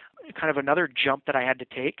another jump that I had to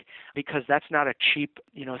take because that's not a cheap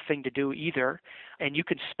thing to do either. And you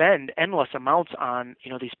can spend endless amounts on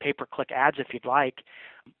these pay-per-click ads if you'd like,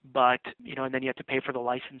 but and then you have to pay for the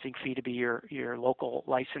licensing fee to be your local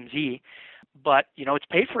licensee. But it's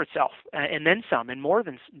paid for itself and then some, and more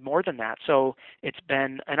than that. So it's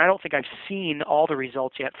been, and I don't think I've seen all the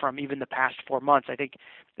results yet from even the past 4 months. I think,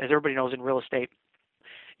 as everybody knows in real estate,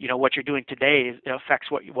 what you're doing today affects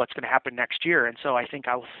what's going to happen next year. And so I think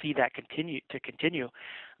I will see that continue.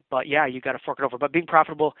 But yeah, you got to fork it over. But being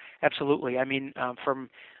profitable, absolutely. I mean, from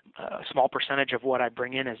a small percentage of what I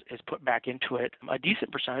bring in is put back into it. A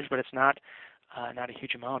decent percentage, but it's not a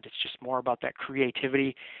huge amount. It's just more about that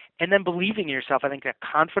creativity and then believing in yourself. I think that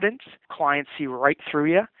confidence, clients see right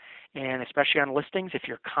through you, and especially on listings, if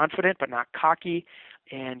you're confident but not cocky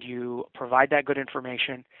and you provide that good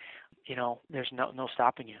information, there's no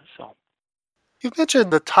stopping you. So You've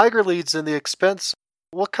mentioned the Tiger Leads and the expense.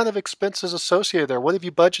 What kind of expense is associated there? What have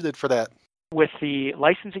you budgeted for that? with the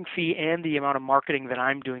licensing fee and the amount of marketing that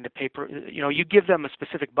I'm doing, the paper, you give them a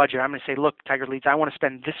specific budget. I'm going to say, look, Tiger Leads, I want to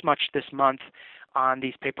spend this much this month on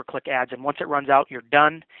these pay-per-click ads. And once it runs out, you're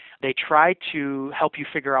done. They try to help you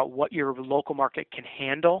figure out what your local market can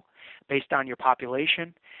handle based on your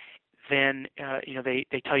population. Then,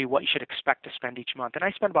 they tell you what you should expect to spend each month. And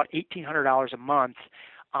I spend about $1,800 a month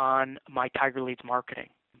on my Tiger Leads marketing.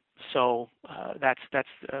 So that's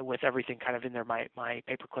with everything kind of in there, my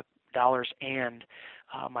pay-per-click dollars and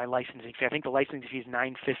my licensing fee. I think the licensing fee is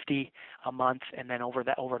 $950 a month, and then over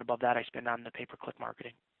and above that, I spend on the pay-per-click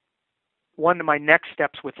marketing. One of my next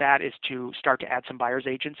steps with that is to start to add some buyer's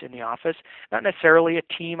agents in the office. Not necessarily a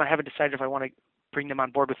team. I haven't decided if I want to bring them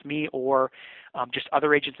on board with me or just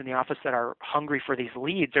other agents in the office that are hungry for these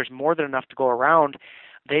leads. There's more than enough to go around.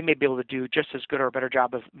 They may be able to do just as good or a better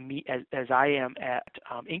job of me as I am at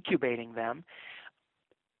incubating them,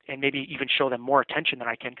 and maybe even show them more attention than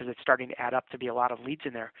I can because it's starting to add up to be a lot of leads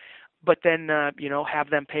in there. But then, have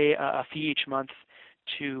them pay a fee each month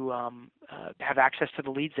to have access to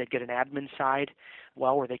the leads. They'd get an admin side,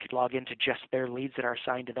 where they could log into just their leads that are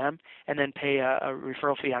assigned to them, and then pay a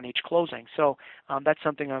referral fee on each closing. So that's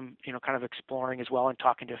something I'm, kind of exploring as well and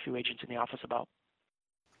talking to a few agents in the office about.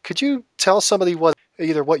 Could you tell somebody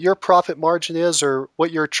either what your profit margin is or what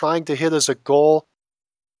you're trying to hit as a goal?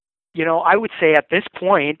 I would say at this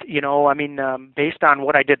point, based on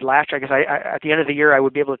what I did last year, I guess at the end of the year I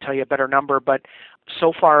would be able to tell you a better number. But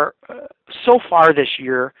so far this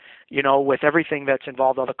year, with everything that's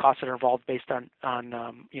involved, all the costs that are involved based on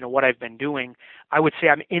what I've been doing, I would say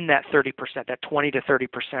I'm in that 30%, that 20 to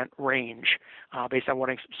 30% range, based on what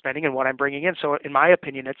I'm spending and what I'm bringing in. So in my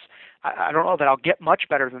opinion, I don't know that I'll get much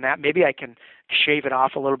better than that. Maybe I can shave it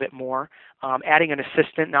off a little bit more. Adding an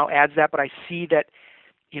assistant now adds that, but I see that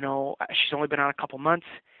she's only been on a couple months.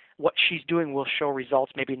 What she's doing will show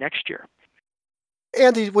results maybe next year.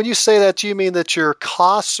 Andy, when you say that, do you mean that your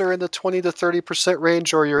costs are in the 20 to 30%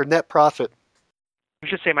 range or your net profit? I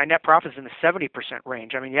should say my net profit is in the 70%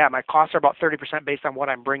 range. My costs are about 30% based on what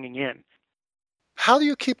I'm bringing in. How do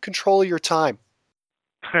you keep control of your time?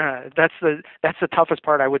 That's the toughest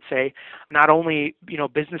part, I would say. Not only,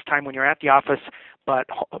 business time when you're at the office, but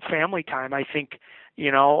family time. I think,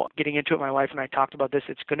 getting into it, my wife and I talked about this.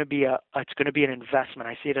 It's going to be an investment.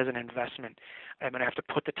 I see it as an investment. I'm going to have to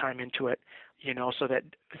put the time into it, so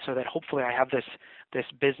that hopefully I have this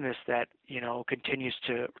business that continues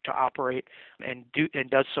to operate and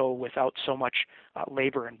does so without so much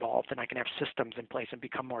labor involved, and I can have systems in place and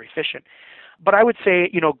become more efficient. But I would say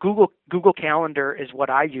Google Calendar is what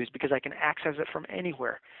I use because I can access it from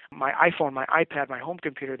anywhere. My iPhone, my iPad, my home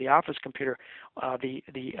computer, the office computer,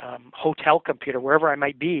 the hotel computer, wherever I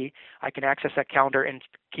might be, I can access that calendar and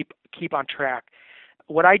keep on track.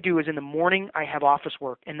 What I do is in the morning I have office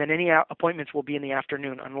work, and then any appointments will be in the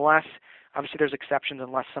afternoon, unless, obviously there's exceptions,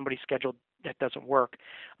 unless somebody's scheduled that doesn't work.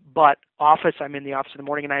 But office, I'm in the office in the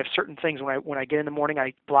morning, and I have certain things. When I get in the morning,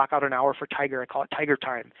 I block out an hour for Tiger. I call it Tiger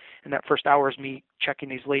time, and that first hour is me checking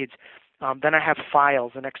these leads. Then I have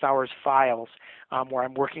files. The next hour is files, where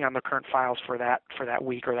I'm working on the current files for that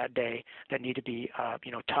week or that day that need to be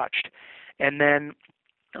touched. And then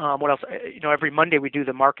what else? Every Monday we do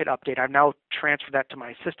the market update. I've now transferred that to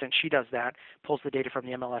my assistant. She does that, pulls the data from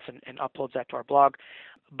the MLS and uploads that to our blog.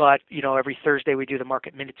 But, every Thursday we do the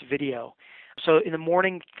market minutes video. So in the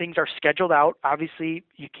morning, things are scheduled out. Obviously,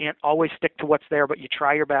 you can't always stick to what's there, but you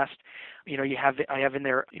try your best. I have in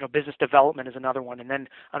there, business development is another one. And then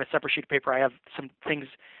on a separate sheet of paper, I have some things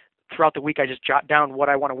throughout the week. I just jot down what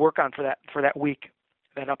I want to work on for that week,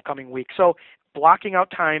 that upcoming week. So blocking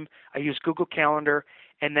out time, I use Google Calendar,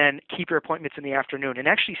 and then keep your appointments in the afternoon and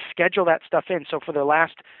actually schedule that stuff in. So for the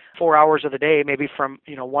last 4 hours of the day, maybe from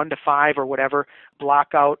 1 to 5 or whatever, block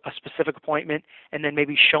out a specific appointment, and then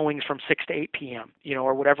maybe showings from 6 to 8 p.m.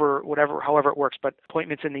 Or whatever, however it works. But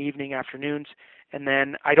appointments in the evening, afternoons, and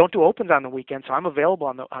then I don't do opens on the weekend, so I'm available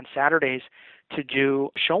on Saturdays to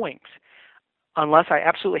do showings. unless I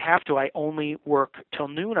absolutely have to, I only work till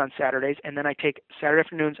noon on Saturdays, and then I take Saturday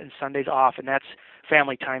afternoons and Sundays off, and that's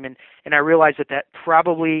family time. And I realize that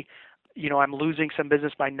probably, I'm losing some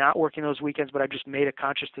business by not working those weekends, but I've just made a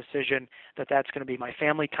conscious decision that that's going to be my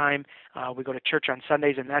family time. We go to church on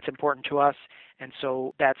Sundays, and that's important to us. And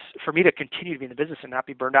so that's, for me to continue to be in the business and not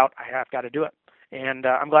be burned out, I have got to do it. And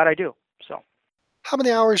I'm glad I do. So. How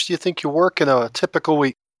many hours do you think you work in a typical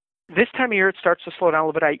week? This time of year, it starts to slow down a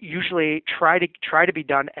little bit. I usually try to be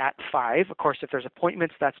done at 5. Of course, if there's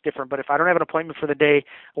appointments, that's different. But if I don't have an appointment for the day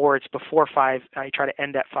or it's before 5, I try to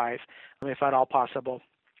end at 5, if at all possible.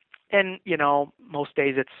 And, most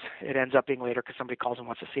days it ends up being later because somebody calls and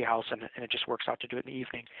wants to see a house, and it just works out to do it in the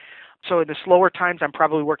evening. So in the slower times, I'm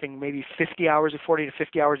probably working maybe 40 to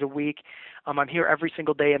 50 hours a week. I'm here every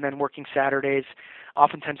single day and then working Saturdays.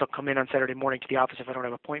 Oftentimes I'll come in on Saturday morning to the office if I don't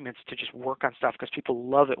have appointments to just work on stuff because people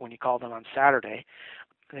love it when you call them on Saturday.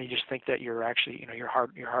 And they just think that you're actually, you're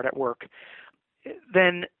hard at work.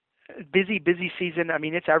 Then busy season. I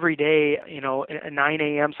mean, it's every day, at 9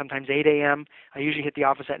 a.m., sometimes 8 a.m. I usually hit the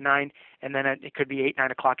office at 9, and then it could be 8,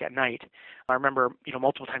 9 o'clock at night. I remember,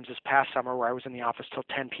 multiple times this past summer where I was in the office till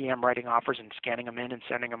 10 p.m. writing offers and scanning them in and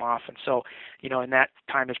sending them off. And so, in that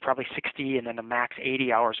time is probably 60 and then the max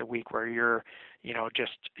 80 hours a week where you're,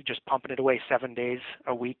 just pumping it away 7 days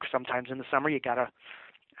a week. Sometimes in the summer, you gotta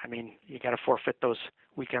forfeit those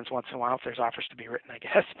weekends once in a while if there's offers to be written, I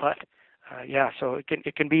guess. But so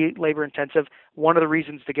it can be labor intensive. One of the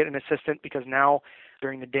reasons to get an assistant, because now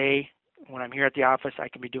during the day when I'm here at the office, I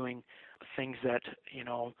can be doing things that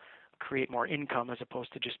create more income as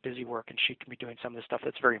opposed to just busy work, and she can be doing some of the stuff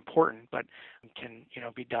that's very important, but can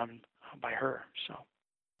be done by her. So,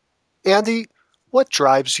 Andy, what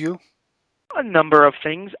drives you? A number of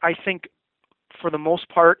things. I think for the most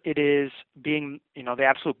part, it is being the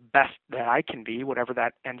absolute best that I can be, whatever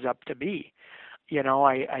that ends up to be.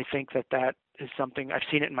 I think that is something I've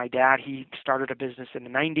seen it in my dad. He started a business in the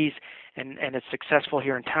 90s and it's successful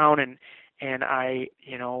here in town, and I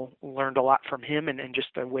learned a lot from him and just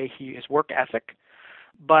the way his work ethic.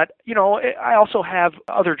 But I also have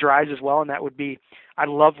other drives as well, and that would be I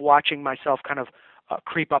love watching myself kind of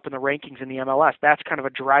creep up in the rankings in the MLS. That's kind of a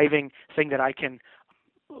driving thing that I can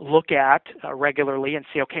look at regularly and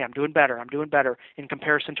see, okay, I'm doing better in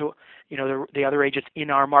comparison to the other agents in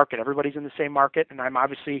our market. Everybody's in the same market, and I'm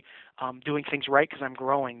obviously doing things right because I'm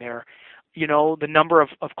growing there. The number of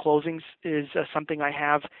closings is something I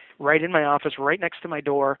have right in my office, right next to my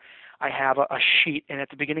door. I have a sheet, and at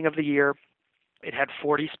the beginning of the year, it had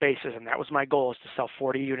 40 spaces, and that was my goal, is to sell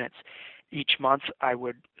 40 units. Each month I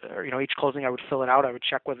would, each closing I would fill it out. I would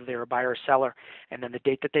check whether they were a buyer or seller, and then the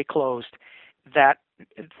date that they closed. That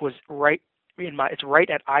was right it's right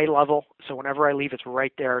at eye level. So whenever I leave, it's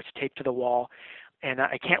right there. It's taped to the wall, and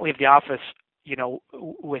I can't leave the office,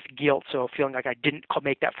 with guilt. So feeling like I didn't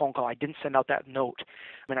make that phone call, I didn't send out that note.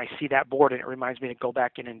 I mean, I see that board, and it reminds me to go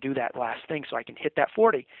back in and do that last thing so I can hit that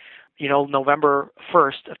 40. November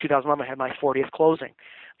 1st of 2011, I had my 40th closing.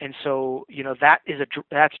 And so,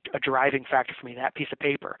 that's a driving factor for me, that piece of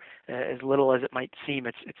paper. As little as it might seem,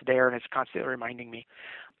 it's there, and it's constantly reminding me.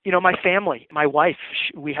 My family, my wife,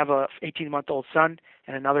 we have a 18-month-old son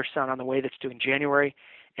and another son on the way that's due in January,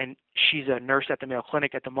 and she's a nurse at the Mayo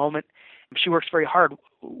Clinic at the moment. She works very hard.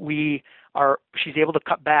 She's able to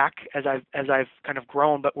cut back as I've kind of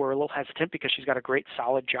grown, but we're a little hesitant because she's got a great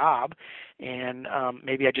solid job, and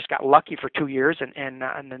maybe I just got lucky for 2 years, and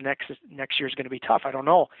the next year is going to be tough. I don't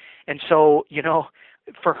know. And so,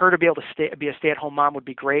 for her to be able to be a stay-at-home mom would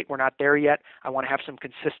be great. We're not there yet. I want to have some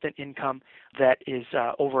consistent income that is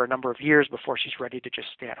over a number of years before she's ready to just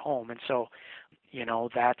stay at home. And so,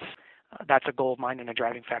 that's a goal of mine, and a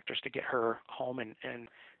driving factor is to get her home, and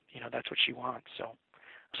that's what she wants.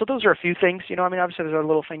 So those are a few things. Obviously there's other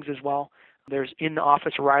little things as well. There's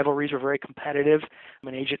in-office rivalries. We're very competitive. I'm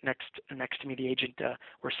an agent next to me. The agent,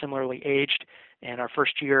 we're similarly aged, and our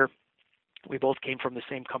first year, we both came from the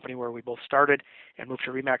same company where we both started and moved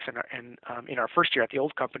to RE/MAX. And in our first year at the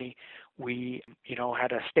old company, we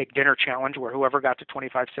had a steak dinner challenge where whoever got to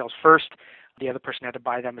 25 sales first, the other person had to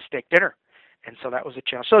buy them a steak dinner. And so that was a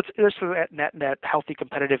challenge. So there's that healthy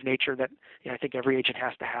competitive nature that I think every agent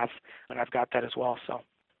has to have, and I've got that as well. So,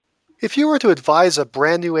 if you were to advise a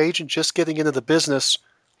brand new agent just getting into the business,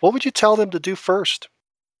 what would you tell them to do first?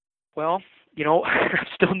 Well, I'm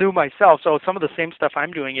still new myself, so some of the same stuff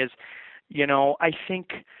I'm doing is, I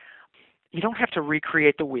think you don't have to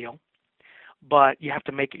recreate the wheel, but you have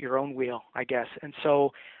to make it your own wheel, I guess. And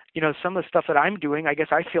so, some of the stuff that I'm doing, I guess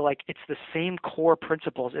I feel like it's the same core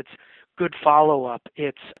principles. It's good follow-up.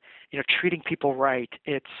 It's, treating people right.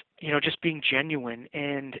 It's, just being genuine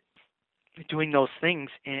and, doing those things,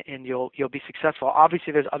 and you'll be successful.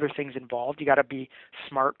 Obviously, there's other things involved. You got to be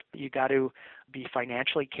smart. You got to be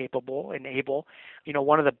financially capable and able.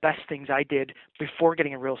 One of the best things I did before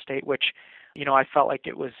getting in real estate, which I felt like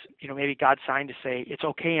it was, maybe God's sign to say, it's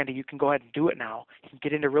okay, Andy, you can go ahead and do it now. You can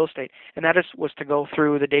get into real estate. And that was to go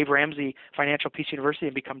through the Dave Ramsey Financial Peace University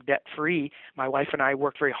and become debt-free. My wife and I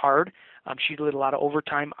worked very hard. She did a lot of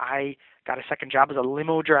overtime. I got a second job as a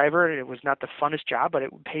limo driver, and it was not the funnest job, but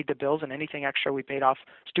it paid the bills, and anything extra we paid off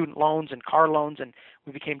student loans and car loans, and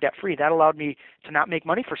we became debt-free. That allowed me to not make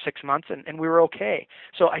money for 6 months, and we were okay.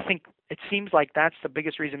 So I think it seems like that's the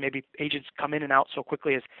biggest reason maybe agents come in and out so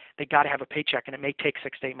quickly is they got to have a paycheck, and it may take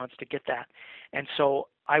 6 to 8 months to get that. And so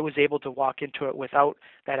I was able to walk into it without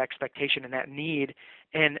that expectation and that need.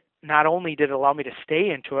 And not only did it allow me to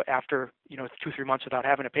stay into it after 2-3 months without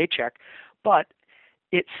having a paycheck, but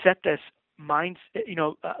it set this mind.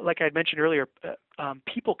 Like I had mentioned earlier,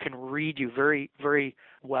 people can read you very, very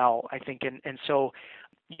well, I think, and so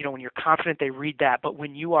when you're confident, they read that. But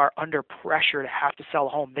when you are under pressure to have to sell a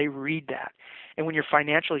home, they read that. And when you're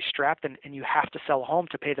financially strapped and you have to sell a home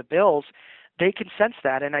to pay the bills, they can sense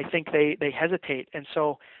that, and I think they hesitate. And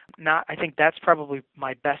so I think that's probably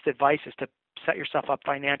my best advice, is to set yourself up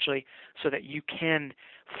financially so that you can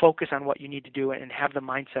focus on what you need to do and have the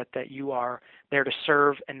mindset that you are there to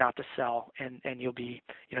serve and not to sell, and you'll be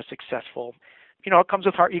successful. It comes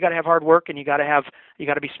with hard. You got to have hard work, and you got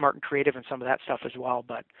to be smart and creative in some of that stuff as well.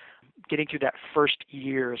 But getting through that first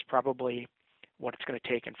year is probably what it's going to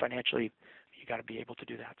take, and financially, you got to be able to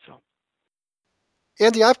do that. So,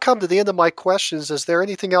 Andy, I've come to the end of my questions. Is there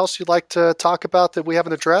anything else you'd like to talk about that we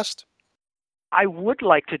haven't addressed? I would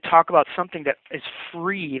like to talk about something that is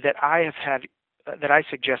free that I have had, that I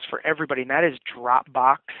suggest for everybody, and that is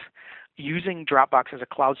Dropbox. Using Dropbox as a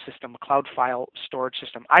cloud system, a cloud file storage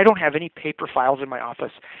system. I don't have any paper files in my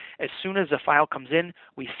office. As soon as a file comes in,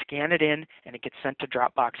 we scan it in, and it gets sent to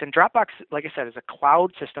Dropbox. And Dropbox, like I said, is a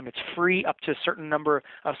cloud system. It's free up to a certain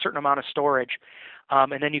amount of storage,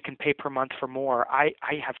 and then you can pay per month for more. I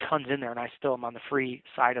have tons in there, and I still am on the free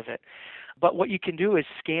side of it. But what you can do is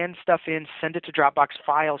scan stuff in, send it to Dropbox,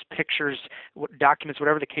 files, pictures, documents,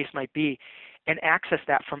 whatever the case might be, and access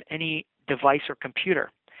that from any device or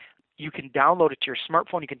computer. You can download it to your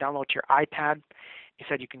smartphone. You can download it to your iPad. You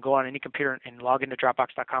said you can go on any computer and log into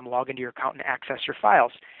Dropbox.com, log into your account, and access your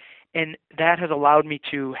files. And that has allowed me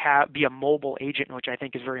to be a mobile agent, which I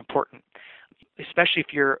think is very important, especially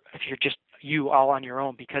if you're just you all on your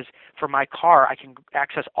own. Because for my car, I can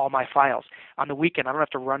access all my files. On the weekend, I don't have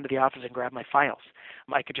to run to the office and grab my files.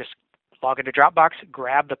 I could just log into Dropbox,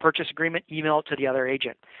 grab the purchase agreement, email it to the other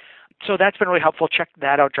agent. So that's been really helpful. Check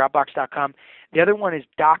that out, Dropbox.com. The other one is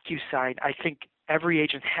DocuSign. I think every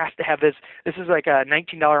agent has to have this. This is like a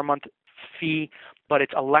 $19 a month fee, but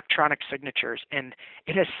it's electronic signatures. And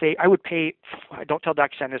it has I would pay, don't tell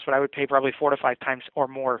DocuSign this, but I would pay probably 4 to 5 times or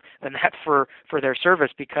more than that for their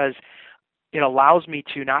service, because it allows me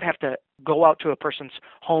to not have to go out to a person's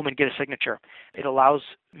home and get a signature. It allows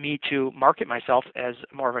me to market myself as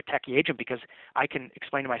more of a techie agent, because I can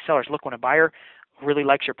explain to my sellers, look, when a buyer really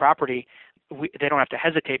likes your property, they don't have to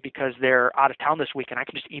hesitate because they're out of town this week, and I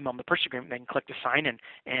can just email them the purchase agreement. They can click to sign,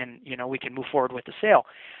 and we can move forward with the sale.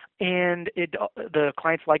 And the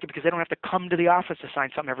clients like it because they don't have to come to the office to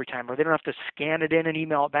sign something every time, or they don't have to scan it in and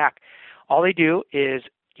email it back. All they do is,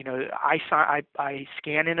 I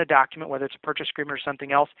scan in a document, whether it's a purchase agreement or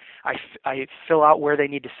something else. I fill out where they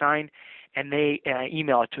need to sign, and they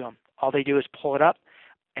email it to them. All they do is pull it up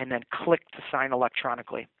and then click to sign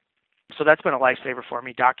electronically. So that's been a lifesaver for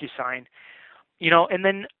me, DocuSign. And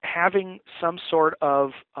then having some sort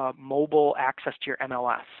of mobile access to your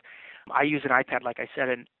MLS. I use an iPad, like I said,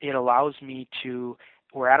 and it allows me to,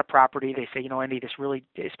 we're at a property, they say, Andy, this really,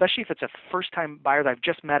 especially if it's a first-time buyer that I've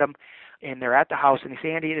just met them, and they're at the house, and they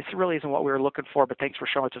say, Andy, this really isn't what we were looking for, but thanks for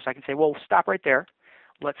showing it to us. I can say, well, stop right there.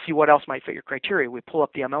 Let's see what else might fit your criteria. We pull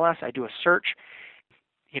up the MLS, I do a search.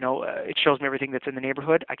 It shows me everything that's in the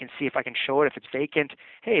neighborhood. I can see if I can show it. If it's vacant,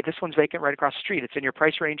 hey, this one's vacant right across the street. It's in your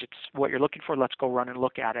price range. It's what you're looking for. Let's go run and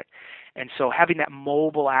look at it. And so having that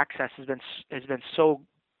mobile access has been so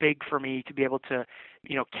big for me to be able to,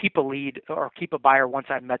 keep a lead or keep a buyer once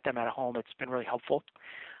I've met them at a home. It's been really helpful.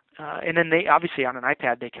 And then they obviously on an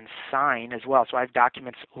iPad they can sign as well. So I have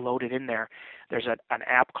documents loaded in there. There's an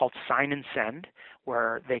app called Sign and Send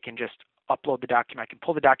where they can just upload the document. I can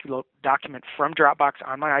pull the document from Dropbox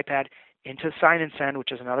on my iPad into Sign and Send,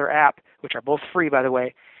 which is another app, which are both free, by the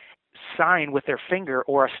way, sign with their finger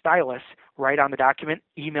or a stylus right on the document,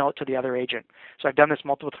 email it to the other agent. So I've done this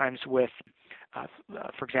multiple times with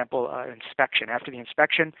for example, inspection. After the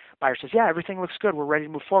inspection, buyer says, yeah, everything looks good. We're ready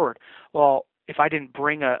to move forward. Well, if I didn't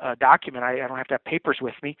bring a document, I don't have to have papers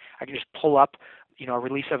with me. I can just pull up, a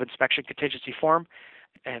release of inspection contingency form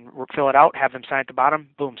and fill it out, have them sign at the bottom,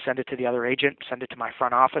 boom, send it to the other agent, send it to my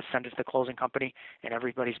front office, send it to the closing company, and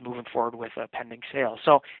everybody's moving forward with a pending sale.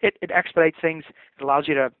 So it expedites things. It allows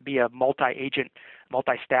you to be a multi-agent,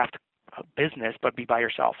 multi-staffed business, but be by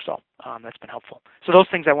yourself. So that's been helpful. So those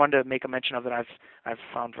things I wanted to make a mention of that I've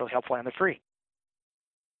found really helpful, and they're free.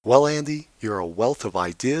 Well, Andy, you're a wealth of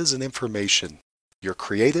ideas and information. You're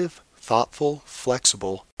creative, thoughtful,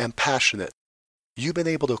 flexible, and passionate. You've been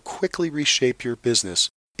able to quickly reshape your business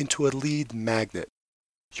into a lead magnet.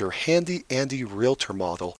 Your Handy Andy Realtor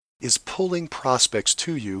model is pulling prospects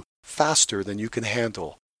to you faster than you can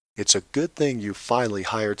handle. It's a good thing you finally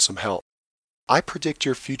hired some help. I predict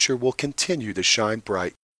your future will continue to shine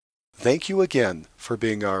bright. Thank you again for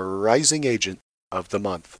being our Rising Agent of the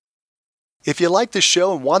Month. If you like the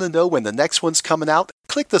show and want to know when the next one's coming out,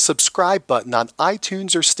 click the subscribe button on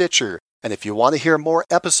iTunes or Stitcher. And if you want to hear more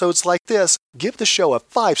episodes like this, give the show a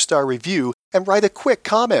 5-star review and write a quick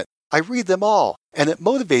comment. I read them all, and it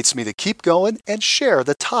motivates me to keep going and share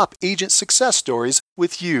the top agent success stories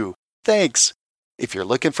with you. Thanks. If you're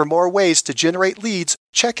looking for more ways to generate leads,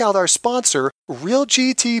 check out our sponsor,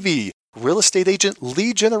 RealGTV, Real Estate Agent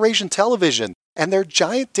Lead Generation Television, and their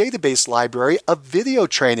giant database library of video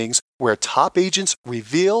trainings where top agents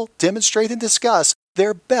reveal, demonstrate, and discuss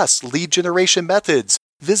their best lead generation methods.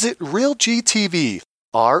 Visit RealGTV,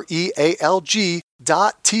 REALG.TV.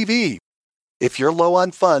 If you're low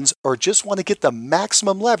on funds or just want to get the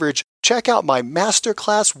maximum leverage, check out my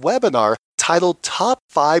masterclass webinar titled Top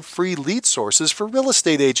 5 Free Lead Sources for Real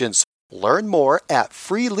Estate Agents. Learn more at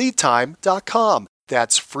freeleadtime.com.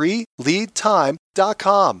 That's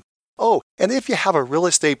freeleadtime.com. Oh, and if you have a real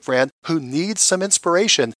estate friend who needs some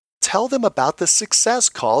inspiration, tell them about the Success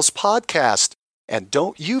Calls podcast. And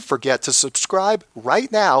don't you forget to subscribe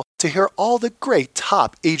right now to hear all the great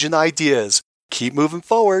top agent ideas. Keep moving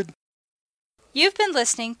forward. You've been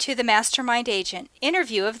listening to the Mastermind Agent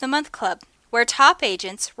Interview of the Month Club, where top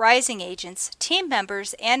agents, rising agents, team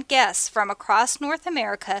members, and guests from across North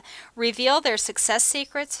America reveal their success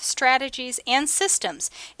secrets, strategies, and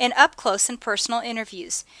systems in up-close and personal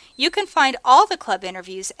interviews. You can find all the club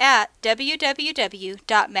interviews at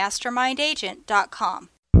www.mastermindagent.com.